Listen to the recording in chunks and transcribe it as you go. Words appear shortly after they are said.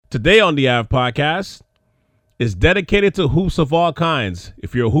Today on the Av Podcast is dedicated to hoops of all kinds.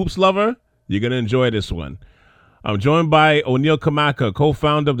 If you're a hoops lover, you're going to enjoy this one. I'm joined by O'Neal Kamaka,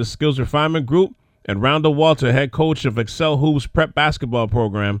 co-founder of the Skills Refinement Group, and Randall Walter, head coach of Excel Hoops Prep Basketball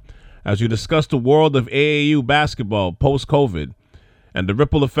Program, as we discuss the world of AAU basketball post-COVID and the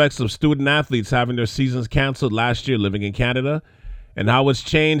ripple effects of student athletes having their seasons canceled last year living in Canada, and how it's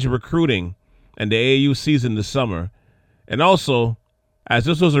changed recruiting and the AAU season this summer. And also, as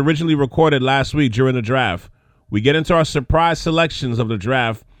this was originally recorded last week during the draft, we get into our surprise selections of the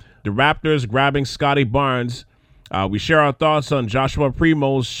draft, the Raptors grabbing Scottie Barnes. We share our thoughts on Joshua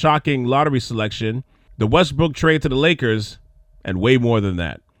Primo's shocking lottery selection, the Westbrook trade to the Lakers, and way more than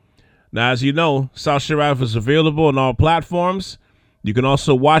that. Now, as you know, South Shore Ave is available on all platforms. You can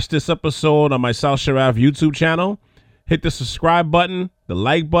also watch this episode on my South Shore Ave YouTube channel. Hit the subscribe button, the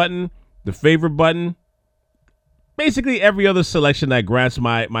like button, the favorite button. Basically every other selection that grants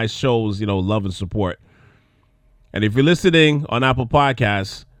my shows, love and support. And if you're listening on Apple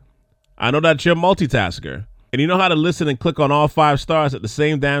Podcasts, I know that you're a multitasker. And you know how to listen and click on all 5 stars at the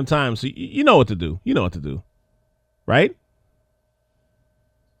same damn time. So you know what to do. You know what to do. Right?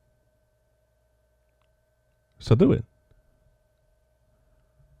 So do it.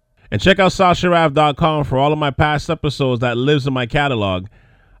 And check out SouthShoreAve.com for all of my past episodes that lives in my catalog.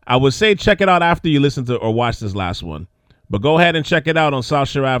 I would say check it out after you listen to or watch this last one. But go ahead and check it out on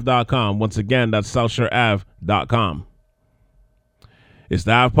SouthShoreAve.com. Once again, that's SouthShoreAve.com. It's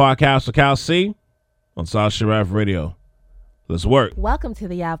the Av Podcast with Cal C on South Shore Ave Radio. Let's work. Welcome to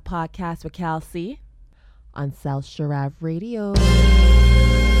the Av Podcast with Cal C on South Shore Ave Radio.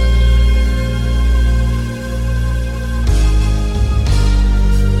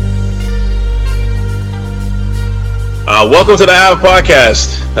 Welcome to the Av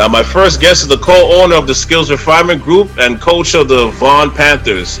Podcast. My first guest is the co-owner of the Skills Refinement Group and coach of the Vaughan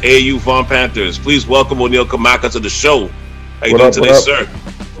Panthers, AAU Vaughan Panthers. Please welcome O'Neal Kamaka to the show. How you doing today, sir?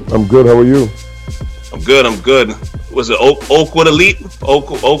 I'm good. How are you? I'm good. Was it Oakwood Elite?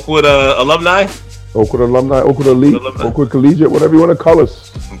 Oakwood alumni? Oakwood alumni, Oakwood Elite, Oakwood Collegiate, whatever you want to call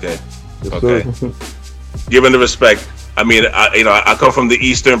us. Okay. Yes, okay. Sir. Given the respect. I mean, I come from the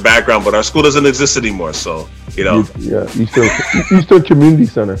Eastern background, but our school doesn't exist anymore, so, Yeah, Eastern Community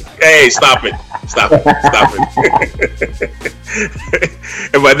Center. Hey, stop it.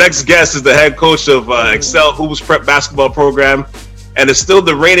 And my next guest is the head coach of Excel Hoops Prep Basketball Program and is still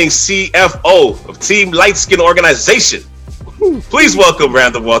the reigning CFO of Team Lightskin Organization. Please welcome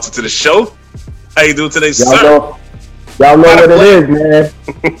Randall Walter to the show. How you doing today, sir? Y'all know what it is, man.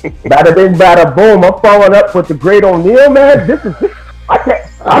 Bada bing, bada boom. I'm following up with the great O'Neal, man.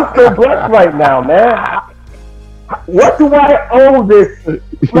 I'm so blessed right now, man. What do I owe this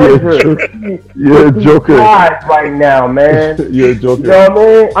pleasure? You're a joker. Right now, man. You're a joker. You know what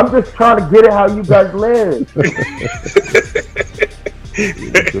I mean? I'm just trying to get it how you guys live.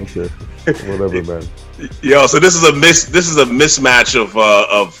 Whatever, man. Yo, so this is a mismatch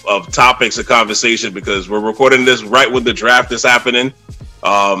of topics of conversation because we're recording this right when the draft is happening.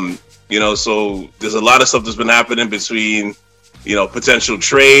 So there's a lot of stuff that's been happening between, potential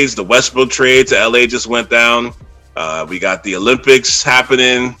trades. The Westbrook trade to LA just went down. We got the Olympics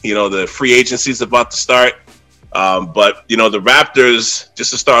happening. The free agency is about to start. But the Raptors, just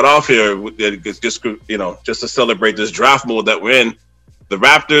to start off here, just to celebrate this draft mode that we're in. The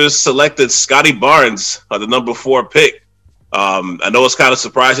Raptors selected Scottie Barnes, the number 4 pick. I know it's kind of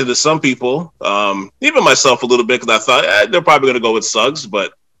surprising to some people, even myself a little bit, because I thought they're probably going to go with Suggs,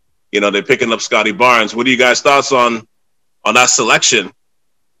 but they're picking up Scottie Barnes. What are you guys' thoughts on that selection?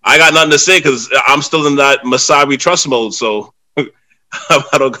 I got nothing to say because I'm still in that Masabi trust mode, so I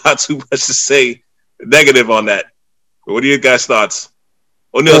don't got too much to say negative on that. But what are your guys' thoughts?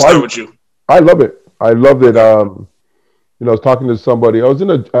 O'Neal, start with you. I love it. I loved it. I was talking to somebody.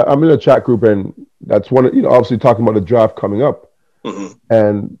 I'm in a chat group, and that's one. Obviously talking about the draft coming up,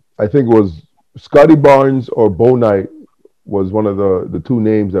 and I think it was Scottie Barnes or Bo Knight was one of the 2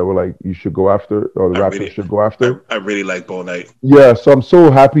 names that were like you should go after, or the Raptors should go after. I really like Bo Knight. Yeah, so I'm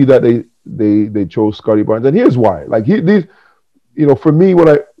so happy that they chose Scottie Barnes, and here's why. Like these, for me,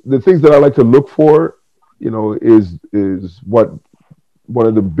 the things that I like to look for, is what one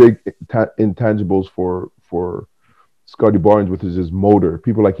of the big intangibles for Scottie Barnes, which is his motor.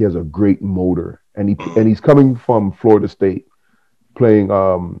 People like he has a great motor, and he's coming from Florida State, playing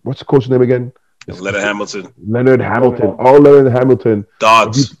what's the coach's name again? Leonard Hamilton. Leonard Hamilton.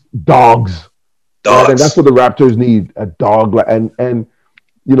 Dogs. And that's what the Raptors need, a dog. And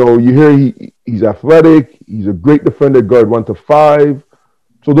you hear he's athletic. He's a great defender, guard 1 to 5.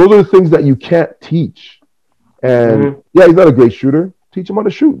 So those are the things that you can't teach. And yeah, he's not a great shooter, Teach him how to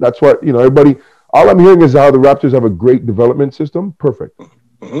shoot. That's what everybody. All I'm hearing is how the Raptors have a great development system. Perfect.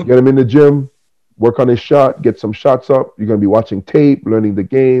 Mhm. Get him in the gym, work on his shot, get some shots up. You're gonna be watching tape, learning the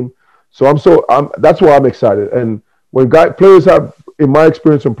game. So that's why I'm excited. And when players have, in my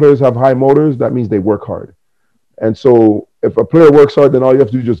experience, when players have high motors, that means they work hard. And so if a player works hard, then all you have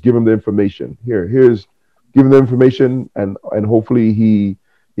to do is just give him the information. Here's give him the information, and hopefully he's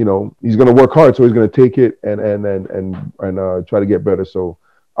going to work hard, so he's going to take it and try to get better. So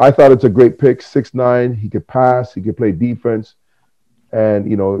I thought it's a great pick. 6'9", he could pass, he could play defense, and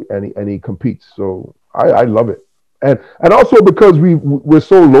he competes. So I love it. And also because we're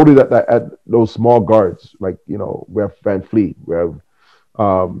so loaded at those small guards, like we have Van Fleet, we have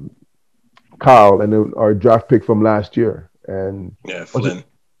Kyle, and then our draft pick from last year, and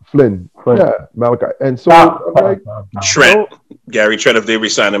Flynn, yeah, Malachi, and so I'm like Trent, Gary Trent, if they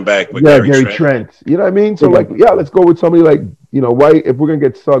resign him back, with Gary Trent, you know what I mean? So let's go with somebody like why if we're gonna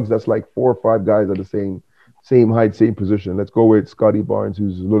get Suggs, that's like 4 or 5 guys at the same height, same position. Let's go with Scotty Barnes,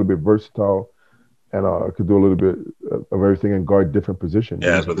 who's a little bit versatile and could do a little bit of everything and guard different positions.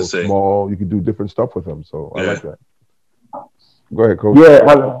 Yeah, I was about to say. Small, you can do different stuff with him. So I like that. Go ahead, Coach.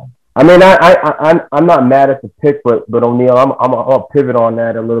 Yeah, I mean, I'm not mad at the pick, but O'Neal, I'll pivot on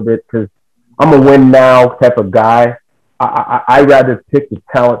that a little bit because I'm a win now type of guy. I rather pick the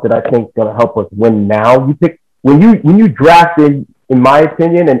talent that I think is going to help us win now. You pick when you draft in my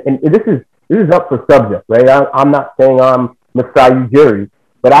opinion, and this is up for subject, right? I'm not saying I'm Masai Ujiri,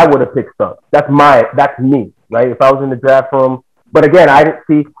 but I would have picked Suggs. That's me, right? If I was in the draft room. But again,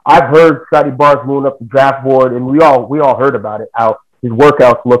 I've heard Scotty Barnes moving up the draft board, and we all heard about it, how his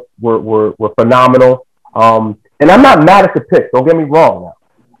workouts were phenomenal. And I'm not mad at the pick. Don't get me wrong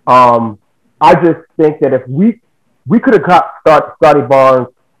now. I just think that if we could have got Scotty Barnes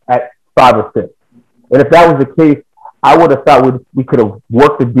at 5 or 6. And if that was the case, I would have thought we could have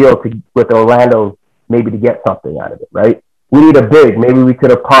worked the deal with Orlando maybe to get something out of it, right? We need a big. Maybe we could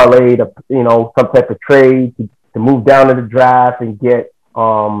have parlayed some type of trade to move down to the draft and get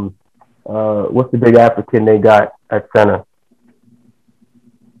what's the big African they got at center?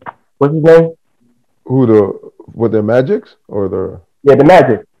 What's his name? The Magics or the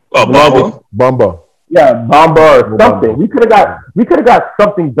Magic? Oh, Bamba. Yeah, Bamba or something. We could have got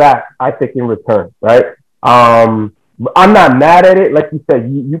something back, I think, in return, right? I'm not mad at it. Like you said,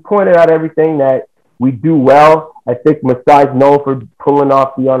 you pointed out everything that we do well. I think Masai's known for pulling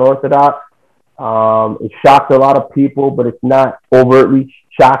off the unorthodox. It shocked a lot of people, but it's not overtly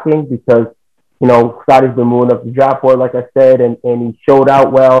shocking because, Scotty's been moving up the draft board, like I said, and he showed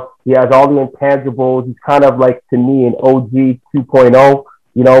out well. He has all the intangibles. He's kind of like, to me, an OG 2.0,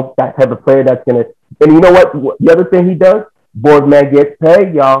 that type of player that's going to – and you know what? The other thing he does, board man gets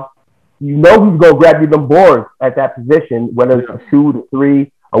paid, y'all. He's going to grab you them boards at that position, whether it's a 2 to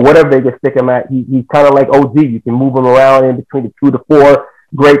 3 or whatever they can stick him at. He's kind of like OG. You can move him around in between the 2 to 4.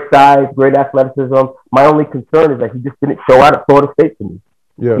 Great size, great athleticism. My only concern is that he just didn't show out at Florida State to me.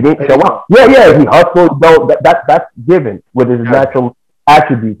 Yeah. He didn't show out. Yeah, he hustled. No, that's given with his natural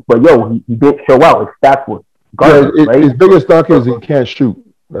attributes. But he didn't show out. His stats were garbage, right? His biggest knock is he can't shoot.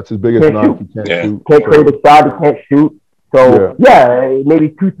 That's his biggest knock. He can't shoot. Can't create a shot. He can't shoot. So maybe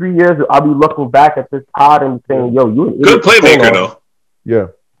 2-3 years, I'll be looking back at this pod and saying, "Yo, you good playmaker though." Yeah,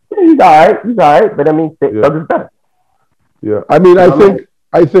 he's all right. But I mean, Doug is better. Yeah, I mean,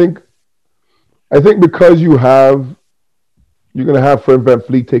 I think because you're going to have Fred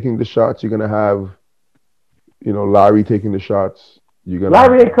VanVleet taking the shots. You're going to have, Larry taking the shots.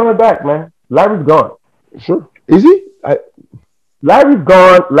 Larry ain't coming back, man. Larry's gone. Sure. Is he? Larry's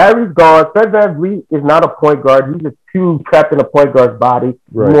gone. Fred VanVleet is not a point guard. He's a two trapped in a point guard's body.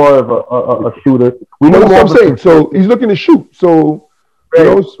 Right. More of a shooter. We know what I'm saying. So he's looking to shoot. So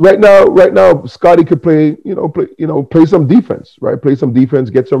right now, Scotty could play some defense, right? Play some defense,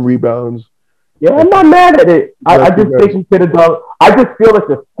 get some rebounds. Yeah, I'm not mad at it. I just think he could have done. I just feel like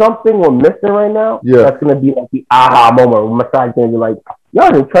there's something we're missing right now. Yeah, that's gonna be like the aha moment where Masai's gonna be like, "Y'all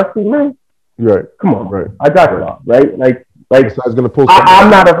didn't trust me, man." Right. Come on, right. I got it all, right? Like Masai's gonna pull.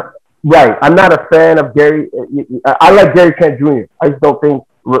 I'm not a fan of Gary. I like Gary Trent Jr. I just don't think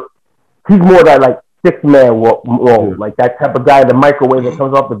he's more that like 6-man role, like that type of guy, the microwave that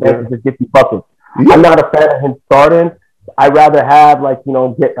comes off the bench and just gets you buckets. Yeah. I'm not a fan of him starting. I'd rather have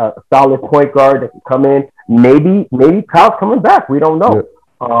get a solid point guard that can come in. Maybe Kyle's coming back. We don't know.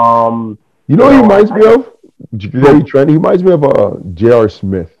 Yeah. He reminds me of Gary Trent. He reminds me of J.R.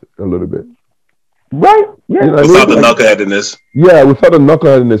 Smith a little bit. Right? Yeah. Without the knucklehead in this. Yeah, without the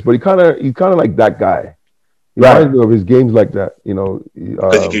knucklehead in this, but he kind of like that guy. reminds me of his games like that.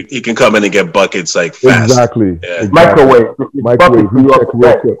 Because he can come in and get buckets like fast. Exactly. Yeah. Microwave. Microwave. He check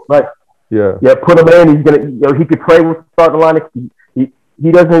real quick. Right. Yeah. Yeah. Put him in. He's gonna. He could play with starting line. He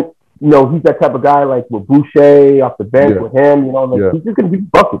doesn't. He's that type of guy like with Boucher off the bench with him. He's just gonna be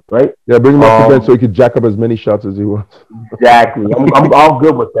buckets, right? Yeah. Bring him off the bench so he can jack up as many shots as he wants. Exactly. I'm all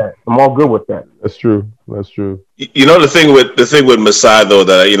good with that. That's true. The thing with Masai though,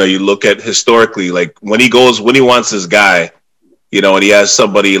 that you look at historically, like when he wants his guy, and he has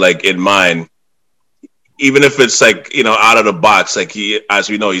somebody like in mind, even if it's like out of the box, like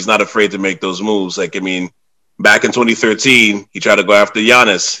as we know, he's not afraid to make those moves. Like back in 2013, he tried to go after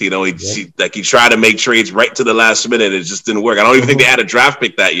Giannis. He tried to make trades right to the last minute. It just didn't work. I don't even think they had a draft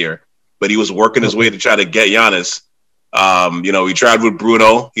pick that year, but he was working his way to try to get Giannis. He tried with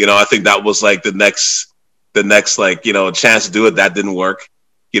Bruno. I think that was like the next chance to do it. That didn't work.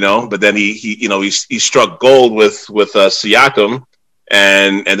 But then he struck gold with Siakam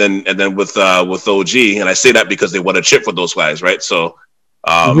and then with OG. And I say that because they won a chip for those guys, right? So.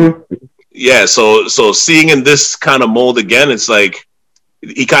 Yeah, so seeing in this kind of mold again, it's like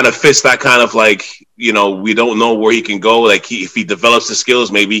he kind of fits that kind of like, we don't know where he can go. Like if he develops the skills,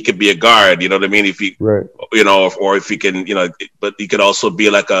 maybe he could be a guard. You know what I mean? If he, right. Or if he can, but he could also be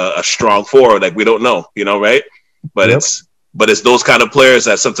like a strong forward. Like we don't know, right? But it's those kind of players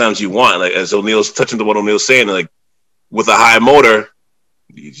that sometimes you want. Like as O'Neal's touching to what O'Neal's saying, like with a high motor.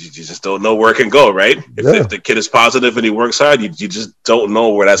 You just don't know where it can go, right? If the kid is positive and he works hard, you just don't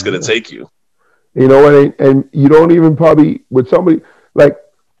know where that's going to take you. And you don't even probably with somebody like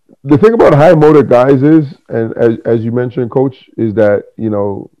the thing about high motor guys is, and as you mentioned, Coach, is that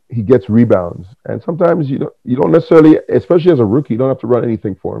he gets rebounds, and sometimes you don't necessarily, especially as a rookie, you don't have to run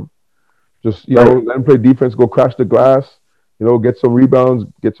anything for him. Just let him play defense, go crash the glass, get some rebounds,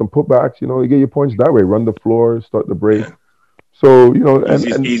 get some putbacks. You get your points that way. Run the floor, start the break. Yeah. So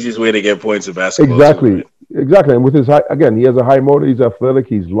easiest way to get points in basketball. Exactly, exactly. And with his he has a high motor. He's athletic.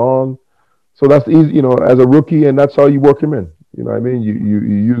 He's long. So that's easy. As a rookie, and that's how you work him in. You know what I mean?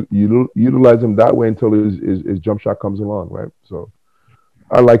 You utilize him that way until his jump shot comes along, right? So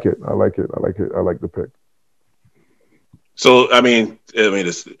I like it. I like the pick. So I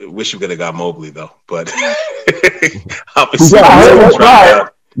wish you could have got Mobley though, but obviously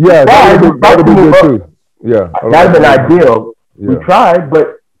that would have been good too. Yeah, that'd been ideal. Yeah. We tried,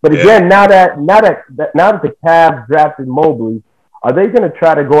 but again, now that the Cavs drafted Mobley, are they going to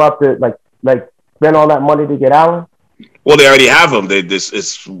try to go after like spend all that money to get Allen? Well, they already have him.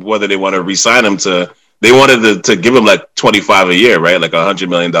 It's whether they want to re-sign him to. They wanted to give him like $25 a year, right? Like $100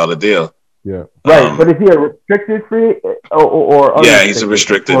 million deal. Yeah. Right, but is he a restricted free or yeah, he's a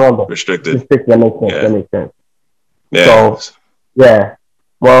restricted. Restricted. That makes sense. Yeah. So, yeah.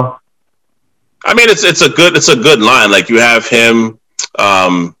 Well. It's a good line. Like you have him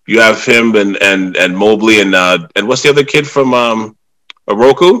and Mobley and what's the other kid from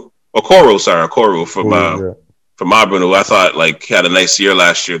Okoro from Auburn, who I thought like had a nice year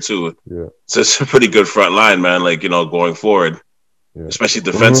last year too. Yeah. So it's a pretty good front line, man. Like going forward, especially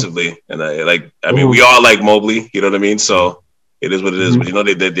defensively. And we all like Mobley. You know what I mean? So it is what it is. But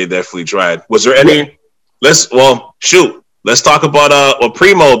they definitely tried. Was there any? Let's talk about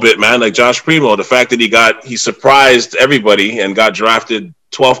Primo a bit, man. Like Josh Primo, the fact that he surprised everybody and got drafted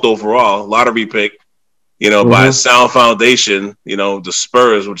 12th overall, lottery pick, by a sound foundation, the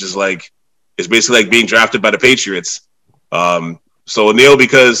Spurs, which is like it's basically like being drafted by the Patriots. So O'Neal,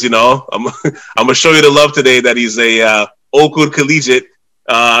 because I'm gonna show you the love today that he's a Oakwood Collegiate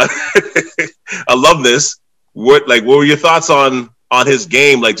alumnus. What were your thoughts on his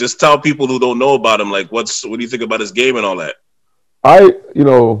game? Like, just tell people who don't know about him, like, what do you think about his game and all that?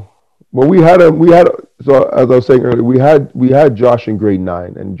 When we had him, so as I was saying earlier, we had Josh in grade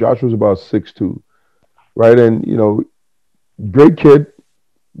 9, and Josh was about 6'2", right? And great kid.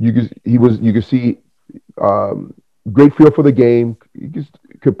 You could see great feel for the game. He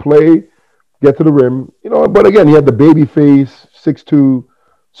could play, get to the rim, But again, he had the baby face, 6'2".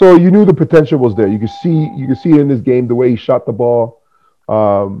 So you knew the potential was there. You could see it in his game, the way he shot the ball.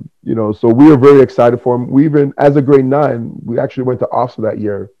 So we were very excited for him. We even, as a grade 9, we actually went to Ofsa that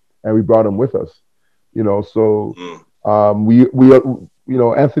year and we brought him with us. So we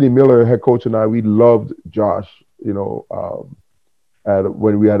Anthony Miller, head coach, and I, we loved Josh. When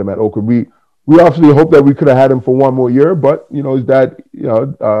we had him at Oakland, we obviously hoped that we could have had him for one more year, but his dad,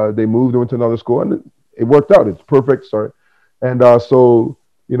 they moved him to another school and it worked out. It's perfect. Sorry, and it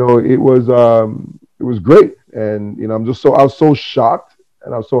was great. And I was so shocked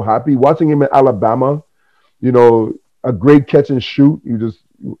and I was so happy watching him at Alabama. A great catch and shoot.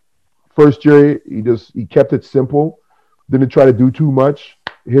 first year, he kept it simple. Didn't try to do too much.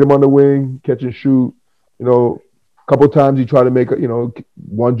 Hit him on the wing, catch and shoot. You know, a couple of times he tried to make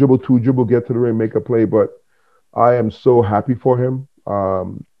one dribble, two dribble, get to the rim, make a play. But I am so happy for him.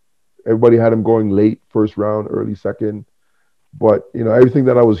 Everybody had him going late first round, early second. But everything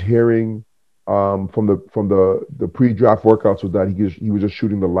that I was hearing from the pre-draft workouts was that he was just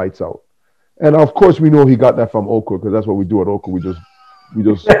shooting the lights out. And of course, we know he got that from Oakwood because that's what we do at Oakwood. We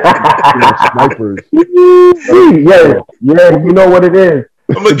just snipers. Yeah, you know what it is.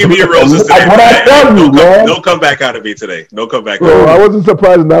 I'm gonna give you your roses today. What I tell you, man. No comeback out of me today. No comeback. So I wasn't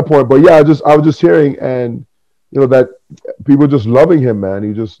surprised at that point, but yeah, I was just hearing, and that people just loving him, man. They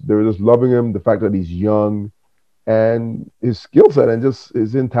were just loving him. The fact that he's young, and his skill set, and just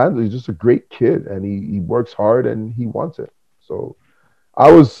his intangible. He's just a great kid, and he works hard, and he wants it. So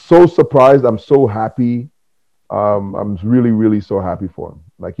I was so surprised. I'm so happy. I'm really, really so happy for him.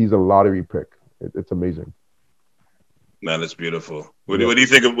 Like, he's a lottery pick. It's amazing. Man, that's beautiful. What do you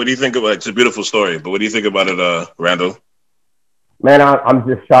think of? What do you think of? It's a beautiful story, but what do you think about it, Randall? Man, I'm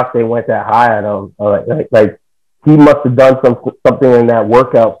just shocked they went that high at him. Like he must have done something in that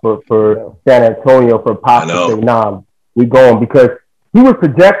workout for San Antonio for Pop to say, nah, we going, because he was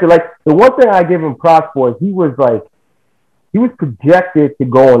projected. Like, the one thing I give him props for is he was projected to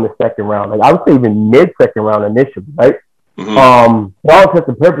go in the second round. Like, I would say even mid-second round initially, right? Mm-hmm. For all intents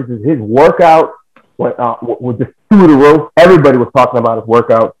and purposes, his workout was just through the roof. Everybody was talking about his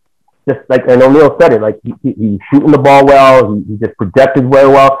workout. Just like, and O'Neal said it, like he was shooting the ball well. He just projected very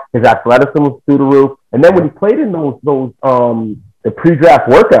well. His athleticism was through the roof. And then when he played in those the pre-draft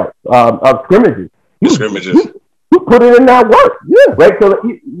workouts of scrimmages, he put it in that work. Yeah, right.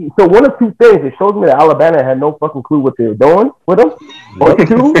 So one of two things. It shows me that Alabama had no fucking clue what they were doing with him. Or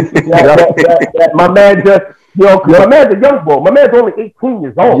two, that my man just. My man's a young boy. My man's only 18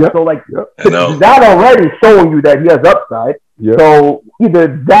 years old. Yep. So, that already showing you that he has upside. Yep. So, either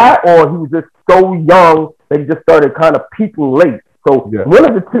that or he was just so young that he just started kind of peaking late. So, one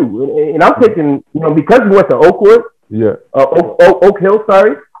of the two. And I'm taking, because he went to Oakwood, Oak Hill,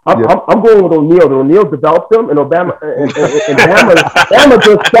 sorry. I'm going with O'Neal. O'Neal developed him, and Bama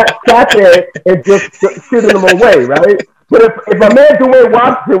just sat there and just shooting him away, right? But if my man Dwayne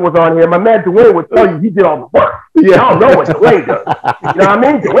Washington was on here, my man Dwayne would tell you he did all the work. Yeah. I don't know what Dwayne does. You know what I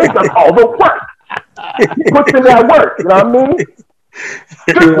mean? Dwayne does all the work. He puts in that work. You know what I mean?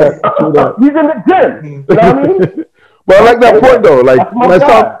 He's in the gym. You know what I mean? But I like that point though. Like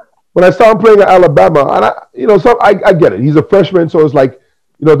when I saw him playing at Alabama, and I get it. He's a freshman, so it's like,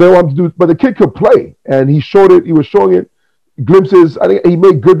 they want him to do, but the kid could play, and he showed it. He was showing it glimpses. I think he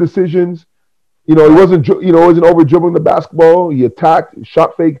made good decisions. He wasn't over dribbling the basketball. He attacked,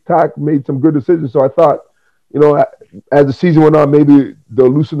 shot fake attack, made some good decisions. So I thought, as the season went on, maybe they'll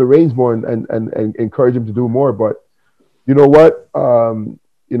loosen the reins more and encourage him to do more. But you know what? The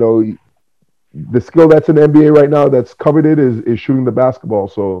skill that's in the NBA right now that's coveted is shooting the basketball.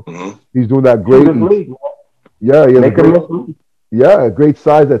 So he's doing that great. He has a great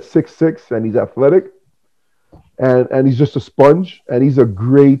size at 6'6", and he's athletic, and he's just a sponge, and he's a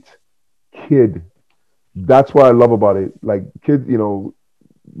great kid. That's what I love about it. Like, kids,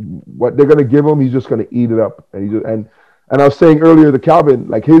 what they're gonna give him, he's just gonna eat it up. And I was saying earlier to Calvin,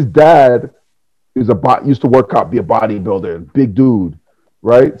 like, his dad is used to work out, be a bodybuilder, big dude,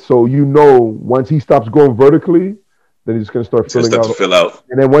 right? So once he stops going vertically, then he's gonna start filling out.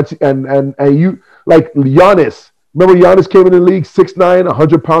 And then once and you, like Giannis. Remember, Giannis came in the league 6'9",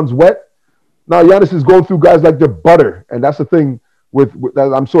 100 pounds wet. Now Giannis is going through guys like they're butter, and that's the thing with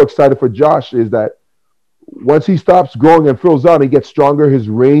that I'm so excited for Josh, is that once he stops growing and fills out, and he gets stronger, his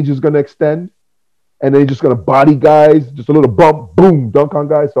range is going to extend, and then he's just going to body guys, just a little bump, boom, dunk on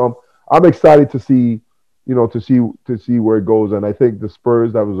guys. So I'm excited to see, to see where it goes, and I think the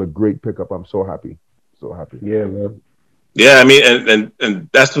Spurs, that was a great pickup. I'm so happy, so happy. Yeah, man. Yeah, I mean, and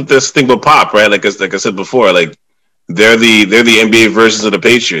that's what this thing with Pop, right? Like I said before, like. They're the NBA versions of the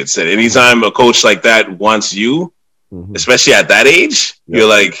Patriots. And anytime a coach like that wants you, especially at that age, you're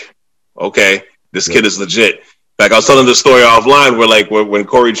like, okay, this kid is legit. Like, I was telling the story offline where when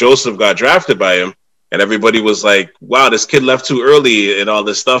Corey Joseph got drafted by him, and everybody was like, wow, this kid left too early and all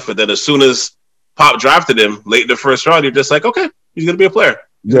this stuff. And then as soon as Pop drafted him late in the first round, you're just like, okay, he's gonna be a player.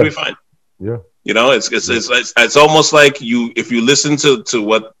 He's gonna be fine. Yeah. It's almost like if you listen to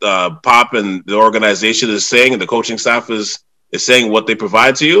what Pop and the organization is saying, and the coaching staff is saying what they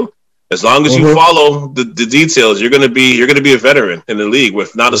provide to you, as long as you follow the details, you're gonna be a veteran in the league.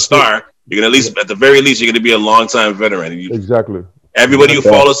 With not a star, you're gonna at the very least, you're gonna be a long time veteran. Exactly. Everybody who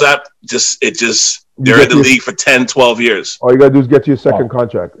follows that, it just they're in the league for 10, 12 years. All you got to do is get to your second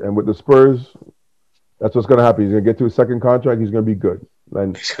contract. And with the Spurs, that's what's going to happen. He's going to get to his second contract. He's going to be good.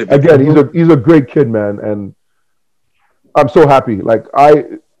 And again, he's a great kid, man. And I'm so happy. Like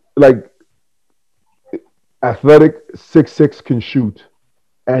athletic, 6'6", can shoot.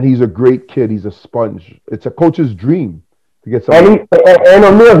 And he's a great kid. He's a sponge. It's a coach's dream to get something. And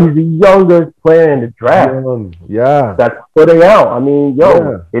O'Neal, he's the youngest player in the draft. Yeah. That's putting out. I mean,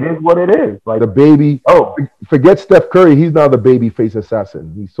 It is what it is. Like the baby. Forget Steph Curry. He's now the baby face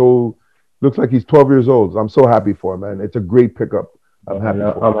assassin. Looks like he's 12 years old. I'm so happy for him, man. It's a great pickup. I'm happy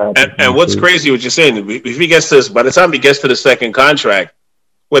for him. And what's crazy, what you're saying, if he gets this, by the time he gets to the second contract,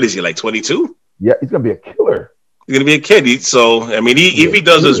 what is he, like 22? Yeah, he's going to be a killer. He's going to be a kid. If he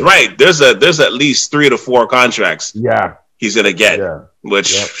does this right, there's at least 3 to 4 contracts. Yeah. He's going to get, and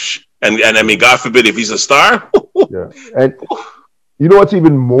I mean, God forbid if he's a star. Yeah. And you know what's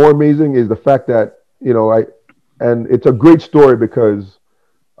even more amazing is the fact that, and it's a great story because,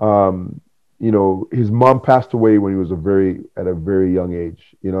 his mom passed away when he was at a very young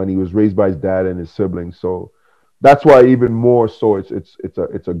age, and he was raised by his dad and his siblings. So that's why even more so it's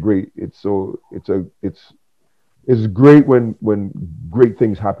great when great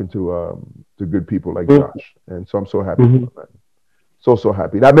things happen to good people like Josh. And so I'm so happy for him, man. So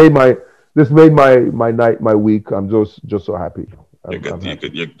happy. This made my night, my week. I'm just so happy. You're good.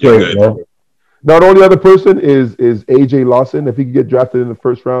 Man. Now, the only other person is AJ Lawson. If he could get drafted in the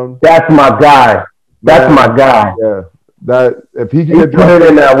first round, that's my guy. My guy. Yeah, that if he could get drafted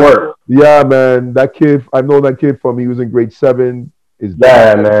in that work. Yeah, man. That kid, I've known that kid from he was in grade 7. His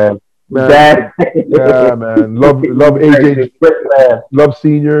dad, man. Yeah, man. Love AJ. Love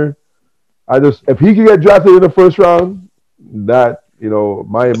senior. If he could get drafted in the first round, that. I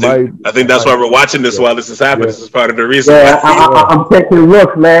think that's why we're watching this while this is happening. This is part of the reason. Yeah, I'm taking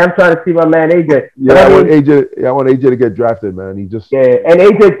looks, man. I'm trying to see my man AJ. Yeah, I want AJ to get drafted, man. And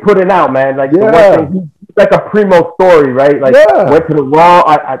AJ's putting out, man. Like the one thing, he's like a primo story, right? Like went to the wrong.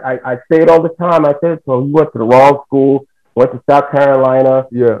 I say it all the time. I said so. He went to the wrong school. Went to South Carolina.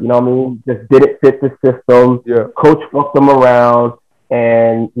 Yeah, you know what I mean. Just didn't fit the system. Yeah, coach fucked him around,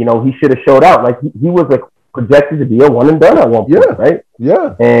 and he should have showed out. Like he was projected to be a one and done at one point, right?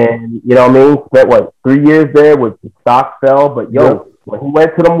 Yeah. And you know what I mean? Spent 3 years there with the stock fell, but when he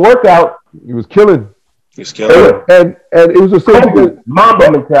went to them workouts, he was killing. And it was the same thing.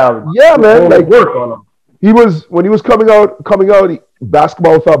 Mamba mentality. Yeah, man. Like work on him. He was when he was coming out,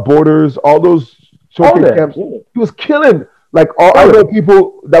 Basketball Without Borders, all those showcase camps. Yeah. He was killing. Like I know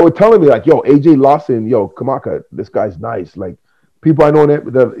people that were telling me like, "Yo, AJ Lawson, Kamaka, this guy's nice." Like people I know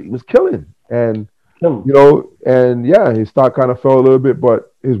that he was killing and. His stock kind of fell a little bit,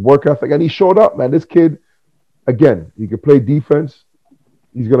 but his work ethic, and he showed up, man. This kid, again, he could play defense.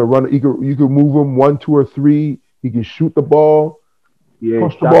 He's gonna run. You could move him 1, 2, or 3. He can shoot the ball,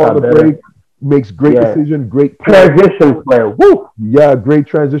 push the ball on the break, makes great decision, great transition player. Woo! Yeah, great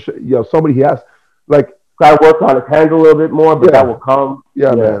transition. Somebody he has got to work on his hands a little bit more, but that will come.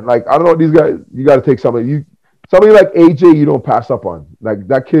 Yeah, man. Like I don't know these guys. You got to take somebody. Somebody like AJ, you don't pass up on. Like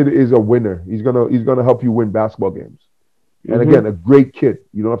that kid is a winner. He's gonna help you win basketball games. And again, a great kid.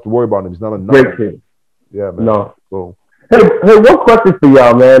 You don't have to worry about him. He's not a great kid. Yeah, man. No. So. Hey, one question for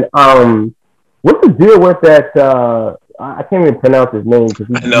y'all, man. What's the deal with that? I can't even pronounce his name.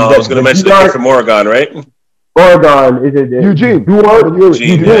 I was gonna mention the kid from Oregon, right? Oregon, is it Eugene?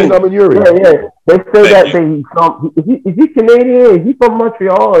 Eugene Namamuiri. Yeah. They say that is he Canadian? Is he from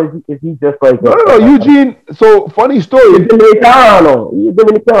Montreal? Or is he just like no, Eugene. So funny story. He's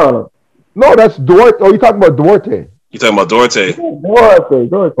Dominicano. No, that's Duarte. Oh, you talking about Duarte? You talking about Duarte? Duarte.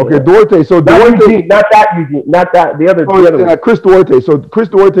 Okay, Duarte. So Duarte, Eugene, not that. The other. Chris Duarte. So Chris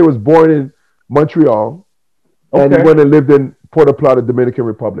Duarte was born in Montreal, and he went and lived in Puerto Plata, Dominican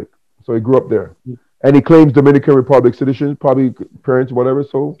Republic. So he grew up there. And he claims Dominican Republic citizen, probably parents, whatever.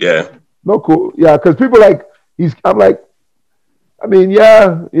 So no, cool. Yeah, because people I'm like, I mean, he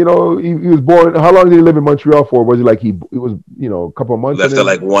was born. How long did he live in Montreal for? Was it like he was, a couple of months? Left at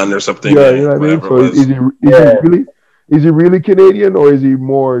like 1 or something. Yeah, you know what I mean. So is he really Canadian or is he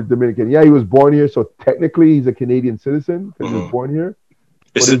more Dominican? Yeah, he was born here, so technically he's a Canadian citizen because he was born here.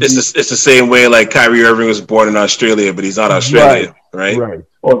 It's the same way like Kyrie Irving was born in Australia, but he's not Australian, right? Right.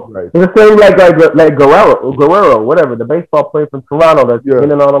 It's the same like Guerrero, whatever, the baseball player from Toronto that's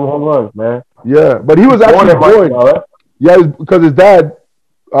hitting on them home runs, man. Yeah, but he was actually born. Yeah, because his dad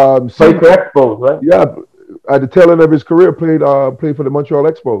played for Expos, right? Yeah, at the tail end of his career, played for the Montreal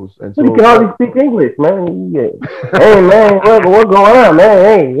Expos, and so he can hardly speak English, man. Hey, man, what's going on,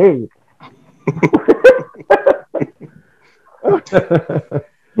 man? Hey.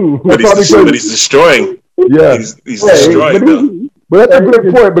 But he's destroying. Yeah, He's destroying though. but that's a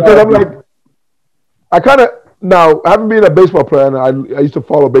great point because I'm like, I kind of now having been a baseball player, and I used to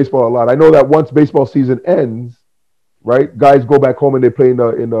follow baseball a lot. I know that once baseball season ends, right, guys go back home and they play in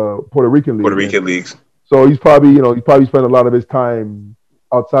the Puerto Rican league. Puerto Rican leagues. So he's probably spent a lot of his time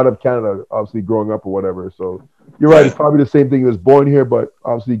outside of Canada, obviously growing up or whatever. So you're right. It's probably the same thing. He was born here, but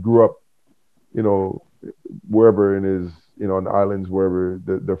obviously grew up, wherever in his, on the islands, wherever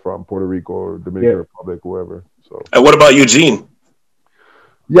they're from, Puerto Rico or Dominican Republic, or wherever. So. And what about Eugene?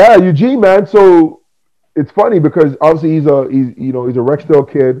 Yeah, Eugene, man. So it's funny because obviously he's a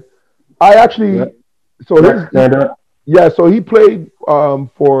Rexdale kid. I actually, so he played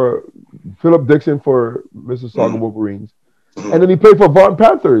for Philip Dixon for Mississauga Wolverines, and then he played for Vaughan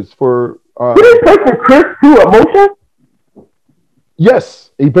Panthers for. Did he play for Chris too at Motion?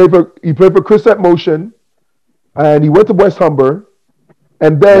 Yes, he played for Chris at Motion, and he went to West Humber,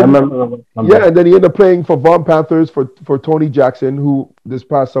 and then and then he ended up playing for Vaughan Panthers for Tony Jackson, who this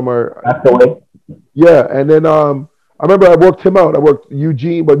past summer. Yeah, and then I remember I worked him out. I worked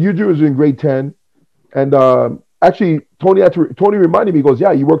Eugene, but Eugene was in grade 10, and actually Tony reminded me. He goes,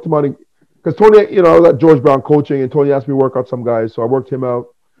 "Yeah, you worked him out," because Tony, I was at George Brown coaching, and Tony asked me to work out some guys, so I worked him out.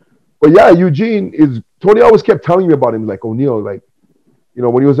 But yeah, Tony always kept telling me about him, like O'Neal, like.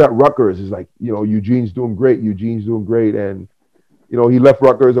 When he was at Rutgers, he's like, Eugene's doing great. And, he left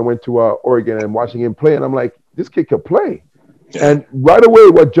Rutgers and went to Oregon, and watching him play. And I'm like, this kid could play. Yeah. And right away,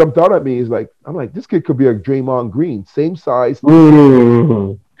 what jumped out at me is I'm like, this kid could be a Draymond Green, same size,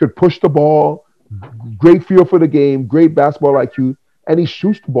 could push the ball, great feel for the game, great basketball IQ. And he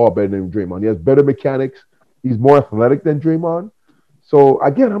shoots the ball better than Draymond. He has better mechanics. He's more athletic than Draymond. So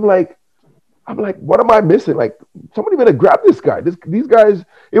again, I'm like, what am I missing? Like, somebody better grab this guy. These guys,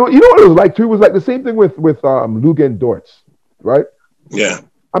 you know what it was like too? It was like the same thing with Luguentz Dort, right? Yeah.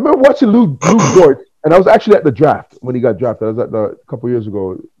 I remember watching Luke Dort, and I was actually at the draft when he got drafted. I was at a couple years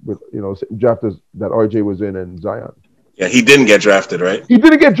ago with draft that RJ was in and Zion. Yeah, he didn't get drafted, right? He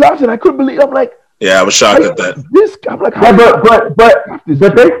didn't get drafted. I couldn't believe. I'm like, yeah, I was shocked at that. I'm like, but they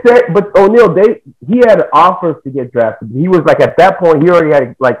said, but O'Neal, he had offers to get drafted. He was like, at that point, he already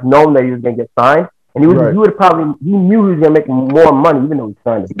had known that he was going to get signed, and he knew he was going to make more money even though he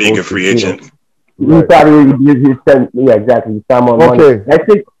signed. Being a free agent. He probably he spent exactly he signed more money. I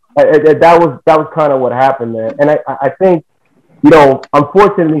think that was kind of what happened there, and I think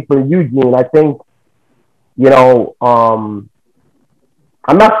unfortunately for Eugene, I think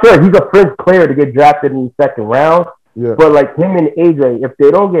I'm not sure. He's a fringe player to get drafted in the second round. Yeah. But him and AJ, if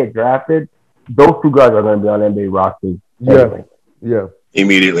they don't get drafted, those two guys are going to be on NBA rosters. Anyway. Yeah.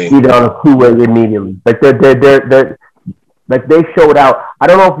 Immediately. Either on a two-way immediately. They're they showed out. I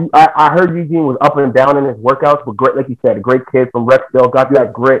don't know if I heard Eugene was up and down in his workouts, but great, like you said, a great kid from Rexdale, got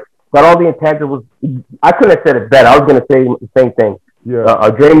that grit, got all the intangibles. I couldn't have said it better. I was going to say the same thing. Yeah.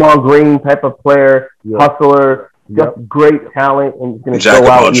 A Draymond Green type of player, hustler. Just great talent and going to jack go of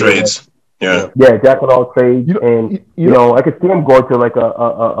out. all trades. Yeah, jack of all trades. I could see him going to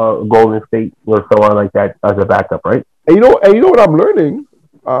a Golden State or someone like that as a backup, right? And you know what I'm learning?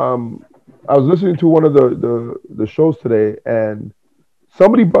 I was listening to one of the shows today, and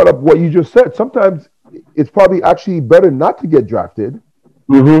somebody brought up what you just said. Sometimes it's probably actually better not to get drafted,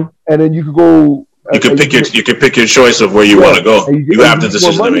 and then you could go. You can pick your choice of where you want to go. You have the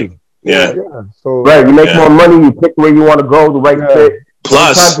decision to make. Yeah. So you make more money. You pick where you want to go. The right fit.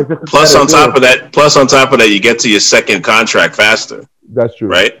 Plus on top of that, you get to your second contract faster. That's true.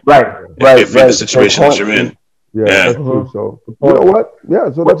 Right. If you're in the situation that you're in. Yeah. That's true. So you know what?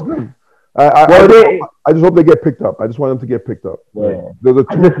 Yeah. So that's good. I just hope they get picked up. I just want them to get picked up. Yeah.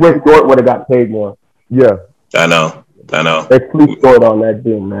 I just wish Dort would have got paid more. Yeah. I know. They flew Dort on that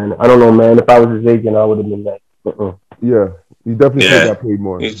deal, man. I don't know, man. If I was his agent, I would have been like, Yeah. He definitely got paid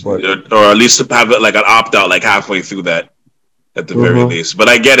more. But. Or at least have an opt-out halfway through that at the very least. But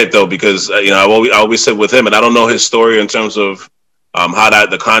I get it, though, because, I always said with him, and I don't know his story in terms of how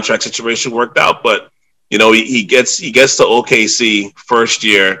the contract situation worked out, but, he gets to OKC first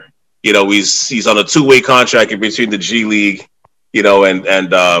year. He's on a two-way contract in between the G League, and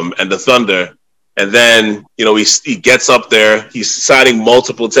the Thunder. And then, he gets up there. He's signing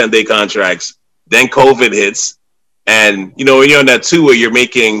multiple 10-day contracts. Then COVID hits. And, when you're on that two-way, you're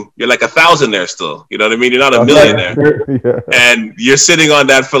like 1,000 there still. You know what I mean? You're not a millionaire. Yeah. And you're sitting on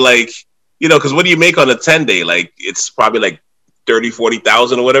that for because what do you make on a 10-day? It's probably 30,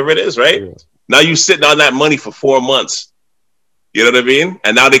 40,000 or whatever it is, right? Yeah. Now you're sitting on that money for 4 months. You know what I mean?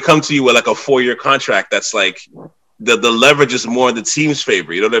 And now they come to you with a 4-year contract that's the leverage is more in the team's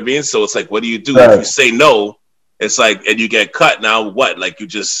favor. You know what I mean? So it's what do you do if you say no It's like, and you get cut now. What? Like you're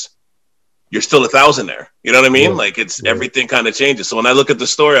still 1,000 there. You know what I mean? Like it's everything kind of changes. So when I look at the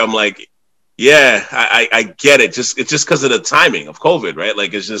story, I'm like, yeah, I get it. It's just because of the timing of COVID, right?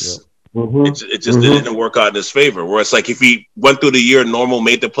 Like it's just it just didn't work out in his favor. Where it's like if he went through the year normal,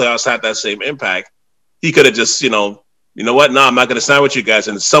 made the playoffs, had that same impact, he could have just, you know what? No, I'm not going to sign with you guys,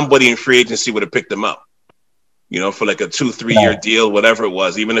 and somebody in free agency would have picked him up. You know, for like a 2-3 year deal, whatever it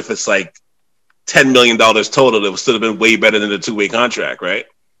was, even if it's like $10 million total, it would still have been way better than the 2-way contract, right?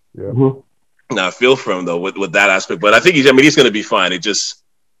 Yeah. Now I feel for him though with that aspect, but I think he's going to be fine. You just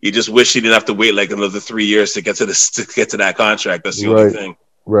wish he didn't have to wait like another 3 years to get to that contract. That's the only thing.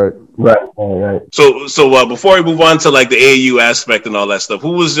 Right. So before we move on to like the AAU aspect and all that stuff,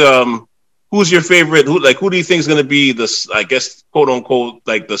 who's your favorite? Who do you think is going to be the, I guess, quote unquote,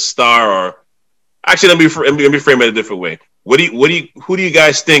 like the star? Or actually, let me frame it a different way. Who do you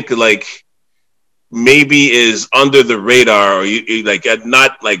guys think like maybe is under the radar, or you like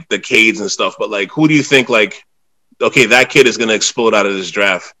not like the Cades and stuff, but like who do you think like, okay, that kid is going to explode out of this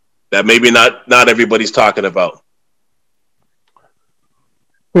draft that maybe not everybody's talking about?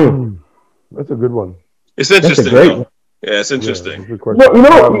 That's a good one. It's interesting. Yeah, it's interesting. You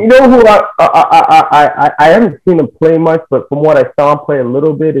know who I haven't seen him play much, but from what I saw him play a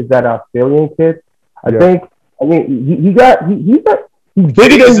little bit is that Australian kid. He's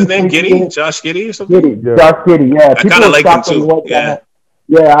bigger than his name, Giddey? Josh Giddey or something? Josh Giddey, yeah. I kind of like him too.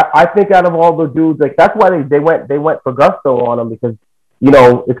 Yeah, I think out of all the dudes, like that's why they went for Gusto on him, because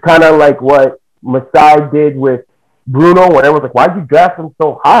it's kind of like what Masai did with Bruno, when everyone's like, why'd you draft him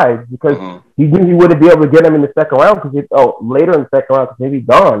so high? Because he knew he wouldn't be able to get him in the second round later in the second round because maybe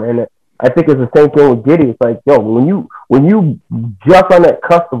gone. And I think it's the same thing with Giddey. It's like, yo, when you jump on that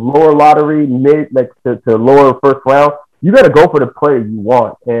cusp of lower lottery, mid like to lower first round, you got to go for the player you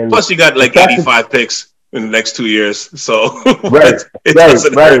want. And plus, you got like 85 picks in the next 2 years, so right. There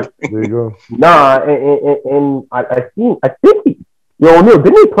you go. Nah, and I think O'Neal,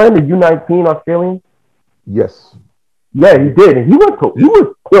 didn't he play in the U19 Australian? Yes. Yeah, he did, and he was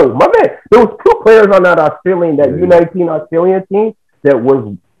killed. My man, there was 2 players on that U19 Australian team that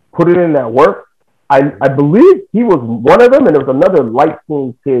was putting in that work. I believe he was one of them, and there was another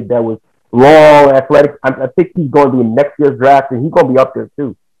light-skinned kid that was long, athletic. I think he's going to be in next year's draft, and he's going to be up there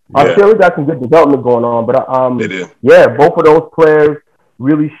too. Australia got some good development going on, but both of those players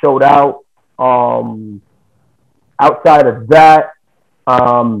really showed out. Outside of that,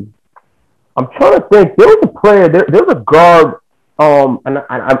 I'm trying to think. There was a player. There was a guard. And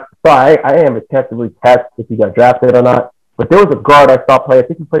I'm sorry, I am attempting to test if he got drafted or not. But there was a guard I saw play. I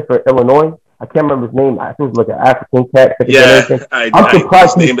think he played for Illinois. I can't remember his name. I think it was like an African cat. I'm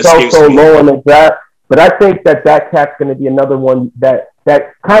surprised he fell so low in the draft. But I think that cat's going to be another one that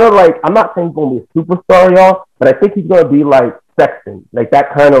kind of like, I'm not saying he's going to be a superstar, y'all, but I think he's going to be like Sexton, like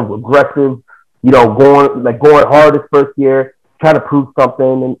that kind of aggressive, going hard his first year, trying to prove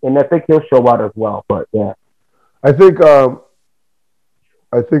something, and I think he'll show out as well. But yeah, I think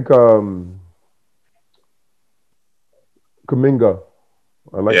Kuminga.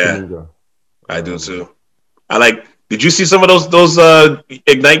 I like Kuminga. I do too. Did you see some of those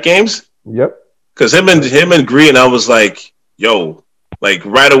Ignite games? Yep. Because him and Green, I was like, yo, like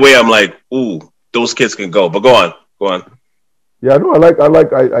right away, I'm like, ooh, those kids can go. But go on. Yeah, no, I like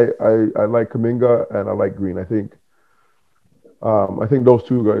Kuminga and I like Green. I think those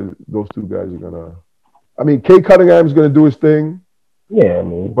two guys are gonna. I mean, Kate Cunningham's gonna do his thing. Yeah, I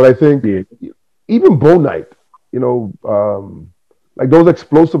mean, but I think even Bo Knight, like those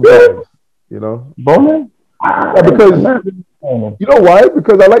explosive guys, Bo Knight. Because you know why?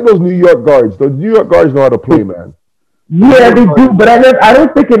 Because I like those New York guards. Those New York guards know how to play, man. Yeah, they do. But I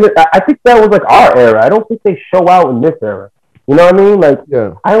don't think I think that was like our era. I don't think they show out in this era. You know what I mean? Like,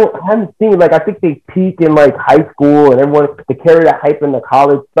 I haven't seen, like, I think they peak in, like, high school and everyone, they carry that hype into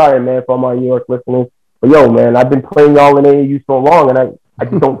college. Sorry, man, for all my New York listeners. But, yo, man, I've been playing y'all in AAU so long, and I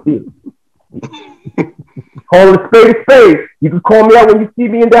just don't see it. Call it a spade. You can call me out when you see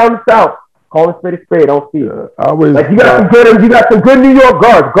me in down the South. Call it a spade. I don't see it. You got some good New York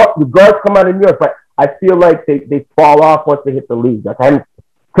guards. The guards come out of New York, but I feel like they fall off once they hit the league. Like,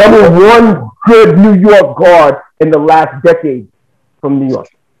 tell me one good New York guard in the last decade from New York.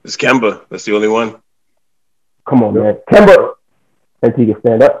 It's Kemba. That's the only one. Come on, man. Kemba. And he can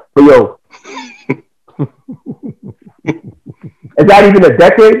stand up. But, yo. Is that even a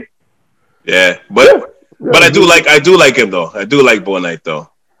decade? Yeah. But I do like him, though. I do like Bo Knight,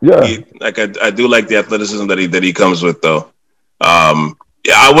 though. Yeah. I do like the athleticism that he comes with, though. I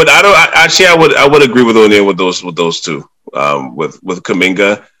would agree with O'Neal with those two. With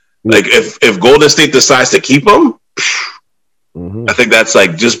Kuminga. Like if Golden State decides to keep him, I think that's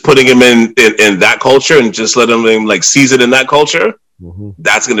like just putting him in that culture and just letting him like season in that culture.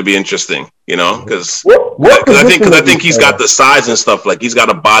 That's going to be interesting, you know, because I think he's got the size and stuff. Like he's got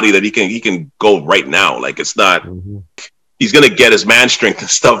a body that he can go right now. Like it's not. He's going to get his man strength and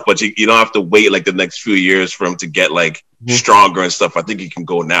stuff, but you don't have to wait like the next few years for him to get like stronger and stuff. I think he can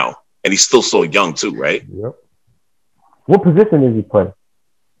go now, and he's still so young too, right? Yep. What position is he playing?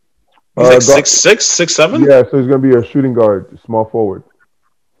 He's like 6'6", 6'7". Yeah, so he's going to be a shooting guard, small forward.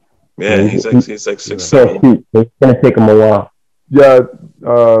 Yeah, he's like 6'7". It's going to take him a while. Yeah,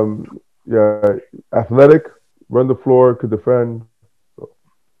 athletic, run the floor, could defend.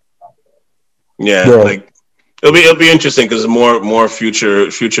 Yeah, like it'll be interesting because more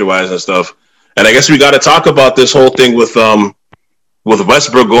future wise and stuff. And I guess we got to talk about this whole thing with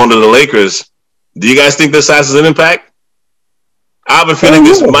Westbrook going to the Lakers. Do you guys think this has an impact? I have a feeling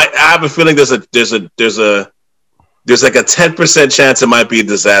there's like a 10% chance it might be a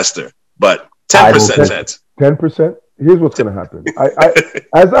disaster, but 10% chance. 10%. Here's what's gonna happen.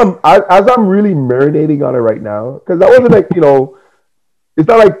 As I'm really marinating on it right now, because I wasn't like, you know, it's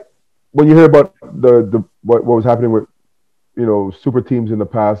not like when you hear about the what was happening with, you know, super teams in the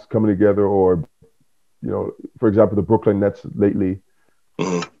past coming together, or, you know, for example, the Brooklyn Nets lately.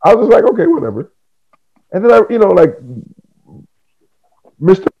 I was just like, okay, whatever. And then like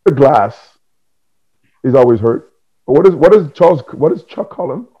Mr. Glass is always hurt. What does Chuck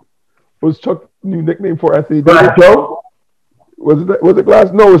call him? Was Chuck new nickname for Anthony Davis? Joe? Was it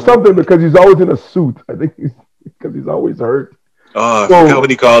Glass? No, it was something because he's always in a suit. I think because he's always hurt. Oh, I forgot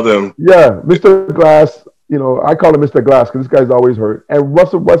what he called him. Yeah, Mr. Glass. You know, I call him Mr. Glass because this guy's always hurt. And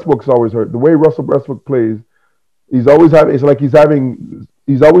Russell Westbrook's always hurt. The way Russell Westbrook plays, he's always always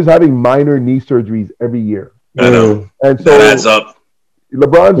having minor knee surgeries every year. I know. And so that adds up.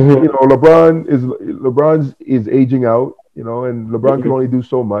 LeBron is aging out, you know, and LeBron can only do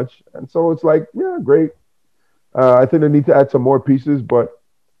so much, and so it's like, yeah, great. I think they need to add some more pieces, but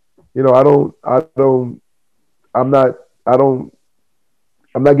you know, I'm not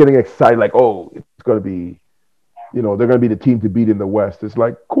getting excited like, oh, it's gonna be, you know, they're gonna be the team to beat in the West. It's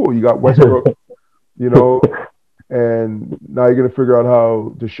like, cool, you got Westbrook, you know, and now you're gonna figure out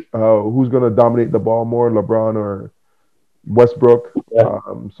how who's gonna dominate the ball more, LeBron or Westbrook.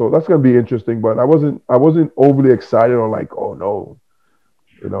 So that's going to be interesting, but I wasn't overly excited or like, oh no,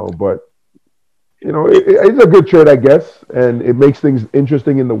 you know, but you know, it's a good trade, I guess, and it makes things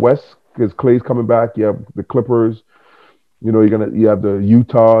interesting in the West because Klay's coming back. You have the Clippers, you know, you have the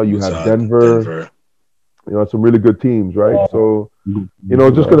Utah, you have Denver, you know, some really good teams, right? So, you know,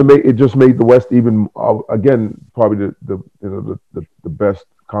 just made the West even again probably the best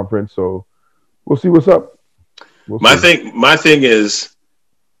conference. So we'll see what's up. My thing is,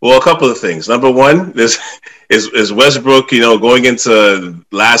 well, a couple of things. Number one, is Westbrook, you know, going into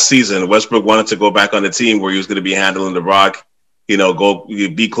last season, Westbrook wanted to go back on the team where he was going to be handling the rock, you know,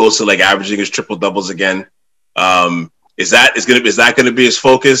 be close to like averaging his triple doubles again. Is that going to be his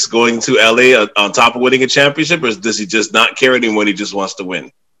focus going to LA on top of winning a championship, or does he just not care anymore? He just wants to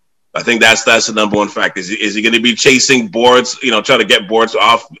win. I think that's the number one factor. Is he going to be chasing boards, you know, trying to get boards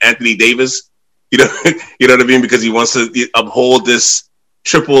off Anthony Davis? You know what I mean? Because he wants to uphold this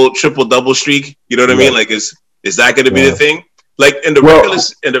triple double streak. You know what I mean? Like, is that going to be the thing? Like in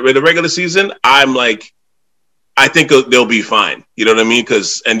the regular season, I'm like, I think they'll be fine. You know what I mean?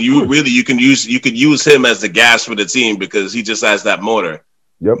 Because you could use him as the gas for the team because he just has that motor.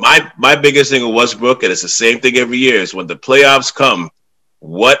 Yep. My biggest thing with Westbrook, and it's the same thing every year, is when the playoffs come,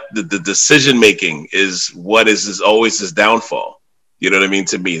 what the decision making is always his downfall. You know what I mean?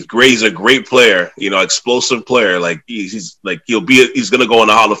 To me, he's a great player, you know, explosive player. Like he's going to go in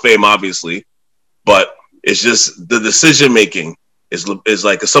the Hall of Fame, obviously, but it's just the decision making is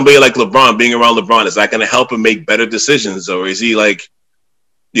like somebody like LeBron. Being around LeBron, is that going to help him make better decisions, or is he like,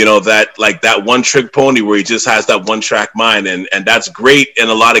 you know, that one trick pony where he just has that one track mind, and that's great in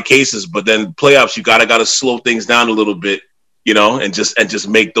a lot of cases, but then playoffs you gotta slow things down a little bit, you know, and just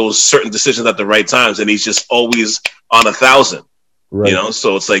make those certain decisions at the right times, and he's just always on 1,000. Right. You know,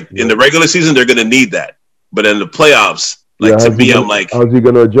 so it's like in the regular season they're going to need that, but in the playoffs, like to me, I'm like, how's he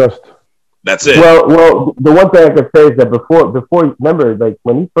going to adjust? That's it. Well, the one thing I can say is that before, remember, like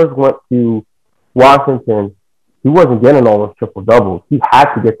when he first went to Washington, he wasn't getting all those triple doubles. He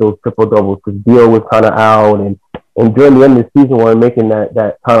had to get those triple doubles because Beal was kind of out, and during the end of the season, when making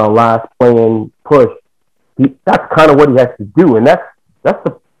that kind of last playing push, that's kind of what he has to do, and that's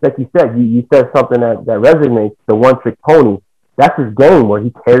the, like you said, you said something that resonates. The one trick pony. That's his game where he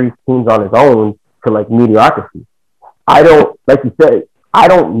carries teams on his own to like mediocrity. I don't, like you said, I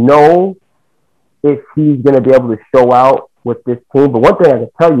don't know if he's going to be able to show out with this team. But one thing I can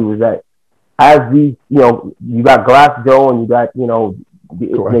tell you is that as these, you got Glass Joe and you got,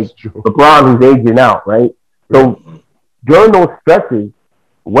 LeBron who's aging out, right? So during those stretches,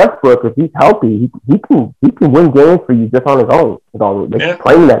 Westbrook, if he's healthy, he can win games for you just on his own.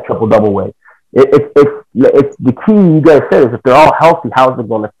 Playing that triple double way. It's the key you guys said is if they're all healthy, how's it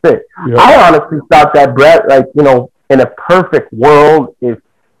going to fit? Yeah. I honestly thought that Brett, in a perfect world, if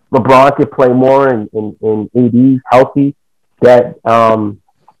LeBron could play more and AD's healthy, that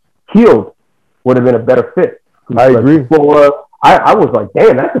Hield would have been a better fit. I agree. I was like,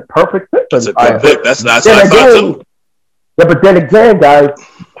 damn, that's a perfect fit. That's a good pick. That's what I thought too. Yeah, but then again, guys,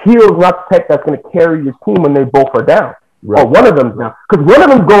 Hield's not the pick that's going to carry your team when they both are down. Right. Or one of them's down. Because one of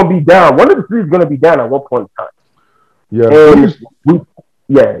them's going to be down. One of the three is going to be down at one point in time.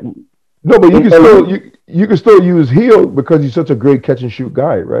 Yeah. No, but you can still use Hield because he's such a great catch and shoot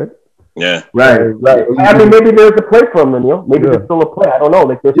guy, right? Yeah. Right. I mean, maybe there's a play for him, Maybe there's still a play. I don't know.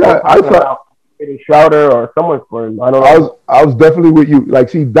 I thought Schroeder or someone for him. I don't know. I was definitely with you.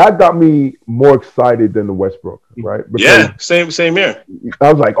 That got me more excited than the Westbrook, right? Because same here.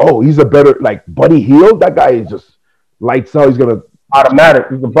 I was like, oh, he's a better Buddy Hield. That guy is just lights out. He's gonna automatic.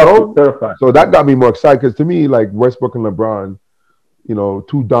 He's a bucket certified. So that got me more excited because to me, Westbrook and LeBron,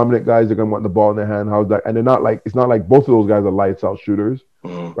 two dominant guys. They're gonna want the ball in their hand. How's that? And they're not it's not like both of those guys are lights out shooters,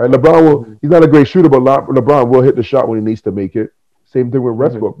 right? LeBron he's not a great shooter, but LeBron will hit the shot when he needs to make it. Same thing with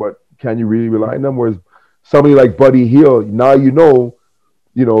Westbrook, but can you really rely on them? Whereas somebody like Buddy Hield, now if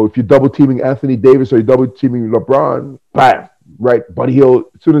you're double teaming Anthony Davis or you're double teaming LeBron, bam, right? Buddy Hield,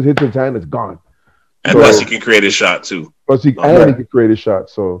 as soon as it hits his hand, it's gone. And plus, he can create a shot too. He can create a shot.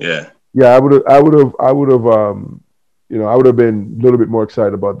 So yeah, I would have been a little bit more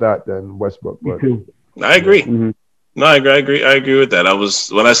excited about that than Westbrook. But I agree. Mm-hmm. No, I agree with that.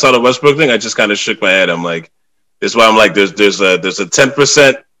 When I saw the Westbrook thing, I just kind of shook my head. I'm like, this is why I'm like, there's a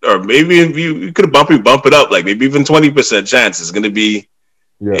 10%, or maybe if you could bump it up, maybe even 20% chance it's going to be,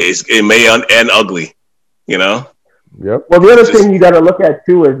 it may end ugly, Yep. Well, the other thing you got to look at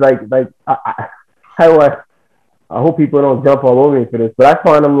too is I hope people don't jump all over me for this, but I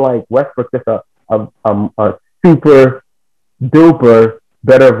find him Westbrook just a super duper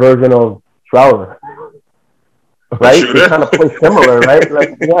better version of Schroeder. Right? They kind of play similar, right?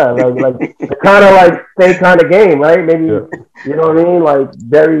 Kind of same kind of game, right? Maybe, you know what I mean?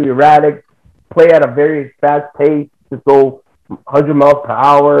 Very erratic, play at a very fast pace, just go 100 miles per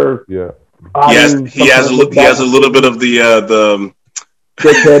hour. Yeah. He has a little bit of the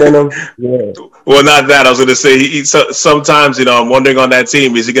head in him. Yeah. Well, not that. I was going to say, sometimes, I'm wondering on that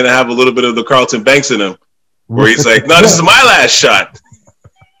team, is he going to have a little bit of the Carlton Banks in him? Where he's like, no, this is my last shot.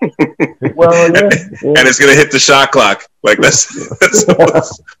 And it's gonna hit the shot clock. That's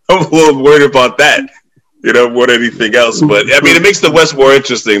I'm a little worried about that, more than anything else. But I mean, it makes the West more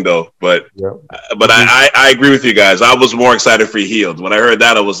interesting, though. But I agree with you guys. I was more excited for Hield when I heard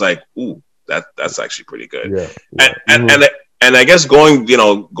that. I was like, ooh, that's actually pretty good. And I guess going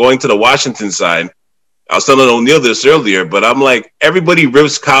to the Washington side, I was telling O'Neal this earlier, but I'm like, everybody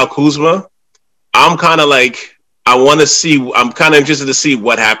rips Kyle Kuzma. I'm kind of I'm kind of interested to see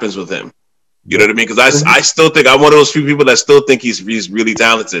what happens with him. You know what I mean? Because I still think I'm one of those few people that still think he's really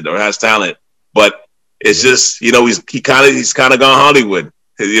talented or has talent, but it's just he's kind of gone Hollywood.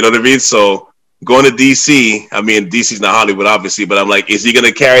 You know what I mean? So going to DC, I mean DC's not Hollywood obviously, but I'm like, is he going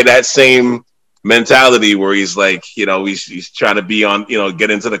to carry that same mentality where he's he's trying to be on get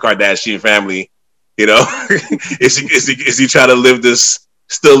into the Kardashian family? Is he trying to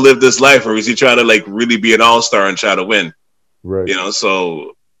still live this life, or is he trying to really be an all-star and try to win? Right.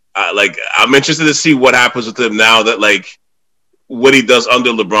 So I'm interested to see what happens with him now that what he does under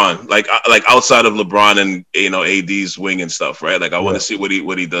LeBron, like outside of LeBron and AD's wing and stuff, right? I want to see what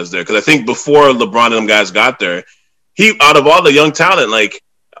he does there, because I think before LeBron and them guys got there, he, out of all the young talent,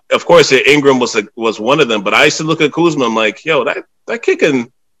 of course Ingram was one of them, but I used to look at Kuzma, I'm like, yo, that kid can.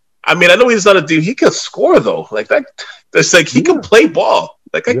 I mean, I know he's not a dude. He can score though. That's he can play ball.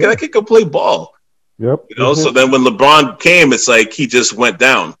 That kid can play ball. Yep. So then when LeBron came, it's he just went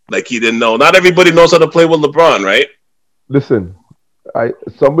down. He didn't know. Not everybody knows how to play with LeBron, right? Listen,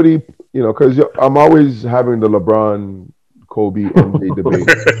 because I'm always having the LeBron, Kobe, MJ debate,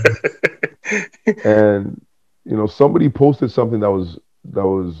 and somebody posted something that was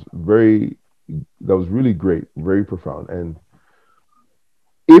really great, very profound. And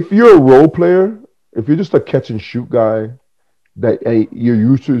if you're a role player, if you're just a catch and shoot guy, that your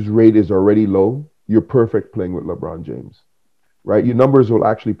usage rate is already low, you're perfect playing with LeBron James, right? Your numbers will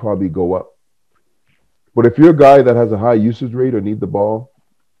actually probably go up. But if you're a guy that has a high usage rate or need the ball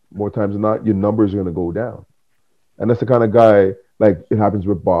more times than not, your numbers are going to go down. And that's the kind of guy, like it happens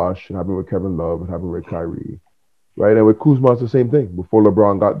with Bosch, it happened with Kevin Love, it happened with Kyrie, right? And with Kuzma, it's the same thing. Before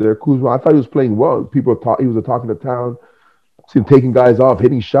LeBron got there, Kuzma, I thought he was playing well. People thought he was talking to town, see him taking guys off,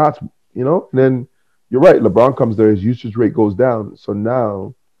 hitting shots, you know? And then you're right, LeBron comes there, his usage rate goes down. So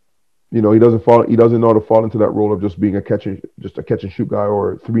now, you know, he doesn't know how to fall into that role of just being a catch and shoot guy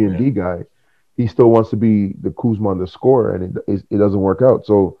or 3-and-D guy. He still wants to be the Kuzma, the scorer, and it doesn't work out.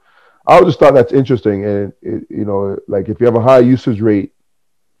 So I just thought that's interesting. And you know, like if you have a high usage rate,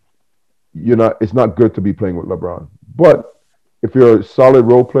 it's not good to be playing with LeBron. But if you're a solid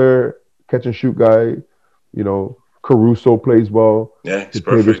role player, catch and shoot guy, you know, Caruso plays well. Yeah, he's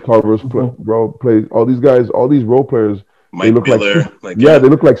perfect. Carver's plays. All these guys, all these role players, Mike they look Miller, they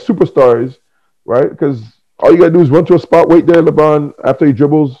look like superstars, right? Because all you gotta do is run to a spot, wait there, LeBron. After he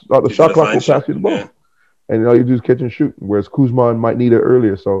dribbles, the shot clock will pass you the ball, and all you do is catch and shoot. Whereas Kuzma might need it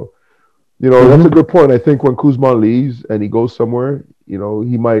earlier. So, you know, that's a good point. I think when Kuzma leaves and he goes somewhere, you know,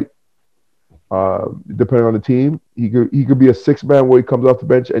 he might, depending on the team, he could be a 6-man where he comes off the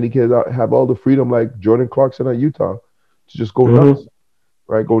bench and he can have all the freedom like Jordan Clarkson at Utah to just go nuts,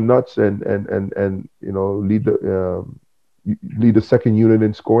 right? Go nuts and you know, lead the second unit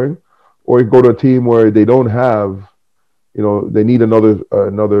in scoring, or you go to a team where they don't have, you know, they need another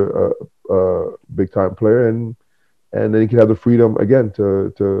big time player, and then he can have the freedom again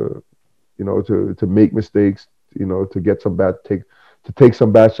to you know, to make mistakes, you know, to get some take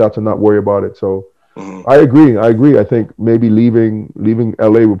some bad shots and not worry about it. So I agree. I think maybe leaving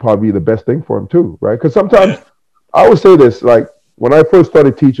LA would probably be the best thing for him too, right? Because sometimes I always say this, like when I first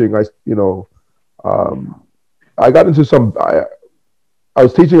started teaching, I got into I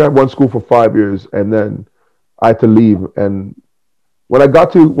was teaching at one school for 5 years, and then I had to leave. And when I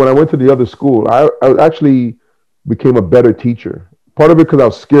went to the other school, I actually became a better teacher. Part of it because I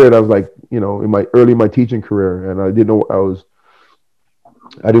was scared. I was like, you know, in my teaching career, and I didn't know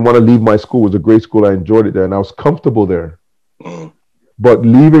I didn't want to leave my school. It was a great school. I enjoyed it there, and I was comfortable there. But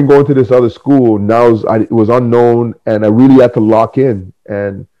leaving, going to this other school, it was unknown, and I really had to lock in.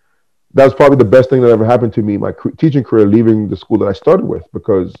 And that was probably the best thing that ever happened to me, my teaching career, leaving the school that I started with,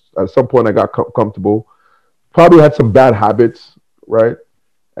 because at some point I got comfortable, probably had some bad habits, right?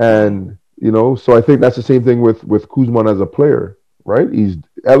 And, you know, so I think that's the same thing with Kuzma as a player, right?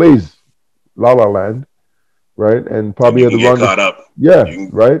 LA's La La Land, right? And probably had to run caught up. Yeah,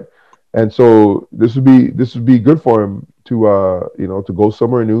 right. And so this would be good for him to you know, to go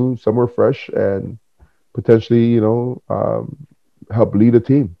somewhere new, somewhere fresh, and potentially, you know, help lead a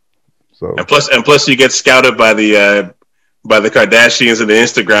team. So and plus you get scouted by the Kardashians and the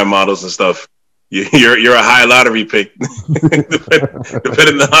Instagram models and stuff. You're a high lottery pick,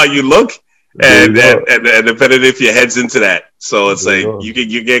 depending on how you look, and depending if your head's into that. So it's like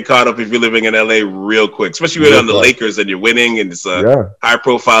you get caught up if you're living in LA real quick, especially when you're on the Lakers and you're winning and it's a high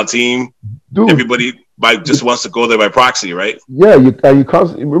profile team. Dude, everybody just wants to go there by proxy, right? Yeah, you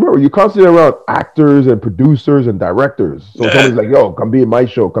constantly around actors and producers and directors. So somebody's like, "Yo, come be in my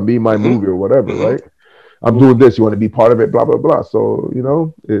show, come be in my movie or whatever," right? I'm doing this. You want to be part of it? Blah blah blah. So you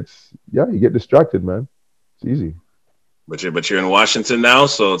know, you get distracted, man. It's easy. But you're in Washington now,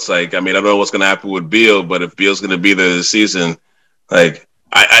 so it's like, I mean, I don't know what's going to happen with Beal, but if Beal's going to be there this season, like,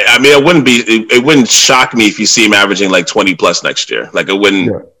 I mean, it wouldn't shock me if you see him averaging like 20 plus next year. Like, I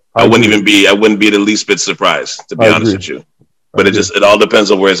wouldn't be the least bit surprised, to be honest with you. But it all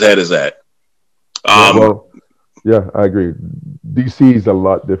depends on where his head is at. I agree. DC is a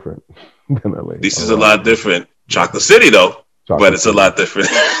lot different than LA. DC is a lot different. Chocolate City, though. But it's a lot different.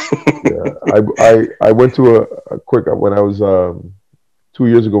 I went to a quick, when I was 2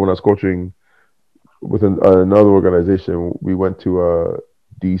 years ago when I was coaching with another organization, we went to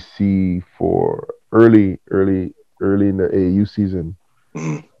DC for early in the AAU season,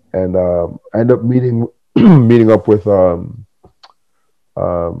 and I ended up meeting up with a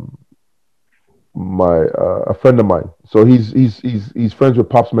friend of mine. So he's friends with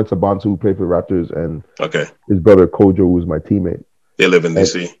Pops Mensah-Bonsu, who played for the Raptors, and his brother Kojo, who's my teammate. They live in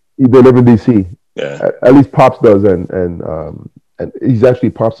DC. They live in DC. Yeah. At least Pops does, and he's actually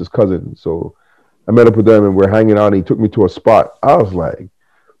Pops' cousin. So I met up with them and we're hanging out. And he took me to a spot. I was like,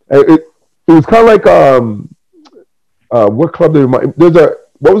 it was kind of like what club? What was the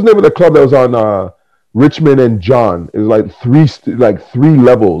name of the club that was on Richmond and John? It was like three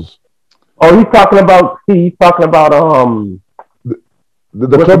levels. Oh, he's talking about the club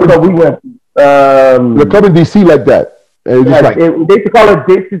we went. The club in DC like that. And it's just like they used to call it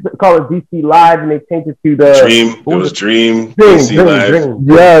DC Live, and they changed it to the Dream. It was Dream. Dream. DC Live.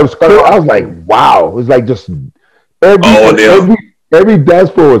 yeah, it was crazy. I was like, wow. It was like just every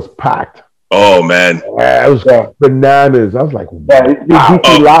dance floor was packed. Oh man. Yeah, it was bananas. I was like, yeah,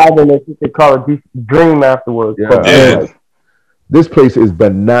 DC Live, and they call it DC Dream afterwards. Yeah. But, Yeah. this place is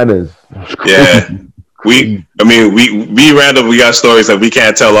bananas. Yeah. We random. We got stories that we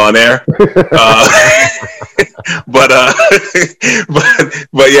can't tell on air. But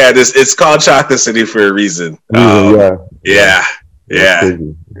yeah, it's called Chocolate City for a reason. Yeah.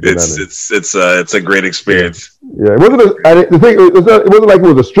 It's a great experience. Yeah, it wasn't. The thing it wasn't like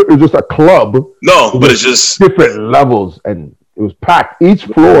it was a strip. It was just a club. No, but it's just different levels, and it was packed. Each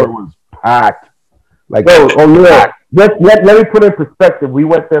floor was packed. Like packed. Let me put in perspective. We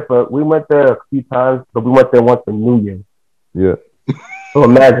went there a few times, but we went there once in New Year. Yeah. So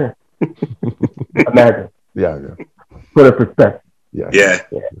imagine. Yeah. Put in perspective. Yeah.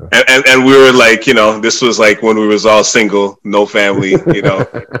 And we were like, this was like when we was all single, no family,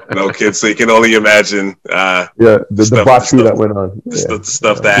 no kids. So you can only imagine. The debauchery that went on. The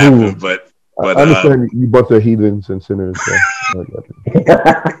stuff that happened, but I understand you bunch of heathens and sinners. So I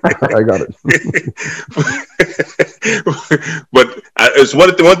got it. But it's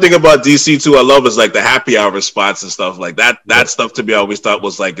one thing about DC too. I love is like the happy hour spots and stuff like that. That stuff to me, I always thought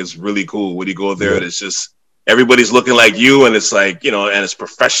was like is really cool. When you go there, and it's just everybody's looking like you, and it's like and it's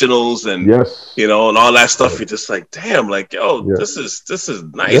professionals and and all that stuff. You're just like, damn, like this is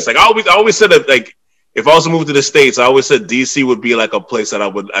nice. Like I always said that like. If I was to move to the States, I always said DC would be like a place that I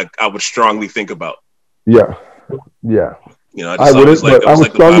would strongly think about. Yeah. I wouldn't. But I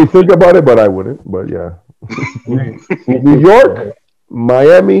would strongly think about it, but I wouldn't. But yeah, New York,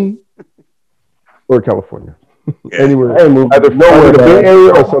 Miami, or California, anywhere, either the Bay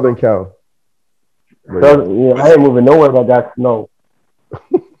Area or Southern Cal. I ain't moving nowhere but that snow.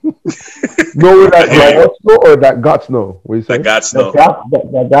 Nowhere that snow or that got snow. What you say? That got snow.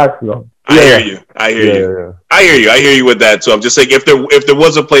 That got snow. I hear you. I hear you with that too. I'm just saying if there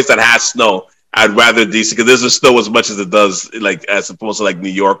was a place that has snow, I'd rather DC because there's snow as much as it does like as opposed to like New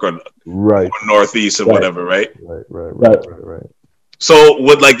York or Northeast or whatever, right? Right. So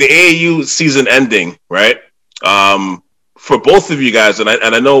with like the AAU season ending, right? For both of you guys, and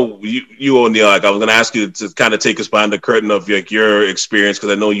I know you O'Neal, like I was gonna ask you to kind of take us behind the curtain of like your experience because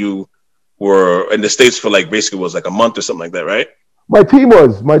I know you were in the States for like basically was like a month or something like that, right? My team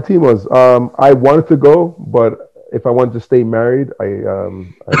was. I wanted to go, but if I wanted to stay married, I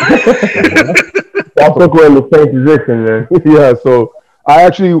think we're in the same position, man. Yeah, so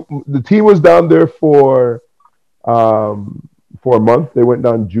the team was down there for a month. They went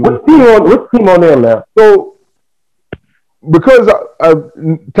down June. What team on there now? So because I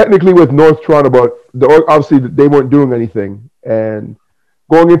technically with North Toronto, but obviously they weren't doing anything, and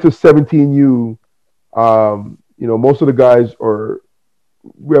going into 17U. Most of the guys we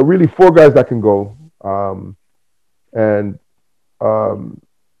are really 4 guys that can go. The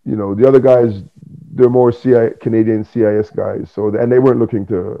other guys, they're more Canadian CIS guys. So, and they weren't looking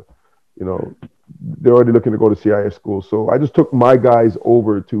to, they're already looking to go to CIS school. So I just took my guys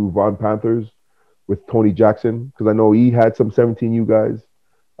over to Vaughan Panthers with Tony Jackson, because I know he had some 17U guys,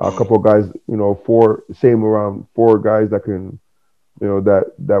 a couple of guys, around 4 guys that can,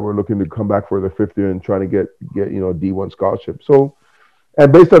 that were looking to come back for their 5th year and trying to get D1 scholarship. So,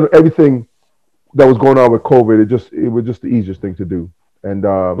 and based on everything that was going on with COVID, it was just the easiest thing to do. And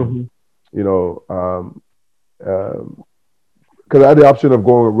because I had the option of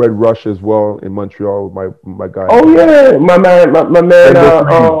going with Red Rush as well in Montreal with my guy. Oh yeah, my man,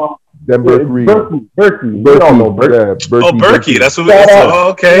 Denver Reed. Berkey. We all know Berkey. Yeah, Berkey. That's what we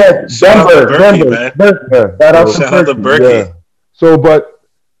okay. Yeah, Shout out to Berkey, man. Shout out to Berkey. Yeah. So, but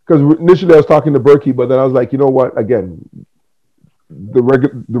because initially I was talking to Berkey, but then I was like, you know what? Again, the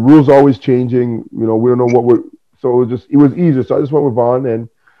rules are always changing. We don't know what we're. So it was easier. So I just went with Vaughan, and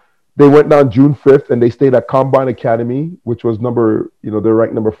they went down June 5th, and they stayed at Combine Academy, which was they're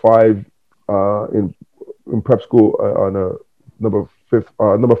ranked number 5 in prep school on a number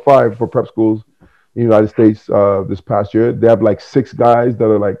 5 for prep schools in the United States this past year. They have like 6 guys that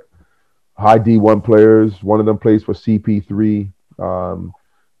are like high D1 players. One of them plays for CP3.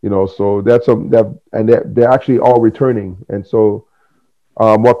 So that's they're actually all returning. And so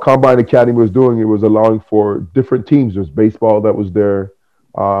what Combine Academy was doing, it was allowing for different teams. There's baseball that was there.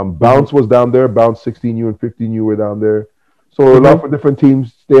 Bounce was down there. Bounce 16U and 15U were down there. So it allowed for different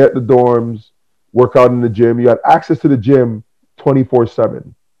teams, stay at the dorms, work out in the gym. You had access to the gym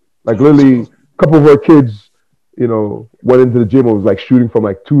 24/7. Like literally, a couple of our kids, went into the gym and was like shooting from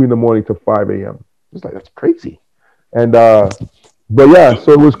like 2 a.m. to 5 a.m. It's like, that's crazy. And but yeah,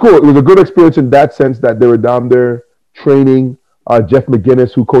 so it was cool. It was a good experience in that sense that they were down there training. Jeff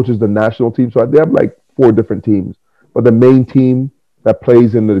McGinnis, who coaches the national team, so they have like 4 different teams, but the main team that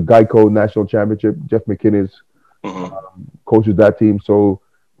plays in the Geico National Championship, Jeff McGinnis coaches that team. So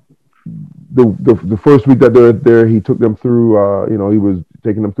the first week that they're there, he took them through. He was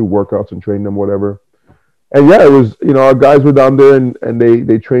taking them through workouts and training them, whatever. And yeah, it was, our guys were down there and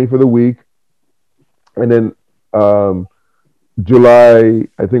they trained for the week. And then July,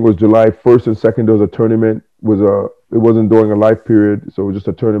 I think it was July 1st and 2nd, there was a tournament. It wasn't during a live period, so it was just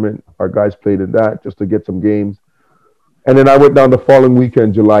a tournament. Our guys played in that just to get some games. And then I went down the following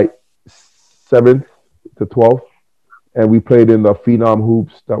weekend, July 7th to 12th, and we played in the Phenom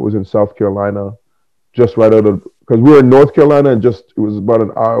Hoops that was in South Carolina, just right out of, because we were in North Carolina and it was about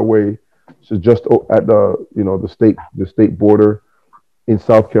an hour away. So just at the state border in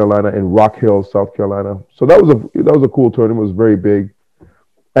South Carolina, in Rock Hill, South Carolina. So that was a cool tournament. It was very big.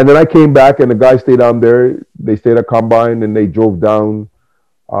 And then I came back and the guys stayed down there. They stayed at Combine and they drove down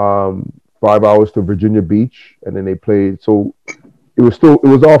 5 hours to Virginia Beach, and then they played. So it was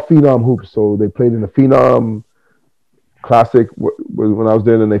all Phenom hoops. So they played in the Phenom Classic when I was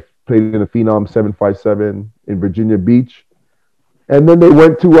there, and they played in the Phenom 757 in Virginia Beach. And then they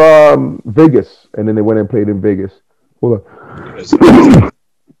went to Vegas, and then they went and played in Vegas. Hold on.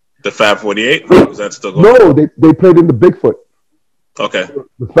 The Fab 48? Was that still going on? No, they played in the Bigfoot. Okay.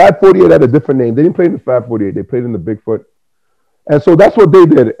 The Fab 48 had a different name. They didn't play in the Fab 48. They played in the Bigfoot. And so that's what they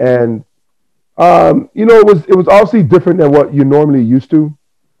did. And, it was obviously different than what you normally used to.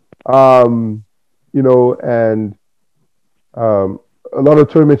 And a lot of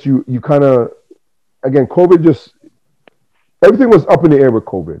tournaments, you kind of, again, COVID just, everything was up in the air with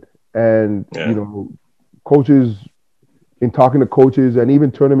COVID. And, coaches, in talking to coaches and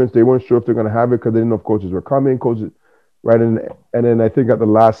even tournaments, they weren't sure if they're going to have it because they didn't know if coaches were coming. Right, and then I think at the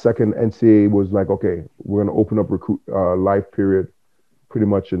last second, NCAA was like, okay, we're going to open up live period pretty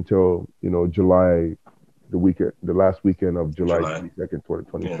much until, July, the last weekend of July 22nd,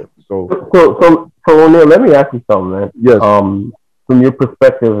 2026. Yeah. So O'Neal, let me ask you something, man. Yes. From your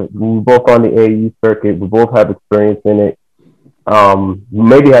perspective, we both on the AAU circuit, we both have experience in it.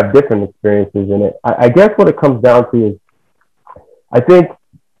 Maybe have different experiences in it. I guess what it comes down to is, I think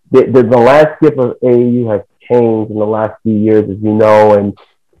the landscape of AAU has changed in the last few years, as you know. And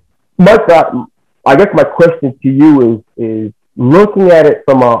I guess my question to you is looking at it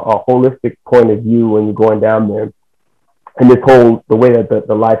from a holistic point of view when you're going down there, and the way that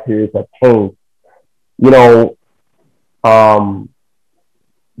the live periods have changed. You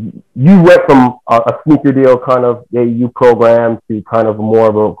went from a sneaker deal kind of AAU program to kind of more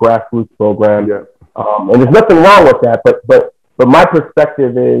of a grassroots program. Yeah. And there's nothing wrong with that, but my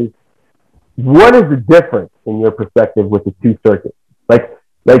perspective is, what is the difference in your perspective with the two circuits? Like,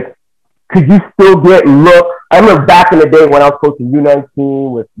 could you still get looks? I remember back in the day when I was coaching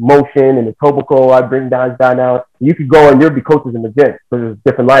U19 with Motion and the Tobacco, I'd bring guys down now. You could go and you'd be coaches in the gym because there's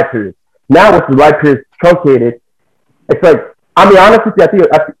different live periods. Now with the live periods truncated, it's like, I mean, honestly,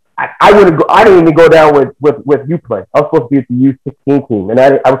 I wouldn't go. I didn't even go down with you play. I was supposed to be at the U16 team, and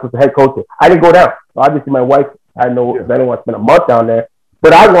I was supposed to head coach it. I didn't go down. So obviously, my wife, I didn't want to spend a month down there.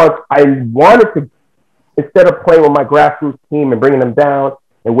 But I wanted to, instead of playing with my grassroots team and bringing them down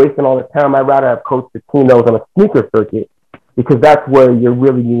and wasting all the time, I'd rather have coached the team that was on a sneaker circuit, because that's where you're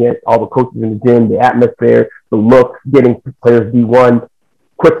really meeting all the coaches in the gym, the atmosphere, the looks, getting players D1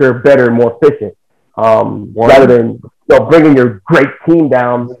 quicker, better, more efficient, rather than bringing your great team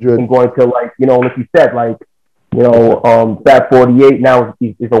down and going to, like you said, Fab 48 now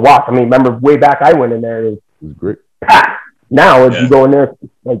is a watch. I mean, remember way back I went in there, it was great. Packed. Now, if you go in there,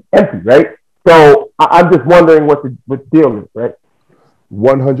 it's like empty, right? So I'm just wondering what the deal is, right?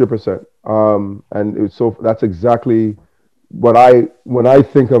 100%. And that's exactly what when I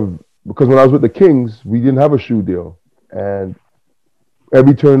think of, because when I was with the Kings, we didn't have a shoe deal, and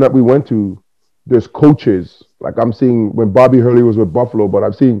every tournament we went to, there's coaches. Like I'm seeing when Bobby Hurley was with Buffalo, but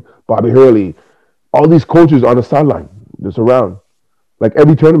I've seen Bobby Hurley, all these coaches on the sideline, just around. Like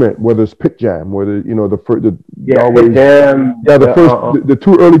every tournament, whether it's Pit Jam, whether the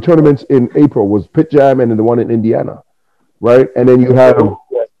two early tournaments in April was Pit Jam and then the one in Indiana, right? And then you have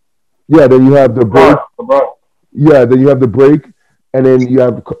then you have the break. Then you have the break, and then you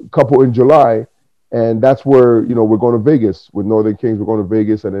have a couple in July, and that's where we're going to Vegas with Northern Kings. We're going to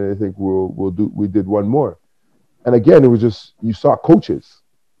Vegas, and then I think we did one more, and again it was just you saw coaches,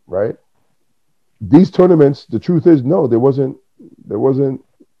 right? These tournaments, the truth is, no, there wasn't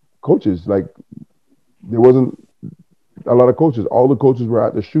coaches. Like there wasn't a lot of coaches. All the coaches were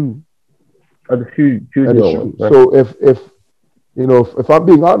at the shoe the shoe and the deal shoe. ones, right? So if I'm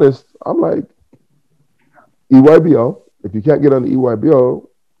being honest, I'm like EYBL. If you can't get on the EYBL,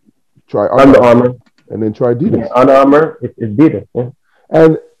 try Under Armour. and then try Adidas. Yeah, Under Armour, it's Adidas. Yeah.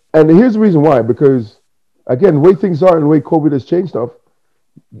 And here's the reason why, because again, the way things are and the way COVID has changed stuff,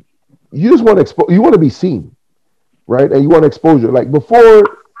 you just want to you want to be seen, right? And you want exposure. Like before,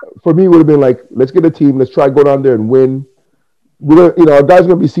 for me, it would have been like, let's get a team, let's try to go down there and win. We're gonna, our guys are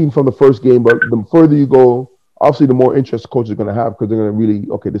gonna be seen from the first game, but the further you go, obviously, the more interest coaches are gonna have because they're gonna really,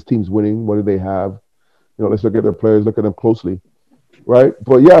 okay, this team's winning. What do they have? Let's look at their players, look at them closely, right?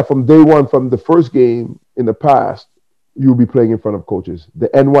 But yeah, from day one, from the first game in the past, you'll be playing in front of coaches. The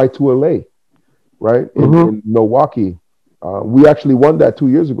NY2LA, right, in Milwaukee. We actually won that 2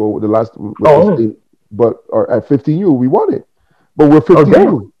 years ago with the last. But at 15U, we won it. But we're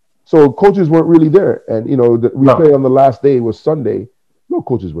 15U, so coaches weren't really there. And we played on the last day. It was Sunday. No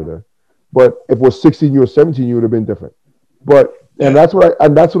coaches were there. But if it was 16U or 17U, it would have been different. But that's what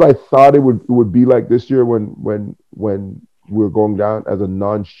I thought it would be like this year when we were going down as a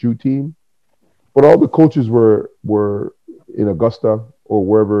non-shoe team. But all the coaches were in Augusta or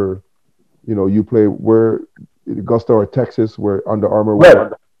wherever you play, where Augusta or Texas, where Under Armour was.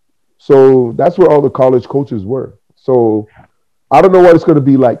 Right. So that's where all the college coaches were. So I don't know what it's going to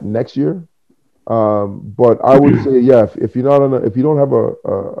be like next year, but I would say, if you're not if you don't have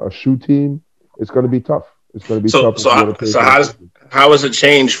a shoe team, it's going to be tough. It's going to be tough. So how has it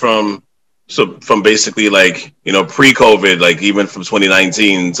changed from basically like pre-COVID, like even from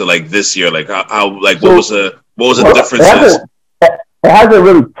 2019 to like this year, like what was the difference? It hasn't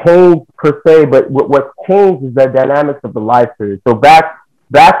really changed per se, but what's changed is the dynamics of the live period. So back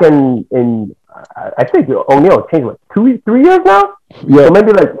in I think O'Neal changed like 3 years now. Yeah. So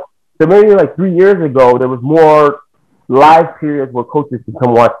maybe like 3 years ago there was more live periods where coaches can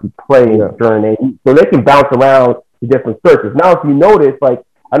come watch you play during AE, so they can bounce around to different circuits. Now, if you notice, like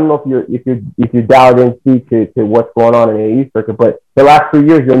I don't know if you're dialed in to what's going on in the AE circuit, but the last 3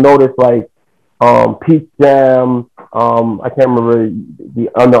 years you'll notice like Peach Jam. I can't remember the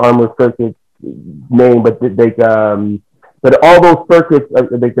Under Armour circuit name, but but all those circuits, like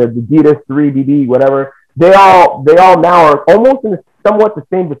the Adidas 3DD, whatever, they all now are almost in somewhat the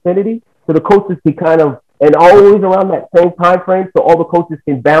same vicinity, so the coaches can kind of, and always around that same time frame, so all the coaches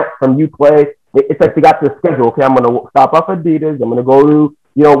can bounce from you play. It's like they got their schedule. Okay, I'm going to stop off at Adidas. I'm going to go to,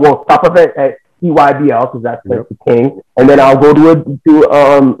 stop off at EYBL because that's the king, and then I'll go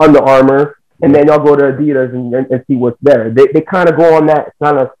to Under Armour. And then y'all go to Adidas and see what's there. They kind of go on that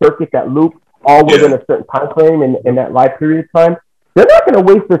kind of circuit, that loop, all within a certain time frame in that live period of time. They're not going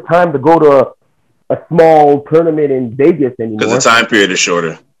to waste their time to go to a small tournament in Vegas anymore. Because the time period is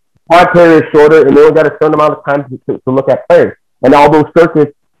shorter. Time period is shorter, and they only got a certain amount of time to look at players. And all those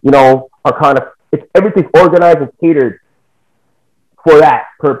circuits, are kind of, everything's organized and catered for that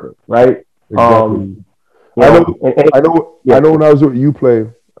purpose, right? Exactly. I know when I was with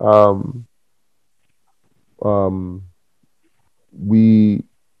UPlay,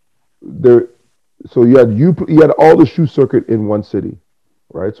 so you had all the shoe circuit in one city,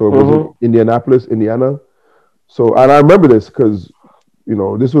 right? So it was in Indianapolis, Indiana. So, and I remember this because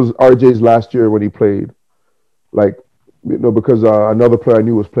this was RJ's last year when he played, because another player I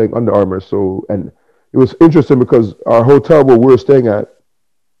knew was playing Under Armour. So, and it was interesting because our hotel where we were staying at,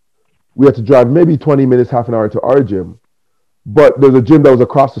 we had to drive maybe 20 minutes, half an hour to our gym. But there's a gym that was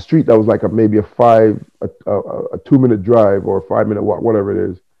across the street that was like maybe a 2-minute drive or a 5-minute walk, whatever it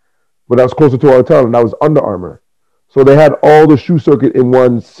is. But that was closer to our hotel, and that was Under Armour. So they had all the shoe circuit in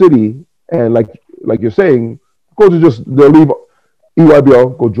one city, and like you're saying, coaches they'll leave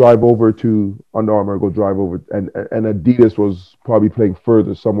EYBL, go drive over to Under Armour, go drive over, and Adidas was probably playing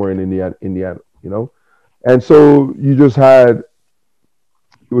further somewhere in Indiana, and so you just had,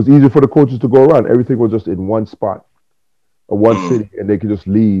 it was easier for the coaches to go around. Everything was just in one spot. One city, and they could just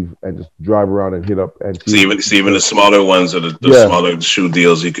leave and just drive around and hit up and see even the smaller ones or the smaller shoe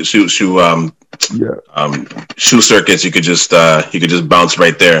deals. You could shoe circuits. You could just bounce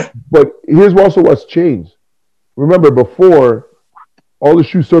right there. But here's also what's changed. Remember, before all the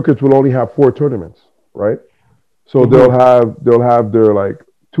shoe circuits will only have 4 tournaments, right? So they'll have their like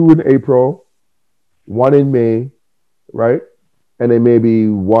 2 in April, 1 in May, right? And then maybe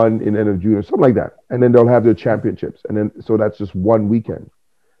 1 in end of June or something like that. And then they'll have their championships. And then, so that's just 1 weekend.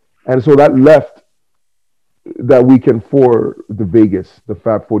 And so that left that weekend for the Vegas, the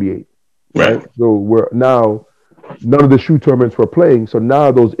Fab 48. Right? So we're now, none of the shoe tournaments were playing. So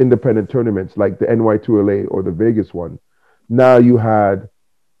now those independent tournaments, like the NY2LA or the Vegas one, now you had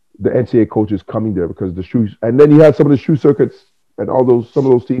the NCAA coaches coming there because the shoes, and then you had some of the shoe circuits and some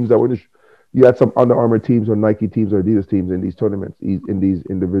of those teams that were in you had some Under Armour teams or Nike teams or Adidas teams in these tournaments, in these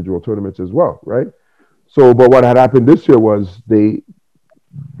individual tournaments as well, right? So, but what had happened this year was they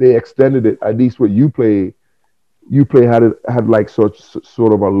extended it. At least what UPlay had like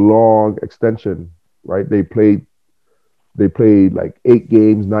sort of a long extension, right? They played like 8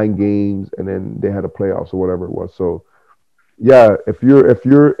 games, 9 games, and then they had a playoffs or whatever it was. So yeah, if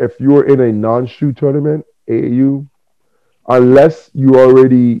you're in a non-shoe tournament, AAU, unless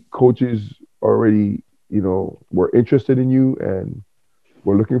you coaches already, were interested in you and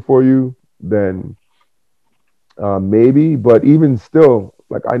were looking for you, then maybe. But even still,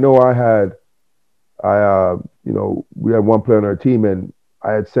 like I know we had one player on our team, and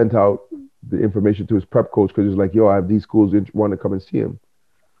I had sent out the information to his prep coach because he was like, yo, I have these schools want to come and see him.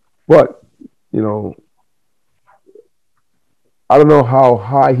 But, I don't know how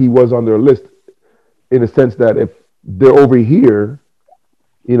high he was on their list, in the sense that if they're over here,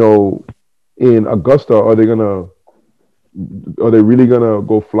 in Augusta, are they really gonna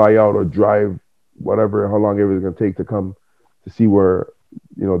go fly out or drive whatever, how long ever it's gonna take to come to see where,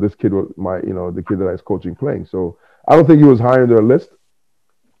 this kid was the kid that I was coaching playing. So I don't think he was high on their list.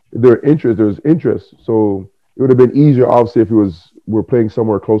 There was interest. So it would have been easier, obviously, if we're playing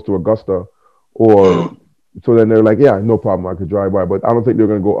somewhere close to Augusta, or so then they're like, yeah, no problem, I could drive by. But I don't think they're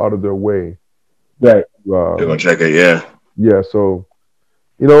going to go out of their way. Right. They're going to check it, yeah. Yeah, so,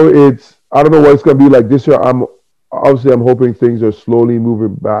 I don't know what it's going to be like this year. I'm hoping things are slowly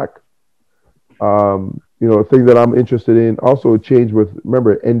moving back. The thing that I'm interested in, also a change with,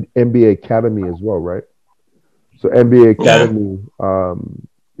 remember, NBA Academy as well, right? So NBA Academy,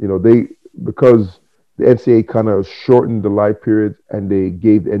 because the NCAA kind of shortened the live periods, and they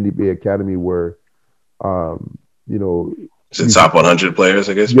gave the NBA Academy where, it's the top 100 players,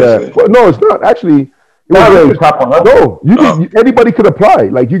 I guess. Yeah. Basically. Well, no, it's not actually. It Not really top 100. No, anybody could apply.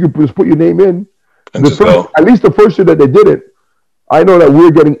 Like, you could just put your name in. And just go. At least the first year that they did it, I know that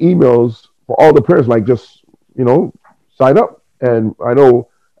we're getting emails for all the players, like, just sign up. And I know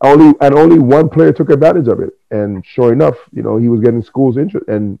only one player took advantage of it. And sure enough, he was getting schools interested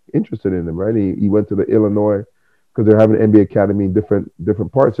in him, right? He went to the Illinois, because they're having an NBA Academy in different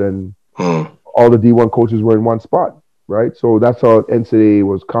parts, and all the D1 coaches were in one spot, right? So that's how NCAA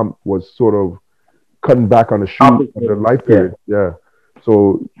was sort of cutting back on the shoot on the life period. Yeah.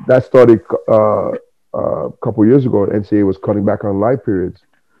 So that started a couple years ago. NCAA was cutting back on live periods,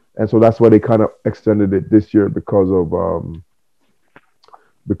 and so that's why they kind of extended it this year because of what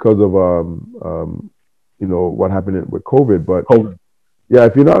happened with COVID. But yeah,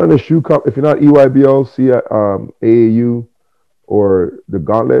 if you're not in a shoe cup, if you're not EYBL, AAU, or the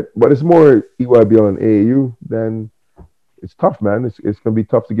Gauntlet, but it's more EYBL and AAU, then it's tough, man. It's gonna be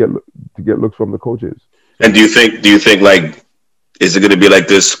tough to get looks from the coaches. And do you think like, is it going to be like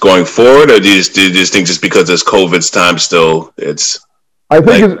this going forward, or do you just think just because it's COVID's time still, I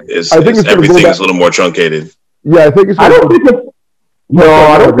think everything is a little more truncated? Yeah, I think it's. I don't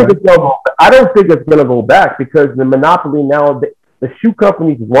think it's going to go back, because the monopoly now, the shoe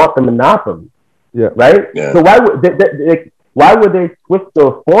companies want the monopoly. Yeah. Right. Yeah. So why would they switch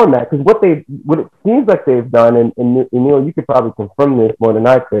the format? Because what it seems like they've done, and you could probably confirm this more than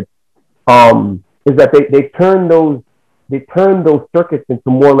I could, is that they turn those circuits into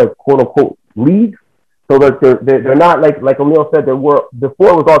more like quote unquote leagues. So that they're not like O'Neal said, before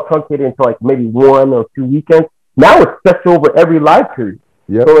it was all truncated into like maybe 1 or 2 weekends. Now it's stretched over every live period.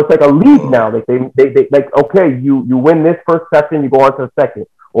 Yep. So it's like a league now. Like they like, okay, you win this first session, you go on to the second,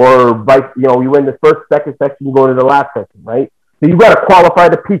 or you win the second section, you go to the last section, right? So you got to qualify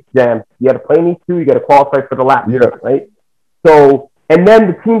the Peach Jam. You got to play these 2. You got to qualify for the last, right? So, and then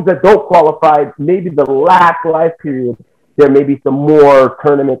the teams that don't qualify, maybe the last live period, there may be some more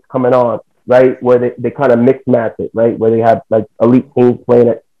tournaments coming on, right? Where they kind of mix match it, right? Where they have like elite teams playing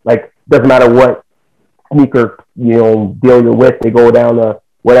it, like doesn't matter what sneaker deal you're with, they go down to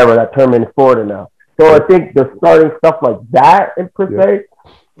whatever that tournament in Florida now. So I think they're starting stuff like that per se,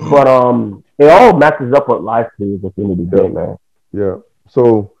 but it all matches up with live periods at the end of the day, man. Yeah.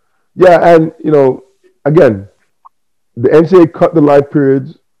 So and again, the NCAA cut the live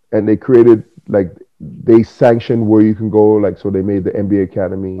periods, and they created they sanctioned where you can go, so they made the NBA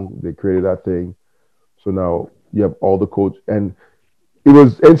Academy. They created that thing. So now you have all the coach, and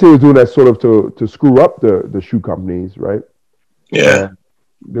NCAA was doing that sort of to screw up the shoe companies, right? Yeah.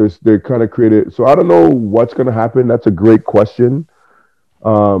 They kind of created. So I don't know what's going to happen. That's a great question. I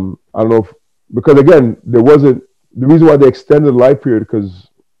don't know because again, there wasn't the reason why they extended the live period, because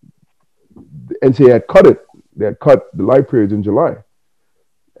the NCAA had cut it. They had cut the live periods in July.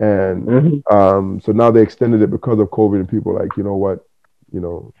 And so now they extended it because of COVID, and people are like, you know what,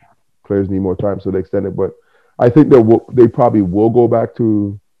 players need more time, so they extend it. But I think they probably will go back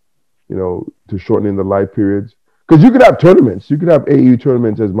to, to shortening the live periods, because you could have tournaments. You could have AAU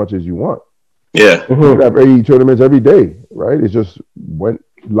tournaments as much as you want. Yeah. You could have AAU tournaments every day, right? It's just when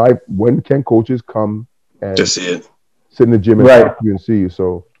can coaches come and Just see it. sit in the gym and talk to you and see you.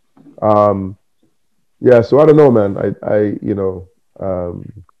 So, yeah. So I don't know, man.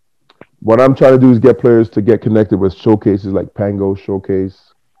 What I'm trying to do is get players to get connected with showcases like Pango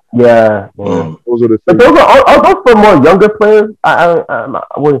Showcase. Yeah. Those are the But things. are those for more younger players?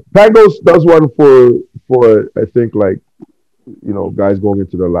 Pangos does one for I think like, guys going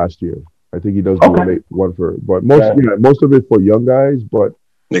into their last year. I think he does do a late one but most of it for young guys. But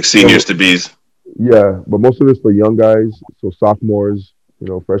Like seniors to bees. Yeah, but most of it's for young guys, so sophomores,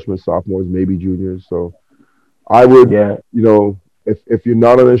 freshmen, sophomores, maybe juniors. So I would, if you're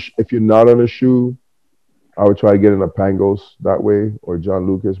not on a shoe, I would try to get in a Pangos that way or John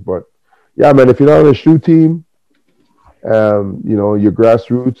Lucas. But yeah, man, if you're not on a shoe team, your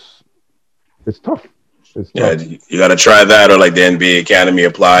grassroots, it's tough. Yeah, you got to try that, or like the NBA Academy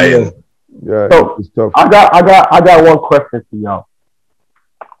apply. Yeah, so it's tough. I got one question for y'all.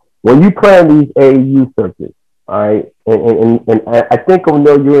 When you play in these AAU circuits, all right, and I think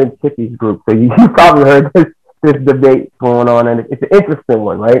O'Neal, you're in Tiffy's group, so you probably heard this debate going on, and it's an interesting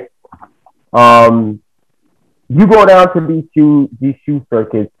one, right? You go down to these shoe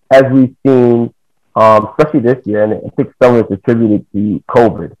circuits, as we've seen, especially this year, and I think some of it's attributed to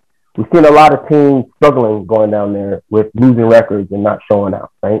COVID. We've seen a lot of teams struggling going down there with losing records and not showing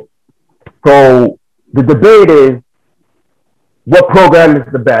out, right? So the debate is, what program is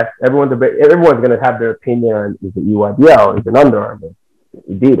the best? Everyone's going to have their opinion on, is it EYBL, is it Under Armour,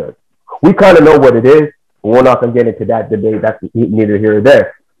 Adidas? We kind of know what it is, but we're not going to get into that debate. That's neither here or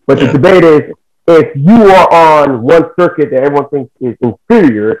there. But the debate is, if you are on one circuit that everyone thinks is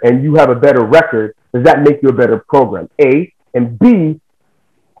inferior and you have a better record, does that make you a better program? A, and B,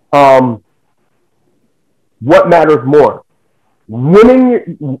 what matters more?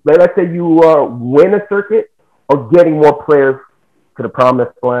 Winning, let's say you win a circuit, or getting more players to the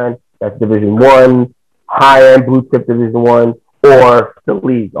promised land, that's Division I, high-end blue chip Division I, or the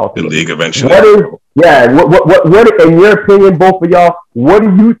league ultimately. The league eventually. What in your opinion, both of y'all, what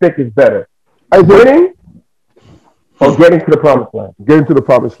do you think is better? Winning or getting to the promised land? Getting to the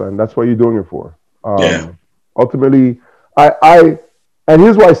promised land. That's what you're doing it for. Ultimately, and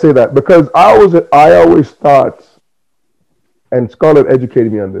here's why I say that, because I always thought, and Scarlett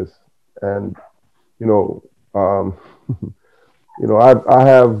educated me on this, and I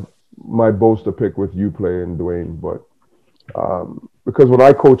have my bows to pick with Uplay and Dwayne, but because when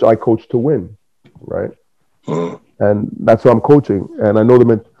I coach to win, right? And that's what I'm coaching, and I know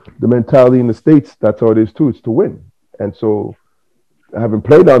the mentality in the States, that's how it is too. It's to win, and so I haven't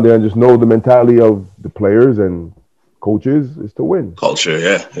played down there and just know the mentality of the players and coaches is to win. Culture,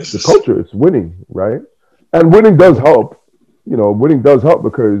 yeah. It's the culture. It's winning, right? And winning does help. Winning does help,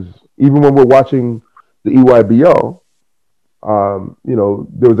 because even when we're watching the EYBL,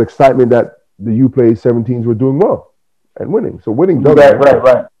 there was excitement that the Uplay 17s were doing well and winning. So winning does matter.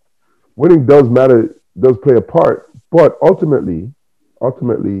 Right. Winning does matter, does play a part. But ultimately,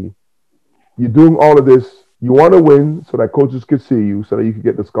 you're doing all of this. You want to win so that coaches can see you, so that you can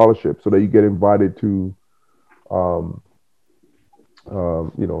get the scholarship, so that you get invited to,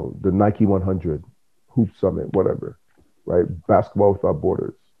 the Nike 100, Hoop Summit, whatever, right? Basketball Without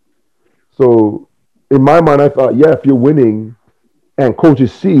Borders. So in my mind, I thought, if you're winning and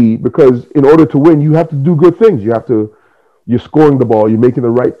coaches see, because in order to win, you have to do good things. You're scoring the ball, you're making the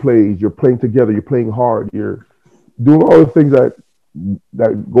right plays, you're playing together, you're playing hard, you're doing all the things that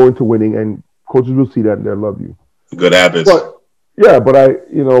go into winning, and coaches will see that and they'll love you. Good habits. But what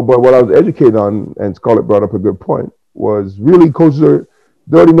I was educated on, and Scarlett brought up a good point, was really coaches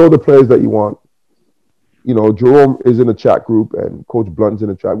they already know the players that you want. Jerome is in a chat group and Coach Blunt's in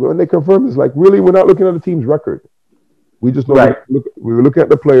a chat group, and they confirm it's like, really, we're not looking at the team's record. We just know we were looking at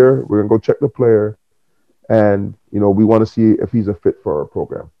the player. We're gonna go check the player, and we want to see if he's a fit for our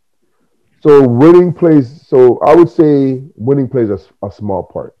program. So winning plays. So I would say winning plays a small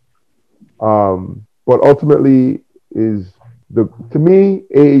part, but ultimately to me,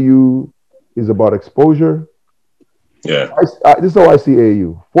 AAU is about exposure. Yeah, this is how I see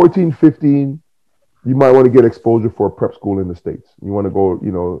AAU. 14, 15. You might want to get exposure for a prep school in the States. You want to go,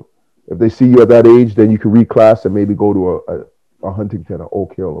 if they see you at that age, then you can reclass and maybe go to a Huntington or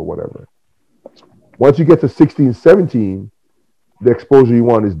Oak Hill or whatever. Once you get to 16, 17, the exposure you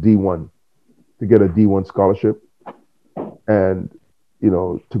want is D1, to get a D1 scholarship and,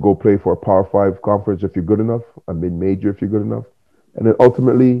 to go play for a Power 5 conference if you're good enough, a mid-major if you're good enough. And then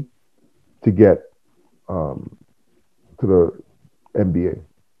ultimately, to get to the NBA.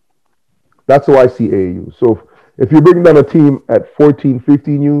 That's how I see AAU. So if you're bringing down a team at 14,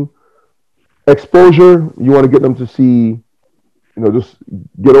 15U, exposure, you want to get them to see, just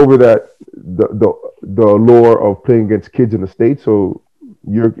get over that the allure of playing against kids in the States. So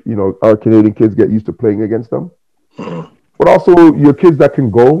our Canadian kids get used to playing against them. But also your kids that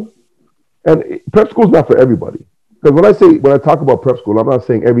can go. And prep school is not for everybody. Because when I talk about prep school, I'm not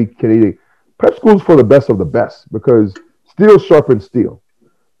saying every Canadian. Prep school is for the best of the best because steel sharpens steel.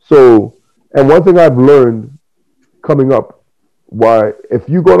 So, and one thing I've learned coming up, why if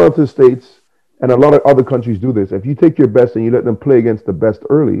you go down to the States, and a lot of other countries do this, if you take your best and you let them play against the best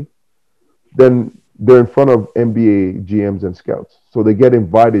early, then they're in front of NBA GMs and scouts. So they get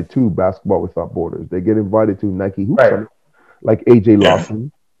invited to Basketball Without Borders. They get invited to Nike Hoops Summit, like AJ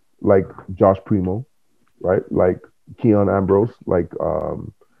Lawson, like Josh Primo, right? Like Keon Ambrose, like Charles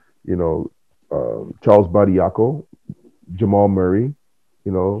Badiako, Jamal Murray,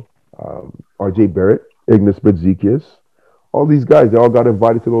 RJ Barrett, Ignas Bedzikis. All these guys, they all got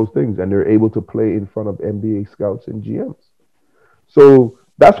invited to those things, and they're able to play in front of NBA scouts and GMs. So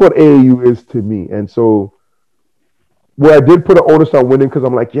that's what AAU is to me. And so where I did put an onus on winning, because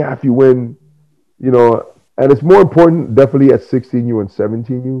I'm like, yeah, if you win, and it's more important definitely at 16U and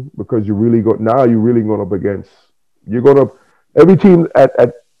 17U, because you're really going up against, every team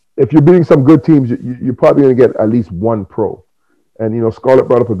if you're beating some good teams, you're probably going to get at least one pro. And, Scarlett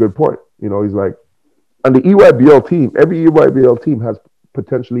brought up a good point. He's like, on the EYBL team, every EYBL team has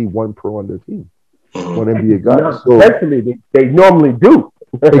potentially one pro on their team, one NBA guy. No, so, essentially, they normally do.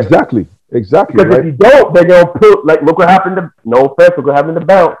 Exactly. Because right? if you don't, they're going to put, look what happened to, no offense, look what happened to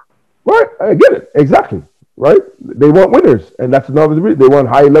Bounce. Right, I get it. Exactly. Right? They want winners, and that's another reason. They want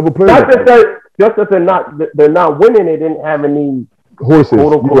high-level players. Just that they're not winning, they didn't have any horses,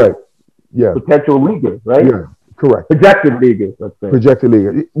 right? Yeah. Potential leaguers, right? Yeah. Correct. Projected leaguers, let's say. Projected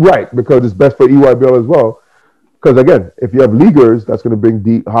leaguers. Right, because it's best for EYBL as well. Because, again, if you have leaguers, that's going to bring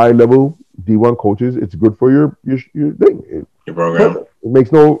high-level D1 coaches. It's good for your thing. Your program. It makes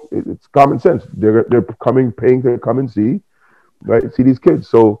it's common sense. They're paying to come and see these kids.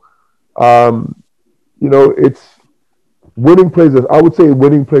 So, it's winning I would say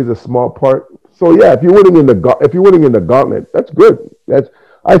winning plays a small part. So, yeah, if you're winning in the gauntlet, that's good.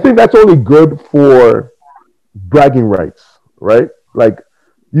 I think that's only good for bragging rights, right? Like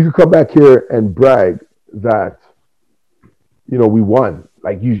you could come back here and brag that we won.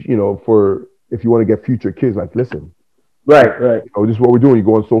 Like for if you want to get future kids, like listen, right. This is what we're doing. You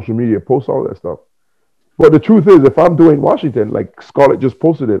go on social media, post all that stuff. But the truth is, if I'm doing Washington, like Scarlett just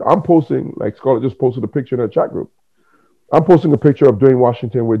posted it, Scarlett just posted a picture in her chat group. I'm posting a picture of Dwayne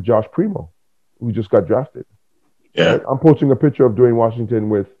Washington with Josh Primo, who just got drafted. Yeah, right? I'm posting a picture of Dwayne Washington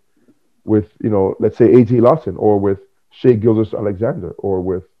with let's say AJ Lawson, or with Shea Gilgeous-Alexander, or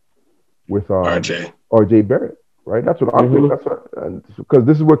with RJ Barrett, right? That's what I'm thinking. That's because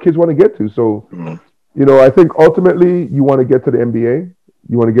this is what kids want to get to. So, I think ultimately you want to get to the NBA.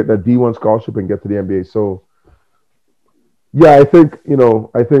 You want to get that D1 scholarship and get to the NBA. So, yeah, I think if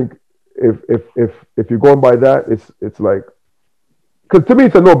you're going by that, it's like, because to me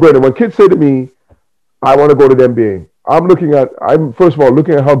it's a no-brainer. When kids say to me, "I want to go to the NBA," I'm first of all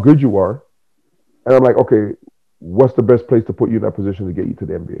looking at how good you are, and I'm like, okay, what's the best place to put you in that position to get you to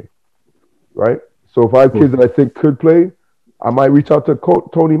the NBA, right? So if I have kids that I think could play, I might reach out to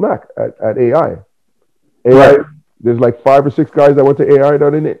Tony Mack at AI. AI, there's like 5 or 6 guys that went to AI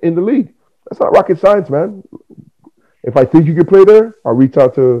down in the league. That's not rocket science, man. If I think you can play there, I'll reach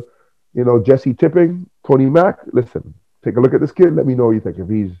out to, Jesse Tipping, Tony Mack. Listen, take a look at this kid. Let me know what you think.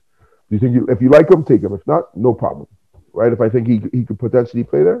 If you like him, take him. If not, no problem, right? If I think he could potentially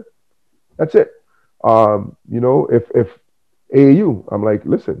play there, that's it. If AAU, I'm like,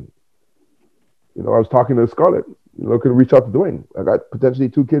 listen, I was talking to Scarlett. Can reach out to Dwayne. I got potentially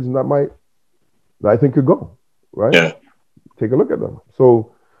 2 kids that I think could go, right? Yeah. Take a look at them.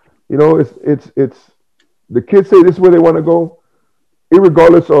 So, it's the kids say this is where they want to go,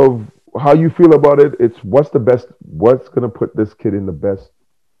 irregardless of how you feel about it. It's what's going to put this kid in the best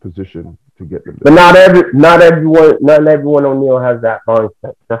position to get them there. But not everyone O'Neal has that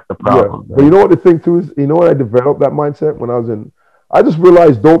mindset. That's the problem. Yeah. But you know what the thing too is, when I developed that mindset when I just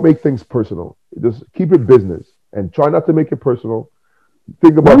realized, don't make things personal. Just keep it business and try not to make it personal.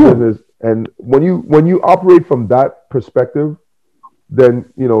 Think about business, and when you operate from that perspective, then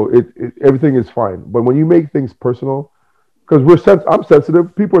everything is fine. But when you make things personal, because I'm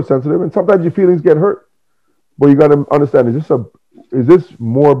sensitive, people are sensitive, and sometimes your feelings get hurt. But you got to understand: is this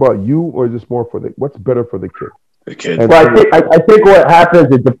more about you, or is this more for what's better for the kid? The kid. Well, I think what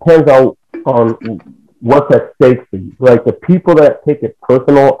happens, it depends on on what's at stake for you. Like the people that take it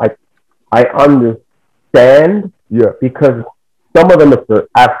personal, I understand. Yeah. Because some of them, it's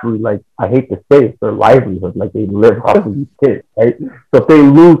actually, like, I hate to say it, their livelihood. Like, they live off of these kids, right? So if they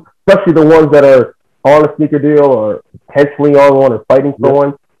lose, especially the ones that are on a sneaker deal or potentially on one or fighting for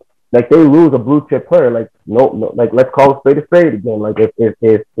one, like, they lose a blue chip player. Like, no, like, let's call a spade again. Like,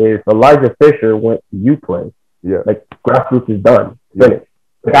 if Elijah Fisher went to UPlay, like, grassroots is done, finished.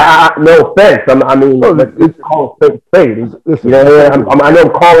 Like, no offense. I mean, it's called spade. You know, I know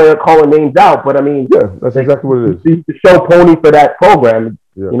I'm calling names out, but I mean, that's exactly what it is. He's the show pony for that program.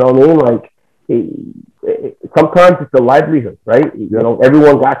 You know what I mean? Like, sometimes it's a livelihood, right? You know,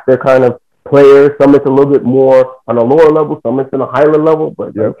 everyone got their kind of players. Some it's a little bit more on a lower level, some it's on a higher level,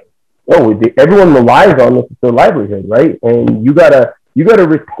 but everyone relies on this as their livelihood, right? And you gotta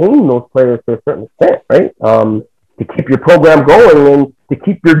retain those players to a certain extent, right? To keep your program going and to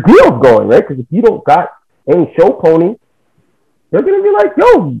keep your deals going, right? Because if you don't got any show pony, they're gonna be like,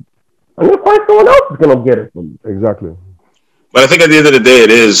 "Yo, I'm gonna find someone else who's gonna get it from you." Exactly. But I think at the end of the day,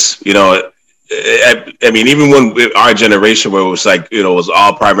 it is, you know, I mean, even when our generation, where it was like, you know, it was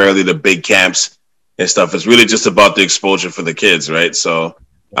all primarily the big camps and stuff, it's really just about the exposure for the kids, right? So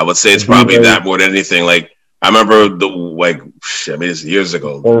I would say it's probably that more than anything. Like, I remember it's years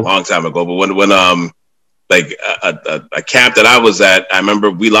ago, a long time ago, but when like a camp that I was at, I remember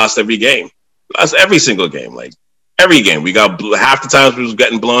we lost every game. Lost every single game. Like, every game. We got half the times we was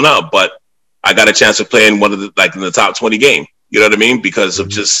getting blown out, but I got a chance to play in one of the, like, in the top 20 game. You know what I mean? Because of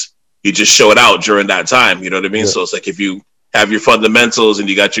you just showed out during that time. You know what I mean? So it's like, if you have your fundamentals and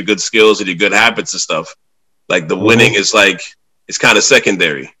you got your good skills and your good habits and stuff, like, the winning is like, it's kind of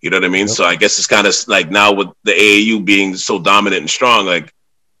secondary. You know what I mean? So I guess it's kind of like, now with the AAU being so dominant and strong, like,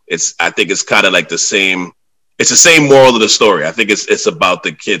 I think it's kind of like the same moral of the story. I think it's about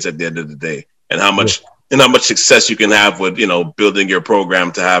the kids at the end of the day, and how much success you can have with, you know, building your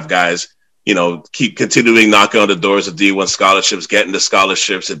program to have guys, you know, keep continuing knocking on the doors of D1 scholarships, getting the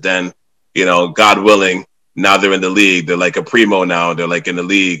scholarships, and then, you know, God willing, now they're in the league. They're like a Primo now. They're like in the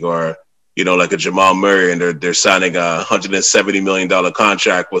league, or, you know, like a Jamal Murray, and they're signing a $170 million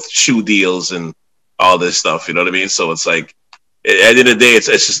contract with shoe deals and all this stuff. You know what I mean? So it's like, at the end of the day,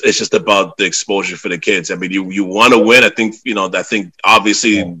 it's just about the exposure for the kids. I mean, you want to win. I think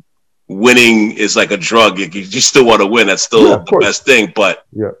obviously winning is like a drug. You still want to win. That's still the best thing. But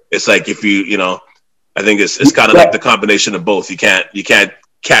it's like, if you know, I think it's kind of like the combination of both. You can't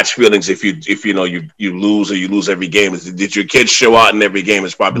catch feelings if you know you lose, or you lose every game. Did your kids show out in every game?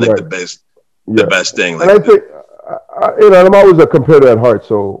 Is probably like the best thing. Like, and I think I'm always a competitor at heart.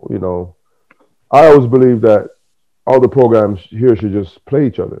 So, you know, I always believe that all the programs here should just play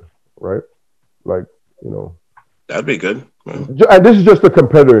each other, right? Like, you know, that'd be good. And this is just the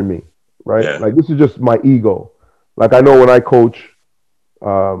competitor in me, right? Yeah. Like, this is just my ego. Like, I know when I coach, you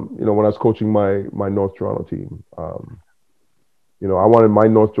know, when I was coaching my North Toronto team, you know, I wanted my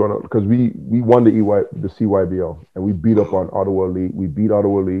North Toronto, because we won the CYBL, and we beat up on Ottawa Elite. We beat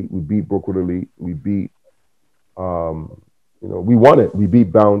Ottawa Elite. We beat Brookwood Elite. We beat, you know, we won it. We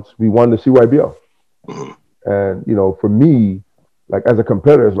beat Bounce. We won the CYBL. And, you know, for me, like, as a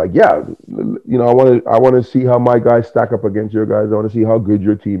competitor, it's like, yeah, you know, I want to see how my guys stack up against your guys. I want to see how good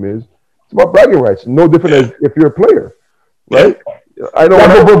your team is. It's about bragging rights. No different as if you're a player, right? I know.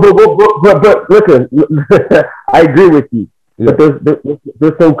 But listen, I agree with you. But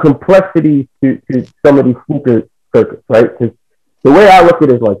there's some complexity to some of these sneaker circuits, right? Because the way I look at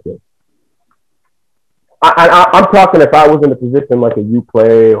it is like this. I'm talking, if I was in a position like a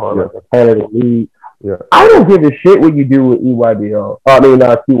UPlay or like a Canada Elite, I don't give a shit what you do with EYBL.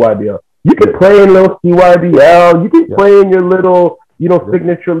 CYBL. You can play in little CYBL. You can play in your little, you know,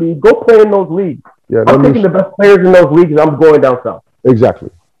 signature league. Go play in those leagues. I'm taking the best players in those leagues, and I'm going down south.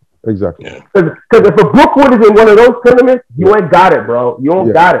 Exactly. Because if a Brookwood is in one of those tournaments, you ain't got it, bro. You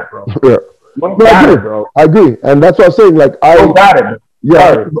don't got it, bro. You ain't got it, bro. I agree, and that's what I'm saying. Like, I don't got it.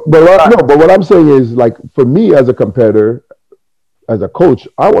 Yeah, but what I'm saying is, like, for me as a competitor, as a coach,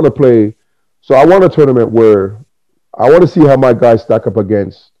 I want to play. So I want a tournament where I want to see how my guys stack up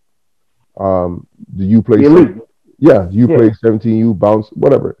against the UPlay. UPlay 17U Bounce,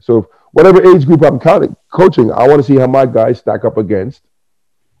 whatever. So whatever age group I'm coaching, I want to see how my guys stack up against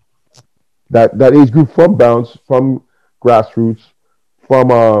that age group, from Bounce, from Grassroots, from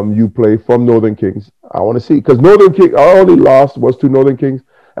UPlay, from Northern Kings. I want to see, because Northern Kings, our only loss was to Northern Kings.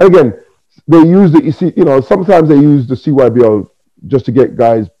 And again, they use sometimes they use the CYBL just to get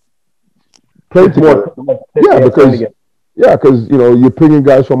guys played together. Because you know, you're bringing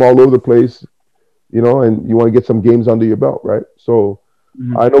guys from all over the place, you know, and you want to get some games under your belt, right? So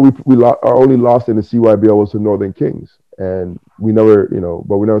I know our only loss in the CYBL was the Northern Kings, and we never,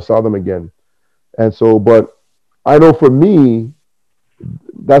 but we never saw them again. And so, but I know for me,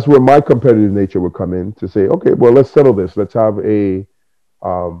 that's where my competitive nature would come in to say, okay, well, let's settle this. Let's have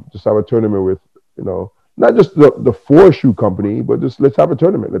just have a tournament with, not just the four shoe company, but just let's have a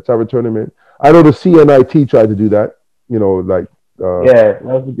tournament. Let's have a tournament. I know the CNIT tried to do that, like that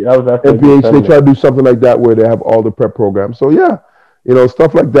was MPH, they try to do something like that where they have all the prep programs. So yeah,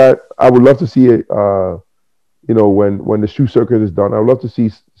 stuff like that. I would love to see it. When the shoe circuit is done, I would love to see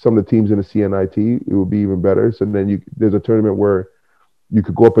some of the teams in the CNIT. It would be even better. So then there's a tournament where you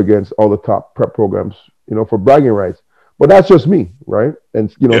could go up against all the top prep programs, for bragging rights. But that's just me, right?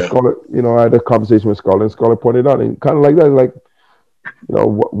 And Scarlett, I had a conversation with Scarlett, and Scarlett pointed out, and kind of like that, like,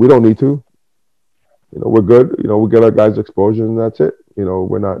 we don't need to. We're good. We get our guys exposure, and that's it.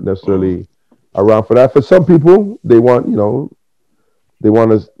 We're not necessarily around for that. For some people, they want, they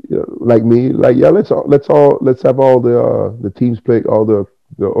want us, like me, like, yeah, let's have all the teams play, all the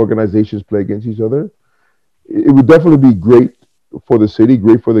organizations play against each other. It would definitely be great for the city,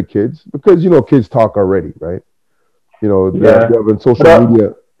 great for the kids, because kids talk already, right? They're on social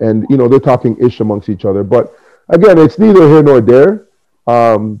media, and they're talking ish amongst each other. But again, it's neither here nor there.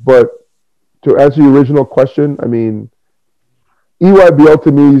 But to answer your original question, I mean, EYBL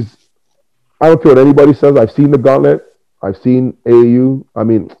to me is, I don't care what anybody says. I've seen the Gauntlet, I've seen AAU. I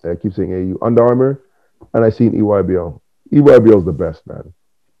mean, I keep saying AAU, Under Armour, and I've seen EYBL. EYBL is the best, man.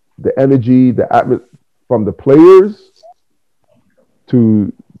 The energy, the atmosphere from the players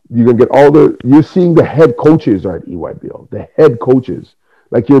to you're gonna get you're seeing the head coaches are at EYBL. The head coaches,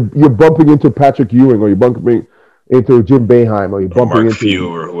 like you're bumping into Patrick Ewing, or you're bumping into Jim Boeheim, or you're bumping into Few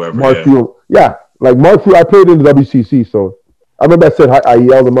or whoever. Mark Few. Yeah, like Mark Few. I played in the WCC, so I remember I said hi. I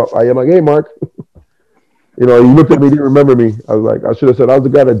yelled him up. I'm like, hey, Mark. He looked at me, didn't remember me. I was like, I should have said I was the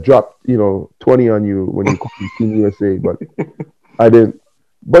guy that dropped 20 on you when you called Team USA, but I didn't.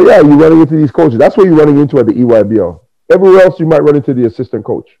 But yeah, you're running into these coaches. That's what you're running into at the EYBL. Everywhere else, you might run into the assistant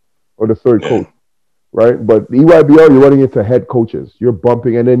coach or the third coach, right? But the EYBL, you're running into head coaches. You're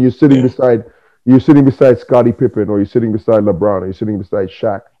bumping, and then you're sitting beside Scottie Pippen, or you're sitting beside LeBron, or you're sitting beside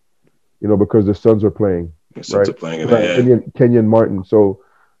Shaq, because the Suns are playing, Kenyon Martin. So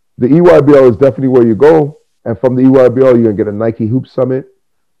the EYBL is definitely where you go, and from the EYBL, you're gonna get a Nike Hoop Summit.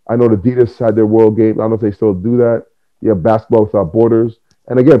 I know the Adidas had their World Games. I don't know if they still do that. You have Basketball Without Borders,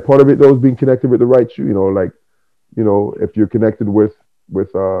 and again, part of it though is being connected with the right shoe. If you're connected with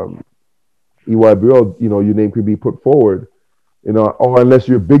EYBL, your name could be put forward, or unless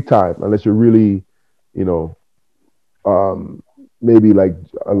you're big time, unless you're really, maybe like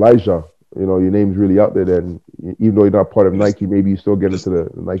Elijah, your name's really out there, then even though you're not part of Nike, maybe you still get into the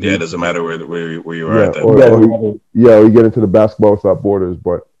Nike. Yeah, it doesn't matter where you are at that or you get into the Basketball Without Borders,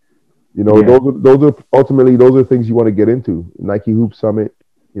 but those are ultimately things you want to get into. Nike Hoop Summit,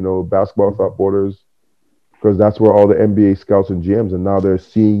 Basketball Without Borders, because that's where all the NBA scouts and GMs, and now they're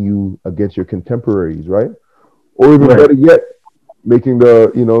seeing you against your contemporaries, right? Or even better yet, making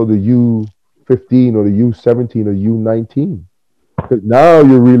the U15 or the U17 or U19, because now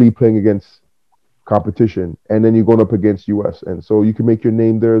you're really playing against competition, and then you're going up against US, and so you can make your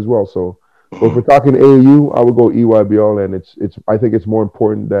name there as well. So if we're talking AAU, I would go EYBL, and it's I think it's more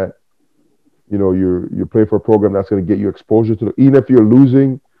important that you play for a program that's going to get you exposure to even if you're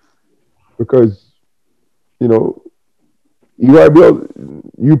losing, because EYBL,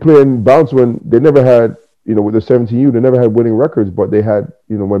 you play in Bounce when they never had, with the 17U, they never had winning records, but they had,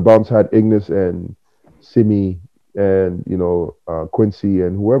 when Bounce had Ignis and Simi and, Quincy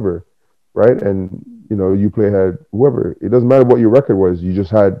and whoever, right? And, Uplay had whoever. It doesn't matter what your record was. You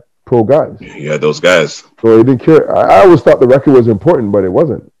just had pro guys. Yeah, those guys. So they didn't care. I always thought the record was important, but it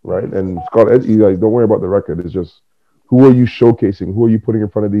wasn't, right? And Scott Edgy, like, don't worry about the record. It's just, who are you showcasing? Who are you putting in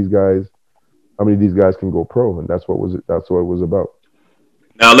front of these guys? How many of these guys can go pro? And that's what it was about.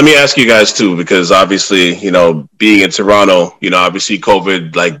 Now, let me ask you guys too, because obviously, being in Toronto, obviously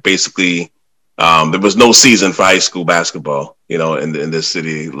COVID, like basically, there was no season for high school basketball, in this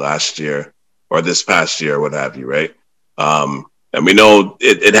city last year or this past year, what have you, right? And we know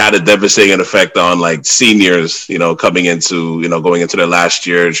it had a devastating effect on like seniors, coming into, going into their last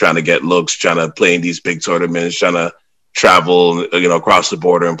year, trying to get looks, trying to play in these big tournaments, trying to travel, across the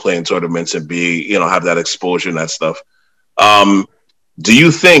border and play in tournaments and be, have that exposure and that stuff. Do you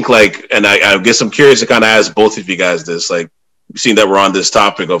think and I guess I'm curious to kind of ask both of you guys this, like, seeing that we're on this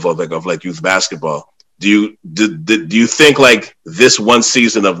topic of youth basketball, do you think like this one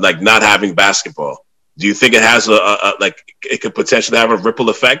season of like not having basketball, do you think it has it could potentially have a ripple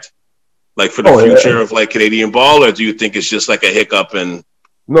effect like for the future of like Canadian ball, or do you think it's just like a hiccup and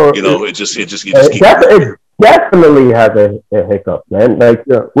No, it just keeps it definitely has a hiccup, man. Like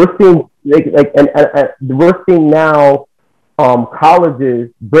we're seeing, and we're seeing now,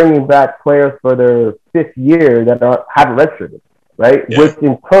 colleges bringing back players for their 5th year that have redshirted, right? Yeah. Which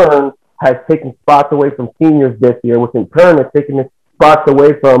in turn has taken spots away from seniors this year, which in turn has taken spots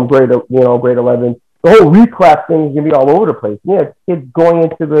away from grade 11. The whole reclass thing is gonna be all over the place. Yeah, kids going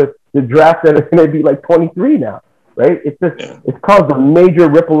into the draft that are gonna be like 23 now, right? It's just it's caused a major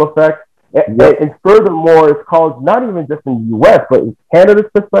ripple effect. And furthermore, it's caused not even just in the U.S., but in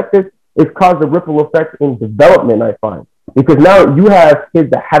Canada's perspective, it's caused a ripple effect in development, I find. Because now you have kids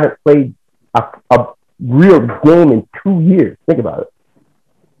that haven't played a real game in 2 years. Think about it.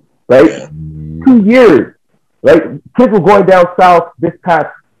 Right? Yeah. 2 years. Right? Kids were going down south this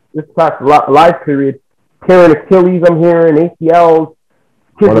past live period, tearing Achilles, I'm hearing, ACLs.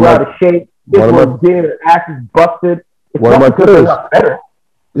 Kids were out of shape. Kids were getting their asses busted. It's not because they're not better.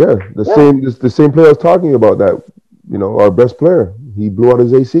 Yeah, the same player I was talking about, that, our best player, he blew out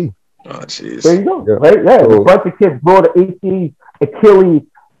his AC. Oh, jeez. There you go. Yeah. Right? Yeah, so, a bunch of kids blow the AC, Achilles.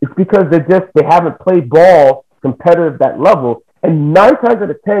 It's because they haven't played ball competitive at that level. And 9 times out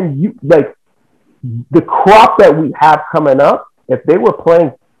of 10, the crop that we have coming up, if they were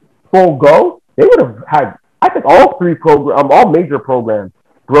playing full go, they would have had, I think, all major programs,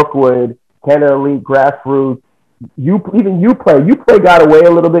 Brookwood, Canada Elite, Grassroots. You play got away a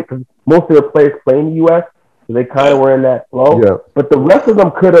little bit because most of the players play in the U.S., so they kind of were in that flow. Yeah. But the rest of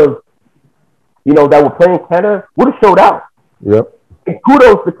them could have, that were playing Canada, would have showed out. Yep. And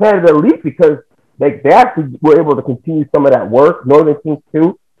kudos to Canada Elite because they actually were able to continue some of that work. Northern teams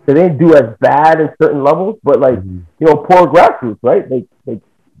too, so they didn't do as bad in certain levels. But poor Grassroots, right?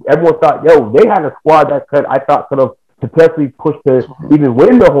 Everyone thought, they had a squad that could have potentially pushed to even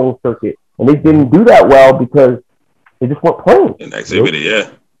win the whole circuit, and they didn't do that well because they just weren't playing. In activity, yeah.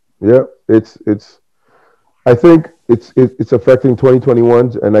 I think it's affecting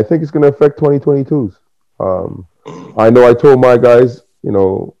 2021s, and I think it's going to affect 2022s. I know I told my guys,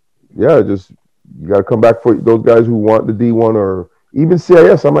 just you got to come back for those guys who want the D1 or even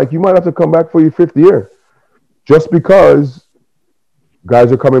CIS. I'm like, you might have to come back for your 5th year, just because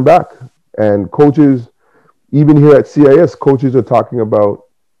guys are coming back, and coaches, even here at CIS, coaches are talking about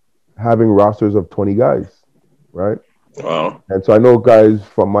having rosters of 20 guys, right? Wow. And so I know guys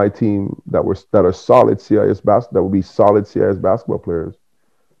from my team that are solid CIS that will be solid CIS basketball players.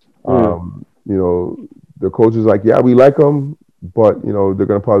 The coach is like, we like them, but they're going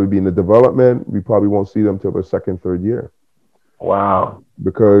to probably be in the development. We probably won't see them till their 2nd, 3rd year. Wow.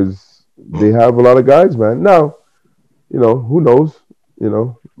 Because they have a lot of guys, man. Now, who knows?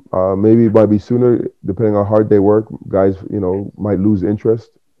 Maybe it might be sooner, depending on how hard they work. Guys, might lose interest.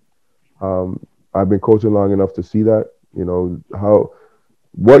 I've been coaching long enough to see that.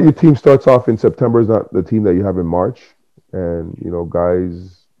 What your team starts off in September is not the team that you have in March. And,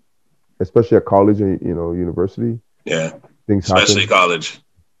 guys, especially at college and, university. Yeah. Things especially happen. College.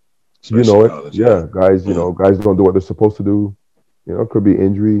 Especially college. Yeah. Guys, guys don't do what they're supposed to do. It could be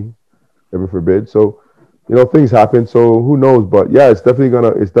injury, heaven forbid. So, things happen. So who knows? But yeah, it's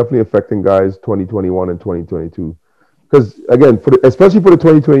definitely affecting guys 2021 and 2022. Because again, especially for the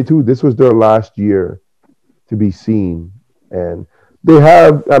 2022, this was their last year to be seen. And they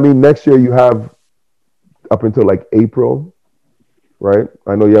have, next year you have up until like April, right?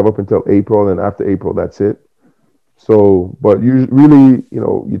 I know you have up until April, and after April, that's it. So, but you really,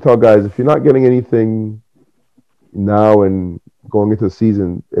 you tell guys, if you're not getting anything now and going into the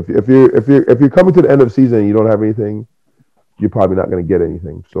season, if you're coming to the end of the season and you don't have anything, you're probably not going to get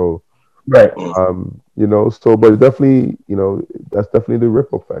anything. So, right. But definitely, that's definitely the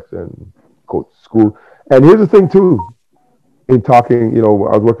ripple effect and school. And here's the thing too, in talking, I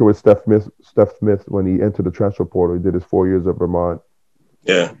was working with Steph Smith when he entered the transfer portal. He did his 4 years at Vermont.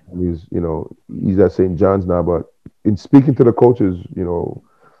 Yeah. And he's at St. John's now, but in speaking to the coaches,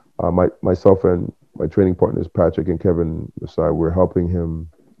 myself and my training partners, Patrick and Kevin Masai, we're helping him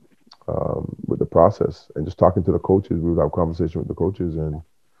with the process and just talking to the coaches. We would have a conversation with the coaches, and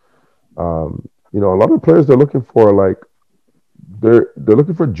a lot of the players they're looking for, like they're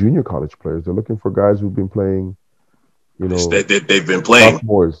looking for junior college players. They're looking for guys who've been playing. They've been playing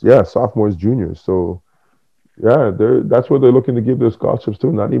sophomores, juniors. So yeah, that's where they're looking to give their scholarships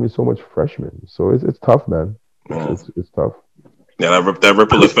to. Not even so much freshmen. So it's tough, man. It's tough. Yeah, that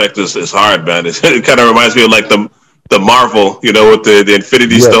ripple effect is hard, man. It kind of reminds me of like the Marvel, with the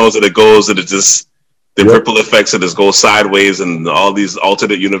Infinity Stones, and it goes and it just the ripple effects and it goes sideways and all these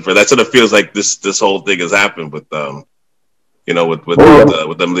alternate universe. That's what it feels like. This whole thing has happened with with Yeah.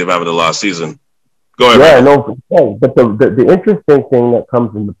 with them having the last season. Go ahead. Yeah, Randall. no, but the interesting thing that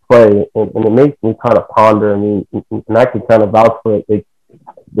comes into play, and it makes me kind of ponder. I mean, and I can kind of vouch for it.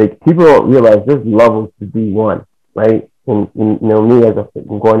 People don't realize there's levels to D1, right? And me as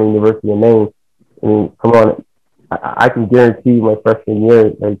I'm going to University of Maine. I mean, come on, I can guarantee my freshman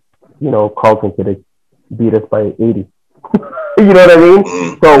year, like, Carlton could have beat us by 80. You know what I mean?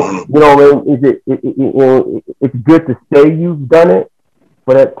 So, it's good to say you've done it,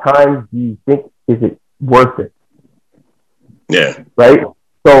 but at times you think, is it worth it? Yeah. Right?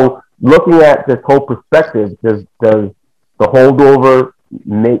 So looking at this whole perspective, does the holdover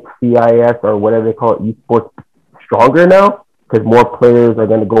make CIS or whatever they call it, esports, stronger now? Because more players are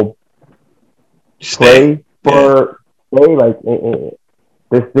going to go play for play. Like,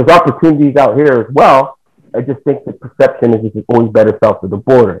 there's opportunities out here as well. I just think the perception is it's always better south of the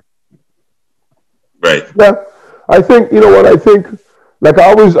border. Right. Yeah, I think I think, like,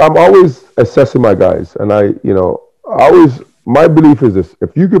 I'm always assessing my guys, and my belief is this: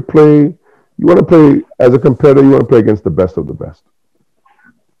 if you could play, you want to play as a competitor, you want to play against the best of the best,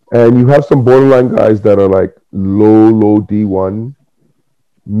 and you have some borderline guys that are like low D1,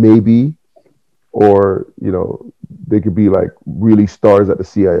 maybe, or they could be like really stars at the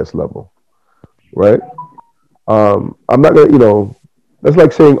CIS level, right? I'm not gonna, that's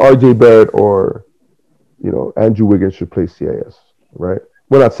like saying RJ Barrett or Andrew Wiggins should play CIS, right?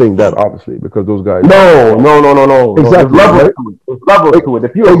 We're not saying that, obviously, because those guys. No. Exactly. There's levels to it.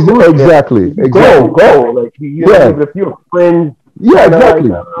 If you're exactly. Go. Like, if you're a friend. Yeah, exactly.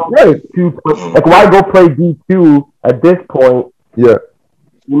 Right. Like, why go play D2 at this point? Yeah.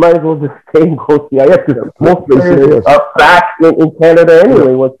 You might as well just stay and go CIS, because most players are back in Canada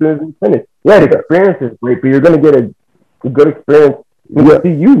anyway, as soon as we finish. Yeah, the experience is great, but you're going to get a good experience.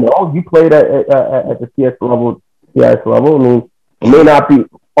 See, you played at the CIS level. I mean, it may not be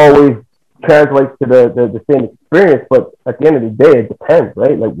always translates to the same experience, but at the end of the day, it depends,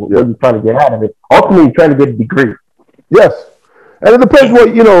 right? Like, what you're trying to get out of it. Ultimately, you're trying to get a degree. Yes. And it depends what,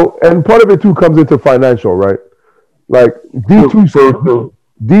 and part of it too comes into financial, right? Like,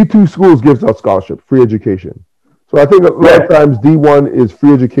 D2 schools gives out scholarship, free education. So I think a lot of times D1 is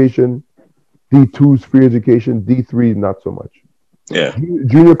free education, D2 is free education, D3 not so much. Yeah.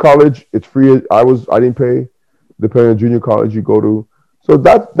 Junior college, it's free. I didn't pay, depending on junior college you go to. So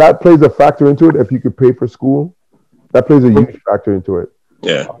that plays a factor into it. If you could pay for school, that plays a huge factor into it.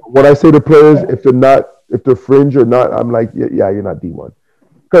 Yeah. When I say to players, if they're fringe or not, I'm like, yeah, you're not D1.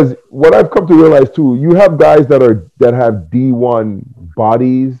 Because what I've come to realize too, you have guys that have D1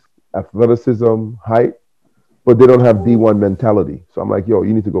 bodies, athleticism, height, but they don't have D1 mentality. So I'm like, yo,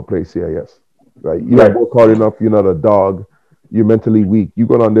 you need to go play CIS, right? You don't work hard enough. You're not a dog. You're mentally weak. You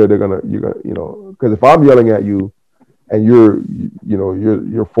go down there, you're gonna, because if I'm yelling at you, and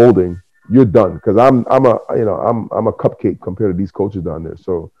you're folding, you're done. Because I'm a cupcake compared to these coaches down there.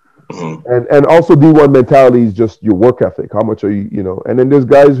 So, and also D1 mentality is just your work ethic. How much are you, And then there's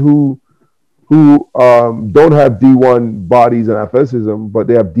guys who don't have D1 bodies and athleticism, but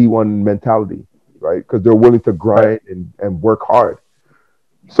they have D1 mentality, right? Because they're willing to grind and work hard.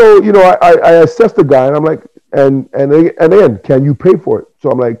 So, I assess the guy, and I'm like, and again, can you pay for it? So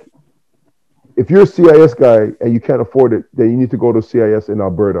I'm like, if you're a CIS guy and you can't afford it, then you need to go to CIS in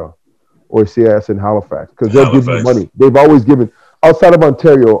Alberta or CIS in Halifax, because they'll give you money. They've always given, outside of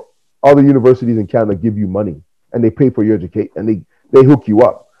Ontario, all the universities in Canada give you money, and they pay for your education, and they hook you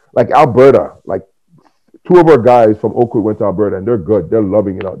up. Like Alberta, like 2 of our guys from Oakwood went to Alberta, and they're good. They're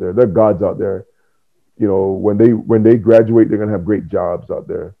loving it out there. They're gods out there. When they graduate, they're gonna have great jobs out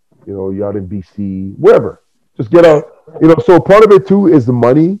there. You're out in BC, wherever. Just get out. So part of it too is the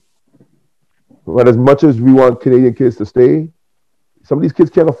money. But as much as we want Canadian kids to stay, some of these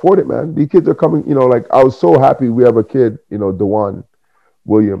kids can't afford it, man. These kids are coming, like, I was so happy we have a kid, Dewan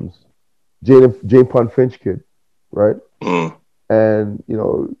Williams, Jane Pond Finch kid, right? And,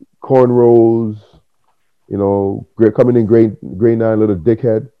 cornrows, coming in grade 9, little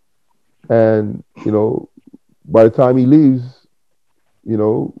dickhead. And, by the time he leaves,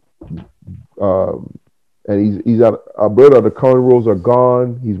 and he's at Alberta, the cornrows are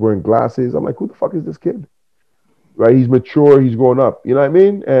gone. He's wearing glasses. I'm like, who the fuck is this kid? Right? He's mature. He's grown up. You know what I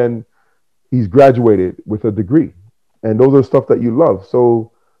mean? And he's graduated with a degree. And those are stuff that you love.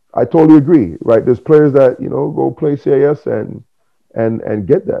 So I totally agree, right? There's players that, go play CIS and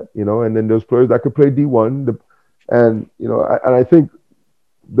get that, and then there's players that could play D1. And I think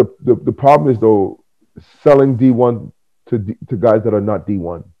the problem is, though, selling D1 to guys that are not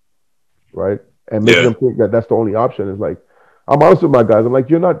D1, right? And making them think that that's the only option. Is like, I'm honest with my guys. I'm like,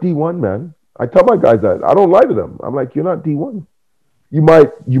 you're not D1, man. I tell my guys that. I don't lie to them. I'm like, you're not D1. You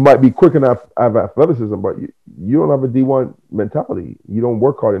might be quick enough, have athleticism, but you don't have a D1 mentality. You don't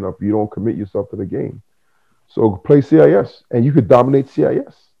work hard enough. You don't commit yourself to the game. So play CIS, and you could dominate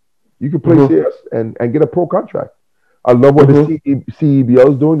CIS. You could play CIS and get a pro contract. I love what the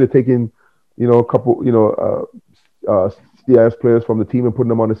CEBL is doing. They're taking, a couple, CIS players from the team and putting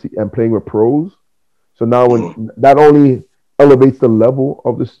them on the and playing with pros. So now when that only elevates the level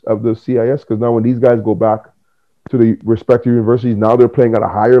of the CIS, because now when these guys go back to the respective universities, now they're playing at a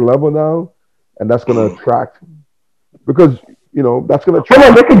higher level now, and that's going to attract, because that's going to attract. Come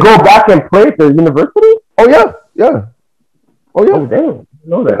on, they can go back and play at the university. Oh yeah. Oh damn,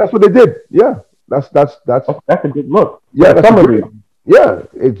 know that. That's what they did. Yeah, that's a good look. Yeah, that's great. Yeah,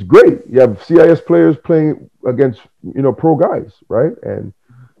 it's great. You have CIS players playing against pro guys, right? And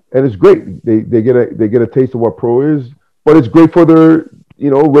it's great. They get a taste of what pro is, but it's great for their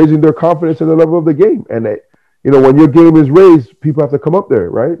raising their confidence in the level of the game. And when your game is raised, people have to come up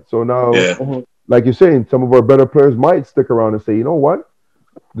there, right? So now, like you're saying, some of our better players might stick around and say, you know what,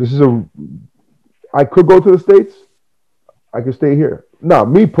 I could go to the States. I could stay here. Now,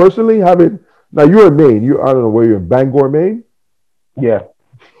 me personally, now you're in Maine. I don't know where you're in, Bangor, Maine? Yeah.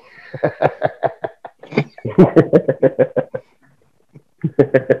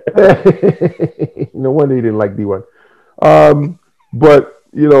 No wonder you didn't like D1. But,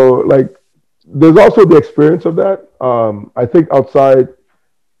 there's also the experience of that. I think outside,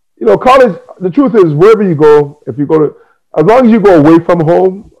 college, the truth is, wherever you go, if you go to, as long as you go away from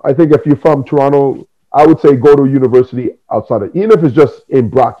home, I think if you're from Toronto, I would say go to a university outside of, even if it's just in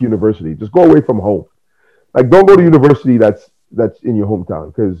Brock University, just go away from home. Like, don't go to university that's in your hometown,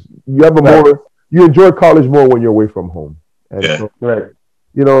 because you have you enjoy college more when you're away from home. And so,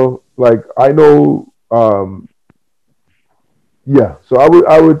 I know, so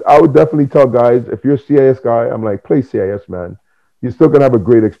I would definitely tell guys, if you're a CIS guy, I'm like, play CIS, man. You're still gonna have a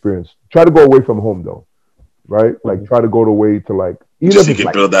great experience. Try to go away from home though, right? Like, try to go away to just so you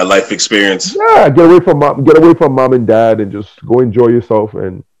can build that life experience. Yeah, get away from mom and dad, and just go enjoy yourself,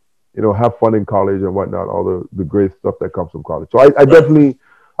 and have fun in college and whatnot. All the great stuff that comes from college. So I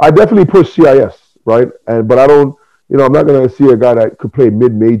definitely push CIS, right? But I don't. I'm not gonna see a guy that could play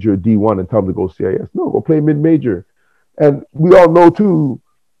mid-major D1 and tell him to go CIS. No, go play mid-major. And we all know too,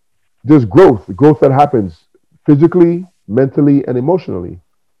 there's growth that happens physically, mentally, and emotionally.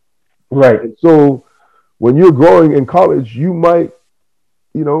 Right. And so when you're growing in college, you might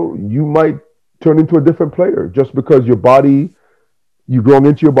turn into a different player just because you're growing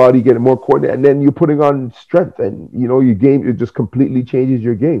into your body, getting more coordinated, and then you're putting on strength, and your game, it just completely changes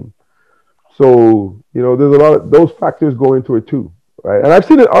your game. So, there's a lot of those factors go into it too, right? And I've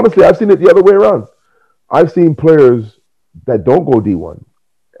seen it the other way around. I've seen players that don't go D1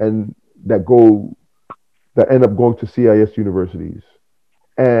 and that end up going to CIS universities,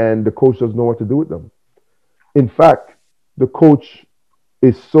 and the coach doesn't know what to do with them. In fact, the coach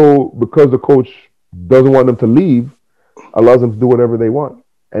because the coach doesn't want them to leave, allows them to do whatever they want.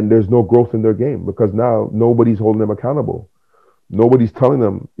 And there's no growth in their game, because now nobody's holding them accountable. Nobody's telling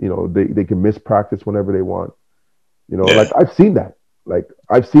them, they can miss practice whenever they want. Like, I've seen that. Like,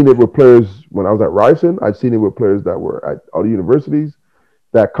 I've seen it with players when I was at Ryerson. I've seen it with players that were at other universities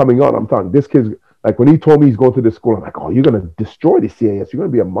that coming on. I'm talking, this kid's, like, when he told me he's going to this school, I'm like, oh, you're going to destroy the CIS. You're going to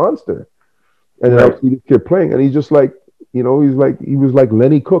be a monster. And then I see this kid playing, and he's just like, he was like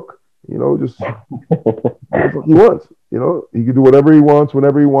Lenny Cook, just that's what he wants. He could do whatever he wants,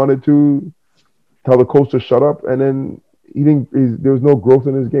 whenever he wanted to, tell the coach to shut up, and then there was no growth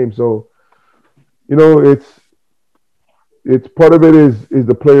in his game. So, it's part of it is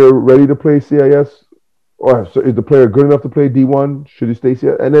the player ready to play CIS, or is the player good enough to play D1? Should he stay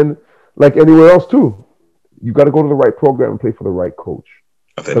CIS? And then, like anywhere else too, you got to go to the right program and play for the right coach.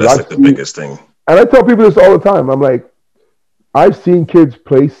 I think that's the biggest thing. And I tell people this all the time. I'm like, I've seen kids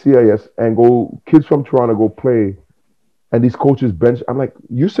play CIS and kids from Toronto go play, and these coaches bench. I'm like,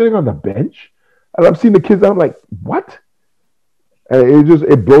 you're sitting on the bench? And I'm seeing the kids, I'm like, what? And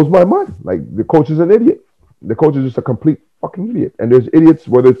it blows my mind. Like, the coach is an idiot. The coach is just a complete fucking idiot. And there's idiots,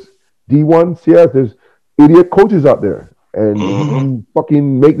 whether it's D1, CS, there's idiot coaches out there. And you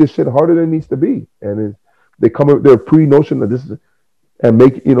fucking make this shit harder than it needs to be. And they come with their pre-notion that this is, and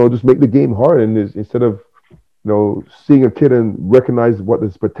just make the game hard. And instead of, seeing a kid and recognize what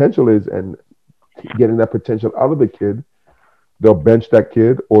his potential is and getting that potential out of the kid, they'll bench that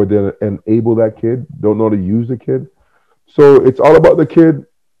kid, or they'll enable that kid, don't know how to use the kid. So it's all about the kid.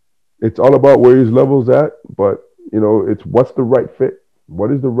 It's all about where his level's at. But, it's what's the right fit.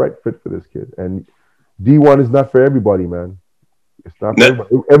 What is the right fit for this kid? And D1 is not for everybody, man. It's not for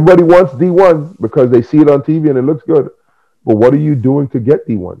everybody. Everybody wants D1 because they see it on TV and it looks good. But what are you doing to get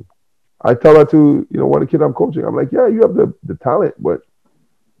D1? I tell that to one kid I'm coaching. I'm like, yeah, you have the talent, but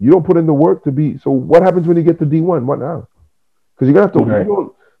you don't put in the work to be. So what happens when you get to D1? What now? Because you're gonna have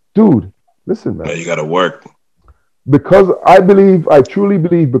to, dude. Listen, man. Yeah, you got to work. Because I truly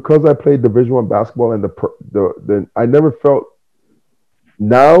believe, because I played Division I basketball and the I never felt.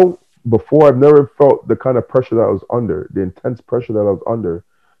 Now, before, I've never felt the kind of pressure that I was under, the intense pressure that I was under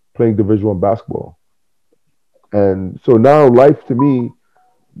playing Division I basketball. And so now life to me,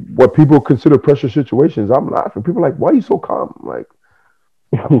 what people consider pressure situations, I'm laughing. People are like, why are you so calm? I'm like,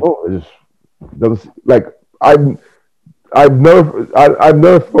 oh, it just doesn't, like, I've never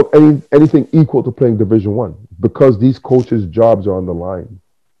felt anything equal to playing Division I because these coaches' jobs are on the line.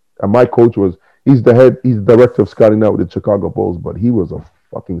 And my coach he's the director of scouting now with the Chicago Bulls, but he was a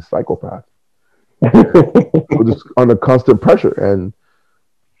fucking psychopath. Just under constant pressure. And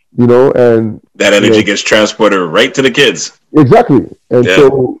that energy gets transported right to the kids. Exactly. And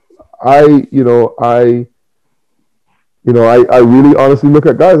so I really honestly look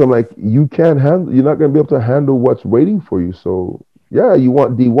at guys, I'm like, you're not going to be able to handle what's waiting for you. So yeah, you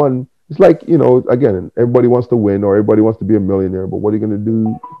want D1. It's like, again, everybody wants to win or everybody wants to be a millionaire, but what are you going to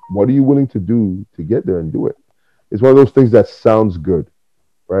do? What are you willing to do to get there and do it? It's one of those things that sounds good,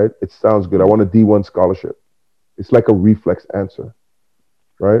 right? It sounds good. I want a D1 scholarship. It's like a reflex answer,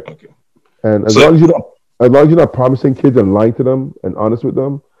 right? Okay. And as long as you're not promising kids and lying to them and honest with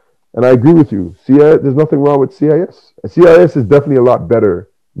them, and I agree with you, there's nothing wrong with CIS. And CIS is definitely a lot better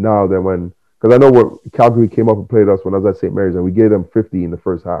now than because I know what Calgary came up and played us when I was at St. Mary's, and we gave them 50 in the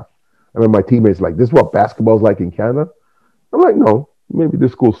first half. I remember my teammates like, this is what basketball's like in Canada? I'm like, no, maybe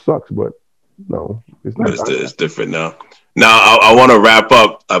this school sucks, but no, it's not. It's different now. Now, I want to wrap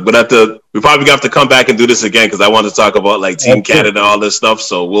up. We probably have to come back and do this again because I want to talk about like Team Canada and all this stuff.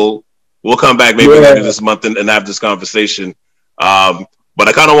 So we'll come back maybe later this month and have this conversation. But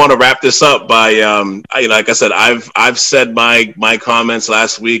I kind of want to wrap this up by, like I said, I've said my comments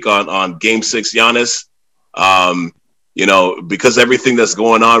last week on Game 6 Giannis. Because everything that's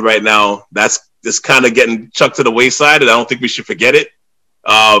going on right now, that's just kind of getting chucked to the wayside, and I don't think we should forget it.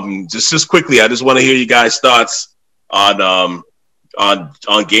 Just quickly, I just want to hear you guys' thoughts on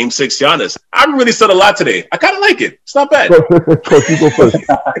Game 6 Giannis. I haven't really said a lot today. I kind of like it. It's not bad.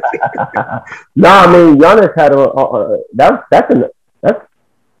 Giannis had that's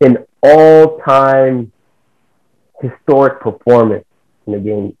an all-time historic performance in the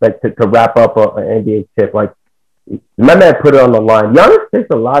game. Like to wrap up an NBA chip, like my man put it on the line. Giannis takes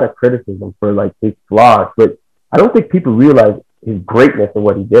a lot of criticism for like his flaws, but I don't think people realize his greatness and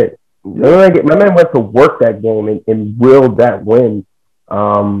what he did. My man went to work that game and willed that win,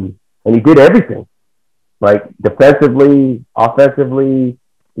 and he did everything, like defensively, offensively.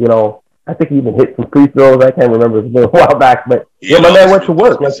 I think he even hit some free throws. I can't remember. It was a while back, but my man went to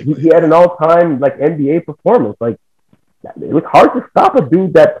work. Like he had an all-time like NBA performance. Like it was hard to stop a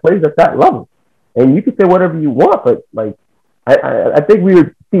dude that plays at that level. And you can say whatever you want, but like I think we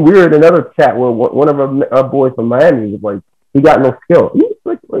were in another chat where one of our boys from Miami was like, he got no skill. He was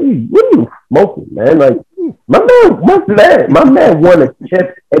like, what are you smoking, man? Like my man won a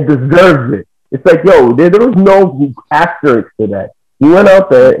chip and deserves it. It's like, yo, there was no asterisk to that. He went out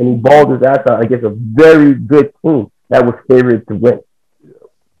there and he balled his ass out against a very good team that was favored to win.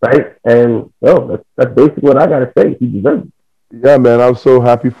 Right? And that's basically what I gotta say. He deserves it. Yeah, man, I'm so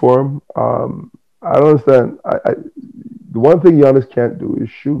happy for him. I don't understand. The one thing Giannis can't do is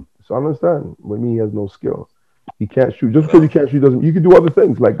shoot. So I understand when he has no skill. He can't shoot. Just because you can't shoot doesn't. You can do other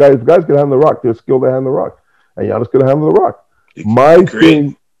things. Like guys can handle the rock. They're skilled to handle the rock, and Giannis could handle the rock. My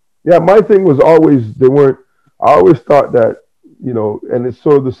thing was always I always thought that and it's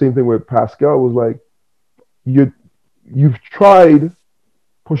sort of the same thing with Pascal. Was like you've tried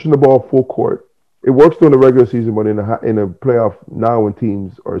pushing the ball full court. It works during the regular season, but in a playoff now when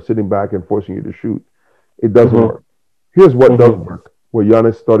teams are sitting back and forcing you to shoot, it doesn't work. Here's what does work. What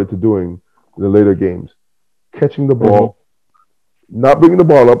Giannis started to doing in the later games. Catching the ball, not bringing the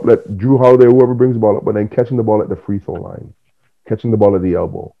ball up, let Drew Holiday or whoever brings the ball up, but then catching the ball at the free throw line, catching the ball at the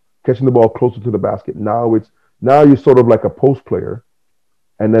elbow, catching the ball closer to the basket. Now you're sort of like a post player,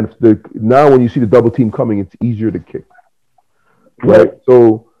 and then now when you see the double team coming, it's easier to kick. Right?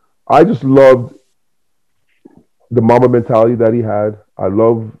 So I just loved the Mamba mentality that he had. I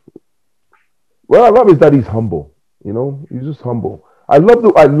love is that he's humble. He's just humble. I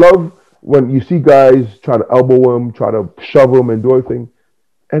love when you see guys try to elbow him, try to shove him and do everything,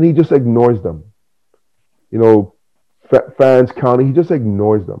 and he just ignores them. Fans counting, he just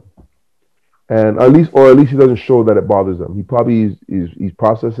ignores them. and at least he doesn't show that it bothers him. He probably he's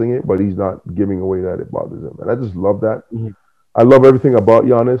processing it, but he's not giving away that it bothers him. And I just love that. Mhm. I love everything about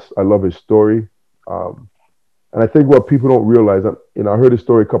Giannis. I love his story. And I think what people don't realize, I heard his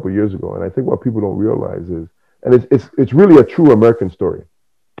story a couple of years ago, and I think what people don't realize is, and it's really a true American story,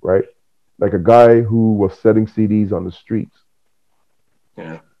 right? Like a guy who was setting CDs on the streets.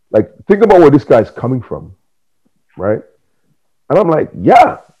 Yeah. Like, think about where this guy's coming from, right? And I'm like,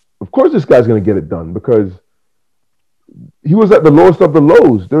 yeah, of course this guy's going to get it done because he was at the lowest of the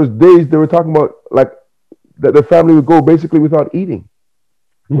lows. There's days they were talking about like that their family would go basically without eating.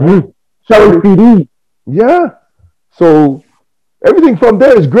 Mm-hmm. Selling CDs. Yeah. So everything from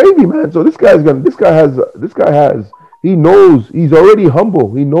there is gravy, man. So this guy has, he knows, he's already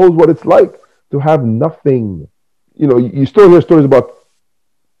humble. He knows what it's like to have nothing. You still hear stories about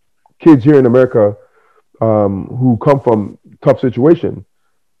kids here in America who come from tough situation,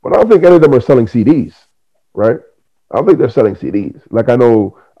 but I don't think any of them are selling CDs, right? I don't think they're selling CDs. Like I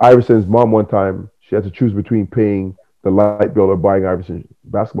know Iverson's mom one time, she had to choose between paying the light bill or buying Iverson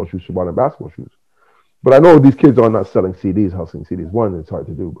basketball shoes. She bought him basketball shoes. But I know these kids are not selling CDs, hustling CDs. One, it's hard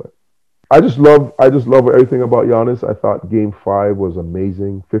to do, but I just love everything about Giannis. I thought Game 5 was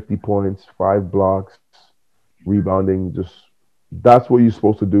amazing. 50 points, 5 blocks, rebounding. Just that's what you're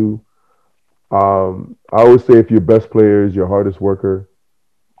supposed to do. I always say if your best player is your hardest worker,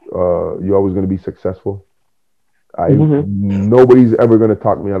 you're always going to be successful. Nobody's ever going to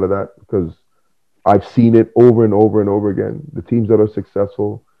talk me out of that because I've seen it over and over and over again. The teams that are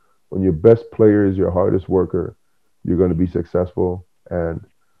successful, when your best player is your hardest worker, you're going to be successful. And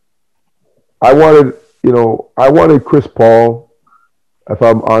I wanted Chris Paul, if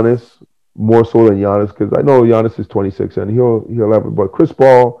I'm honest, more so than Giannis, because I know Giannis is 26 and he'll have it. But Chris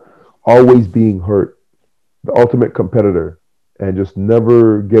Paul always being hurt, the ultimate competitor, and just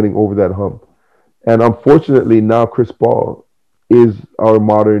never getting over that hump. And unfortunately, now Chris Paul is our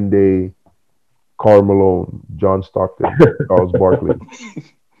modern day Karl Malone, John Stockton, Charles Barkley.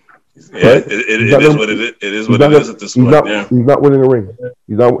 Yeah, right? it is what it is. It is what it is at this point. He's not winning a ring.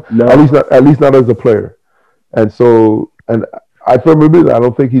 He's not, at least not as a player. And so, and I firmly believe that I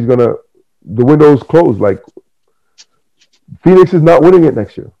don't think he's gonna. The window's closed. Like Phoenix is not winning it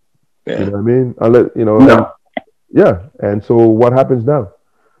next year. Yeah. You know what I mean? No. Yeah. And so what happens now?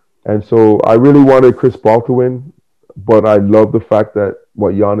 And so I really wanted Chris Paul to win, but I love the fact that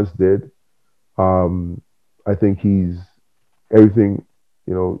what Giannis did. I think he's everything.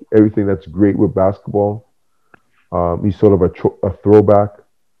 Everything that's great with basketball. He's sort of a throwback.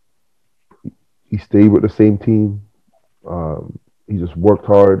 He stayed with the same team. He just worked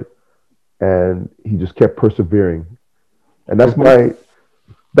hard, and he just kept persevering. And that's my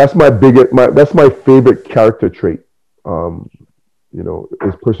favorite character trait.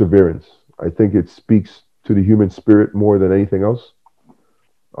 Is perseverance. I think it speaks to the human spirit more than anything else.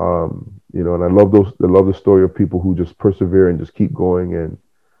 And I love the story of people who just persevere and just keep going and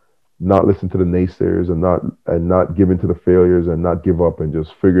not listen to the naysayers and not give in to the failures and not give up and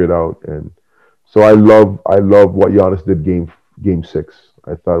just figure it out. And so I love what Giannis did game 6.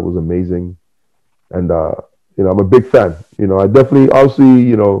 I thought it was amazing. And I'm a big fan. I definitely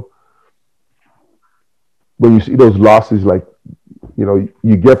obviously, when you see those losses, like,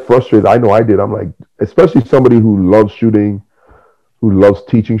 you get frustrated. I know I did. I'm like, especially somebody who loves shooting, who loves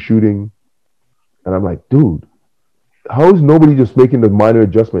teaching shooting. And I'm like, dude, how is nobody just making the minor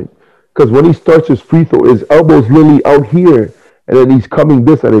adjustment? Because when he starts his free throw, his elbow's literally out here, and then he's coming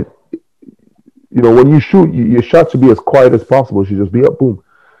this, and it, when you shoot, your shot should be as quiet as possible. It should just be up, boom.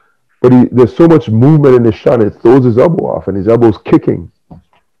 But there's so much movement in his shot, it throws his elbow off, and his elbow's kicking,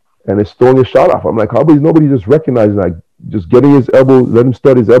 and it's throwing his shot off. I'm like, how is nobody just recognizing, like, just getting his elbow, let him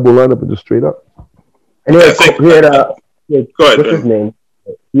start his elbow lineup and just straight up? And he had go ahead, what's his name?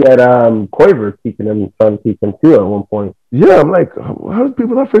 He had Koiver trying to teach him too at one point. Yeah, I'm like, how do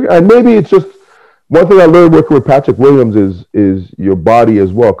people not figure? And maybe it's just one thing I learned working with Patrick Williams is your body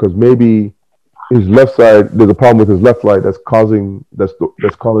as well, because maybe his left side, there's a problem with his left side that's causing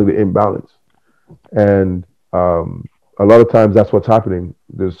the imbalance, and a lot of times that's what's happening.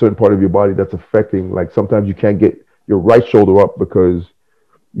 There's a certain part of your body that's affecting. Like sometimes you can't get your right shoulder up because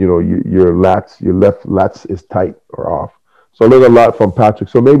your left lats is tight or off. So I learned a lot from Patrick.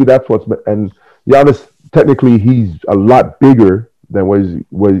 So maybe that's and Giannis, technically he's a lot bigger than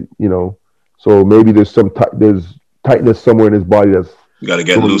so maybe there's there's tightness somewhere in his body that's you got to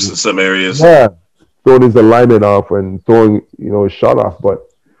get loose in some areas. Yeah, throwing his alignment off and throwing his shot off. But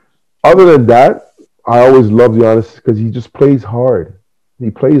other than that, I always loved Giannis because he just plays hard.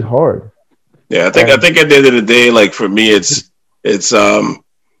 He plays hard. Yeah, I think at the end of the day, like for me, it's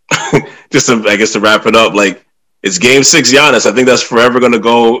just to, I guess, to wrap it up, like, it's Game 6 Giannis. I think that's forever going to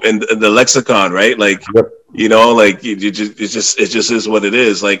go in the lexicon, right? Like, you know, like it just is what it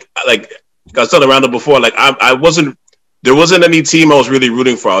is. Like I was telling Randall before, like there wasn't any team I was really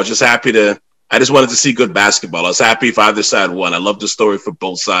rooting for. I was just happy I just wanted to see good basketball. I was happy if either side won. I love the story for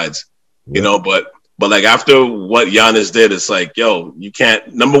both sides, you know, but like after what Giannis did, it's like, yo, you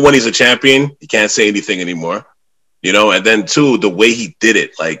can't, number one, he's a champion. You can't say anything anymore, you know? And then two, the way he did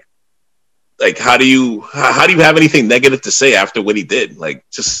it, like how do you have anything negative to say after what he did? Like,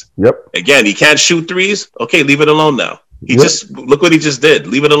 just again, he can't shoot threes. Okay, leave it alone now. He just look what he just did.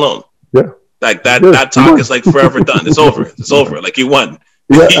 Leave it alone. Yeah, like that talk is like forever done. It's over. It's over. Like, he won.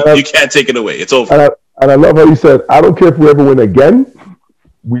 Yeah, you can't take it away. It's over. And I love how he said, "I don't care if we ever win again.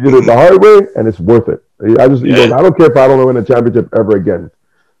 We did it the hard way, and it's worth it." He goes, "I don't care if I don't win a championship ever again.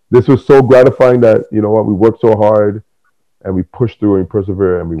 This was so gratifying that, you know what, we worked so hard." And we pushed through and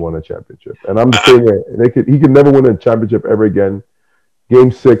persevered, and we won a championship. And I'm just saying that he could never win a championship ever again.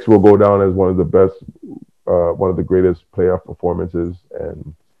 Game 6 will go down as one of the best, one of the greatest playoff performances,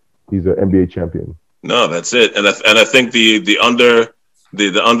 and he's an NBA champion. No, that's it. And I think the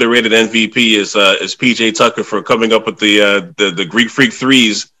underrated MVP is PJ Tucker for coming up with the Greek Freak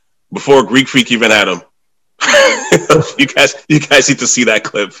threes before Greek Freak even had him. you guys need to see that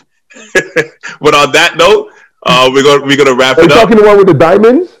clip. But on that note, we're gonna wrap it up. Are you talking the one with the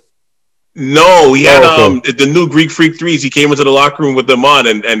diamonds? No, he had the new Greek Freak threes. He came into the locker room with them on,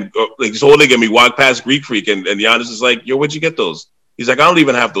 and like, he's holding him. He walked past Greek Freak, and Giannis is like, "Yo, where'd you get those?" He's like, "I don't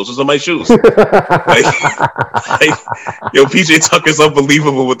even have those. Those are my shoes." Yo, PJ Tucker's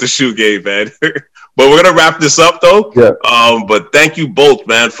unbelievable with the shoe game, man. But we're gonna wrap this up though. Yeah. But thank you both,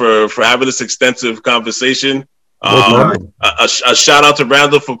 man, for having this extensive conversation. A shout out to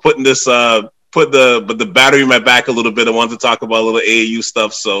Randall for putting this. Put the battery in my back a little bit. I wanted to talk about a little AAU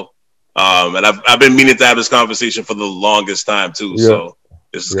stuff. So, and I've been meaning to have this conversation for the longest time too. Yeah. So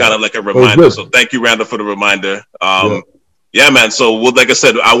this is kind of like a reminder. So thank you, Randall, for the reminder. Yeah, man. So like I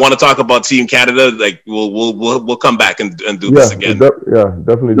said, I want to talk about Team Canada. Like we'll come back and do this again.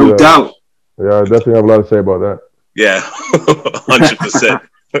 Definitely. No doubt. Yeah, I definitely have a lot to say about that. Yeah, 100%,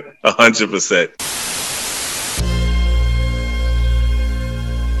 100%.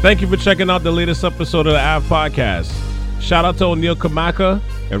 Thank you for checking out the latest episode of the AV Podcast. Shout out to O'Neal Kamaka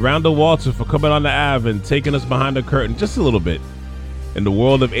and Randall Walter for coming on the AV and taking us behind the curtain just a little bit in the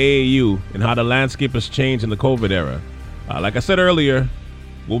world of AAU and how the landscape has changed in the COVID era. Like I said earlier,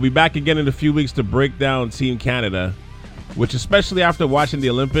 we'll be back again in a few weeks to break down Team Canada, which, especially after watching the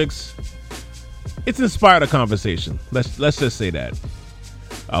Olympics, it's inspired a conversation. Let's just say that.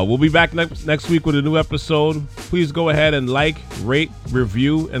 We'll be back next week with a new episode. Please go ahead and like, rate,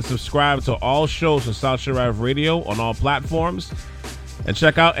 review, and subscribe to all shows on South Shore Ave Radio on all platforms. And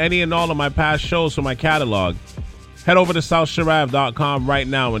check out any and all of my past shows from my catalog. Head over to southshoreave.com right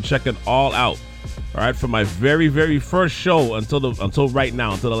now and check it all out. All right, from my very, very first show until right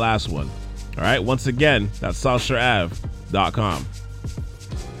now, until the last one. All right, once again, that's southshoreave.com.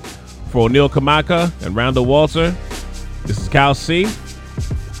 For O'Neal Kamaka and Randall Walter, this is Cal C.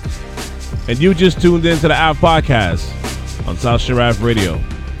 And you just tuned in to the AV Podcast on South Shore Ave Radio.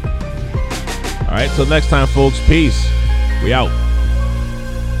 All right, till next time, folks. Peace. We out.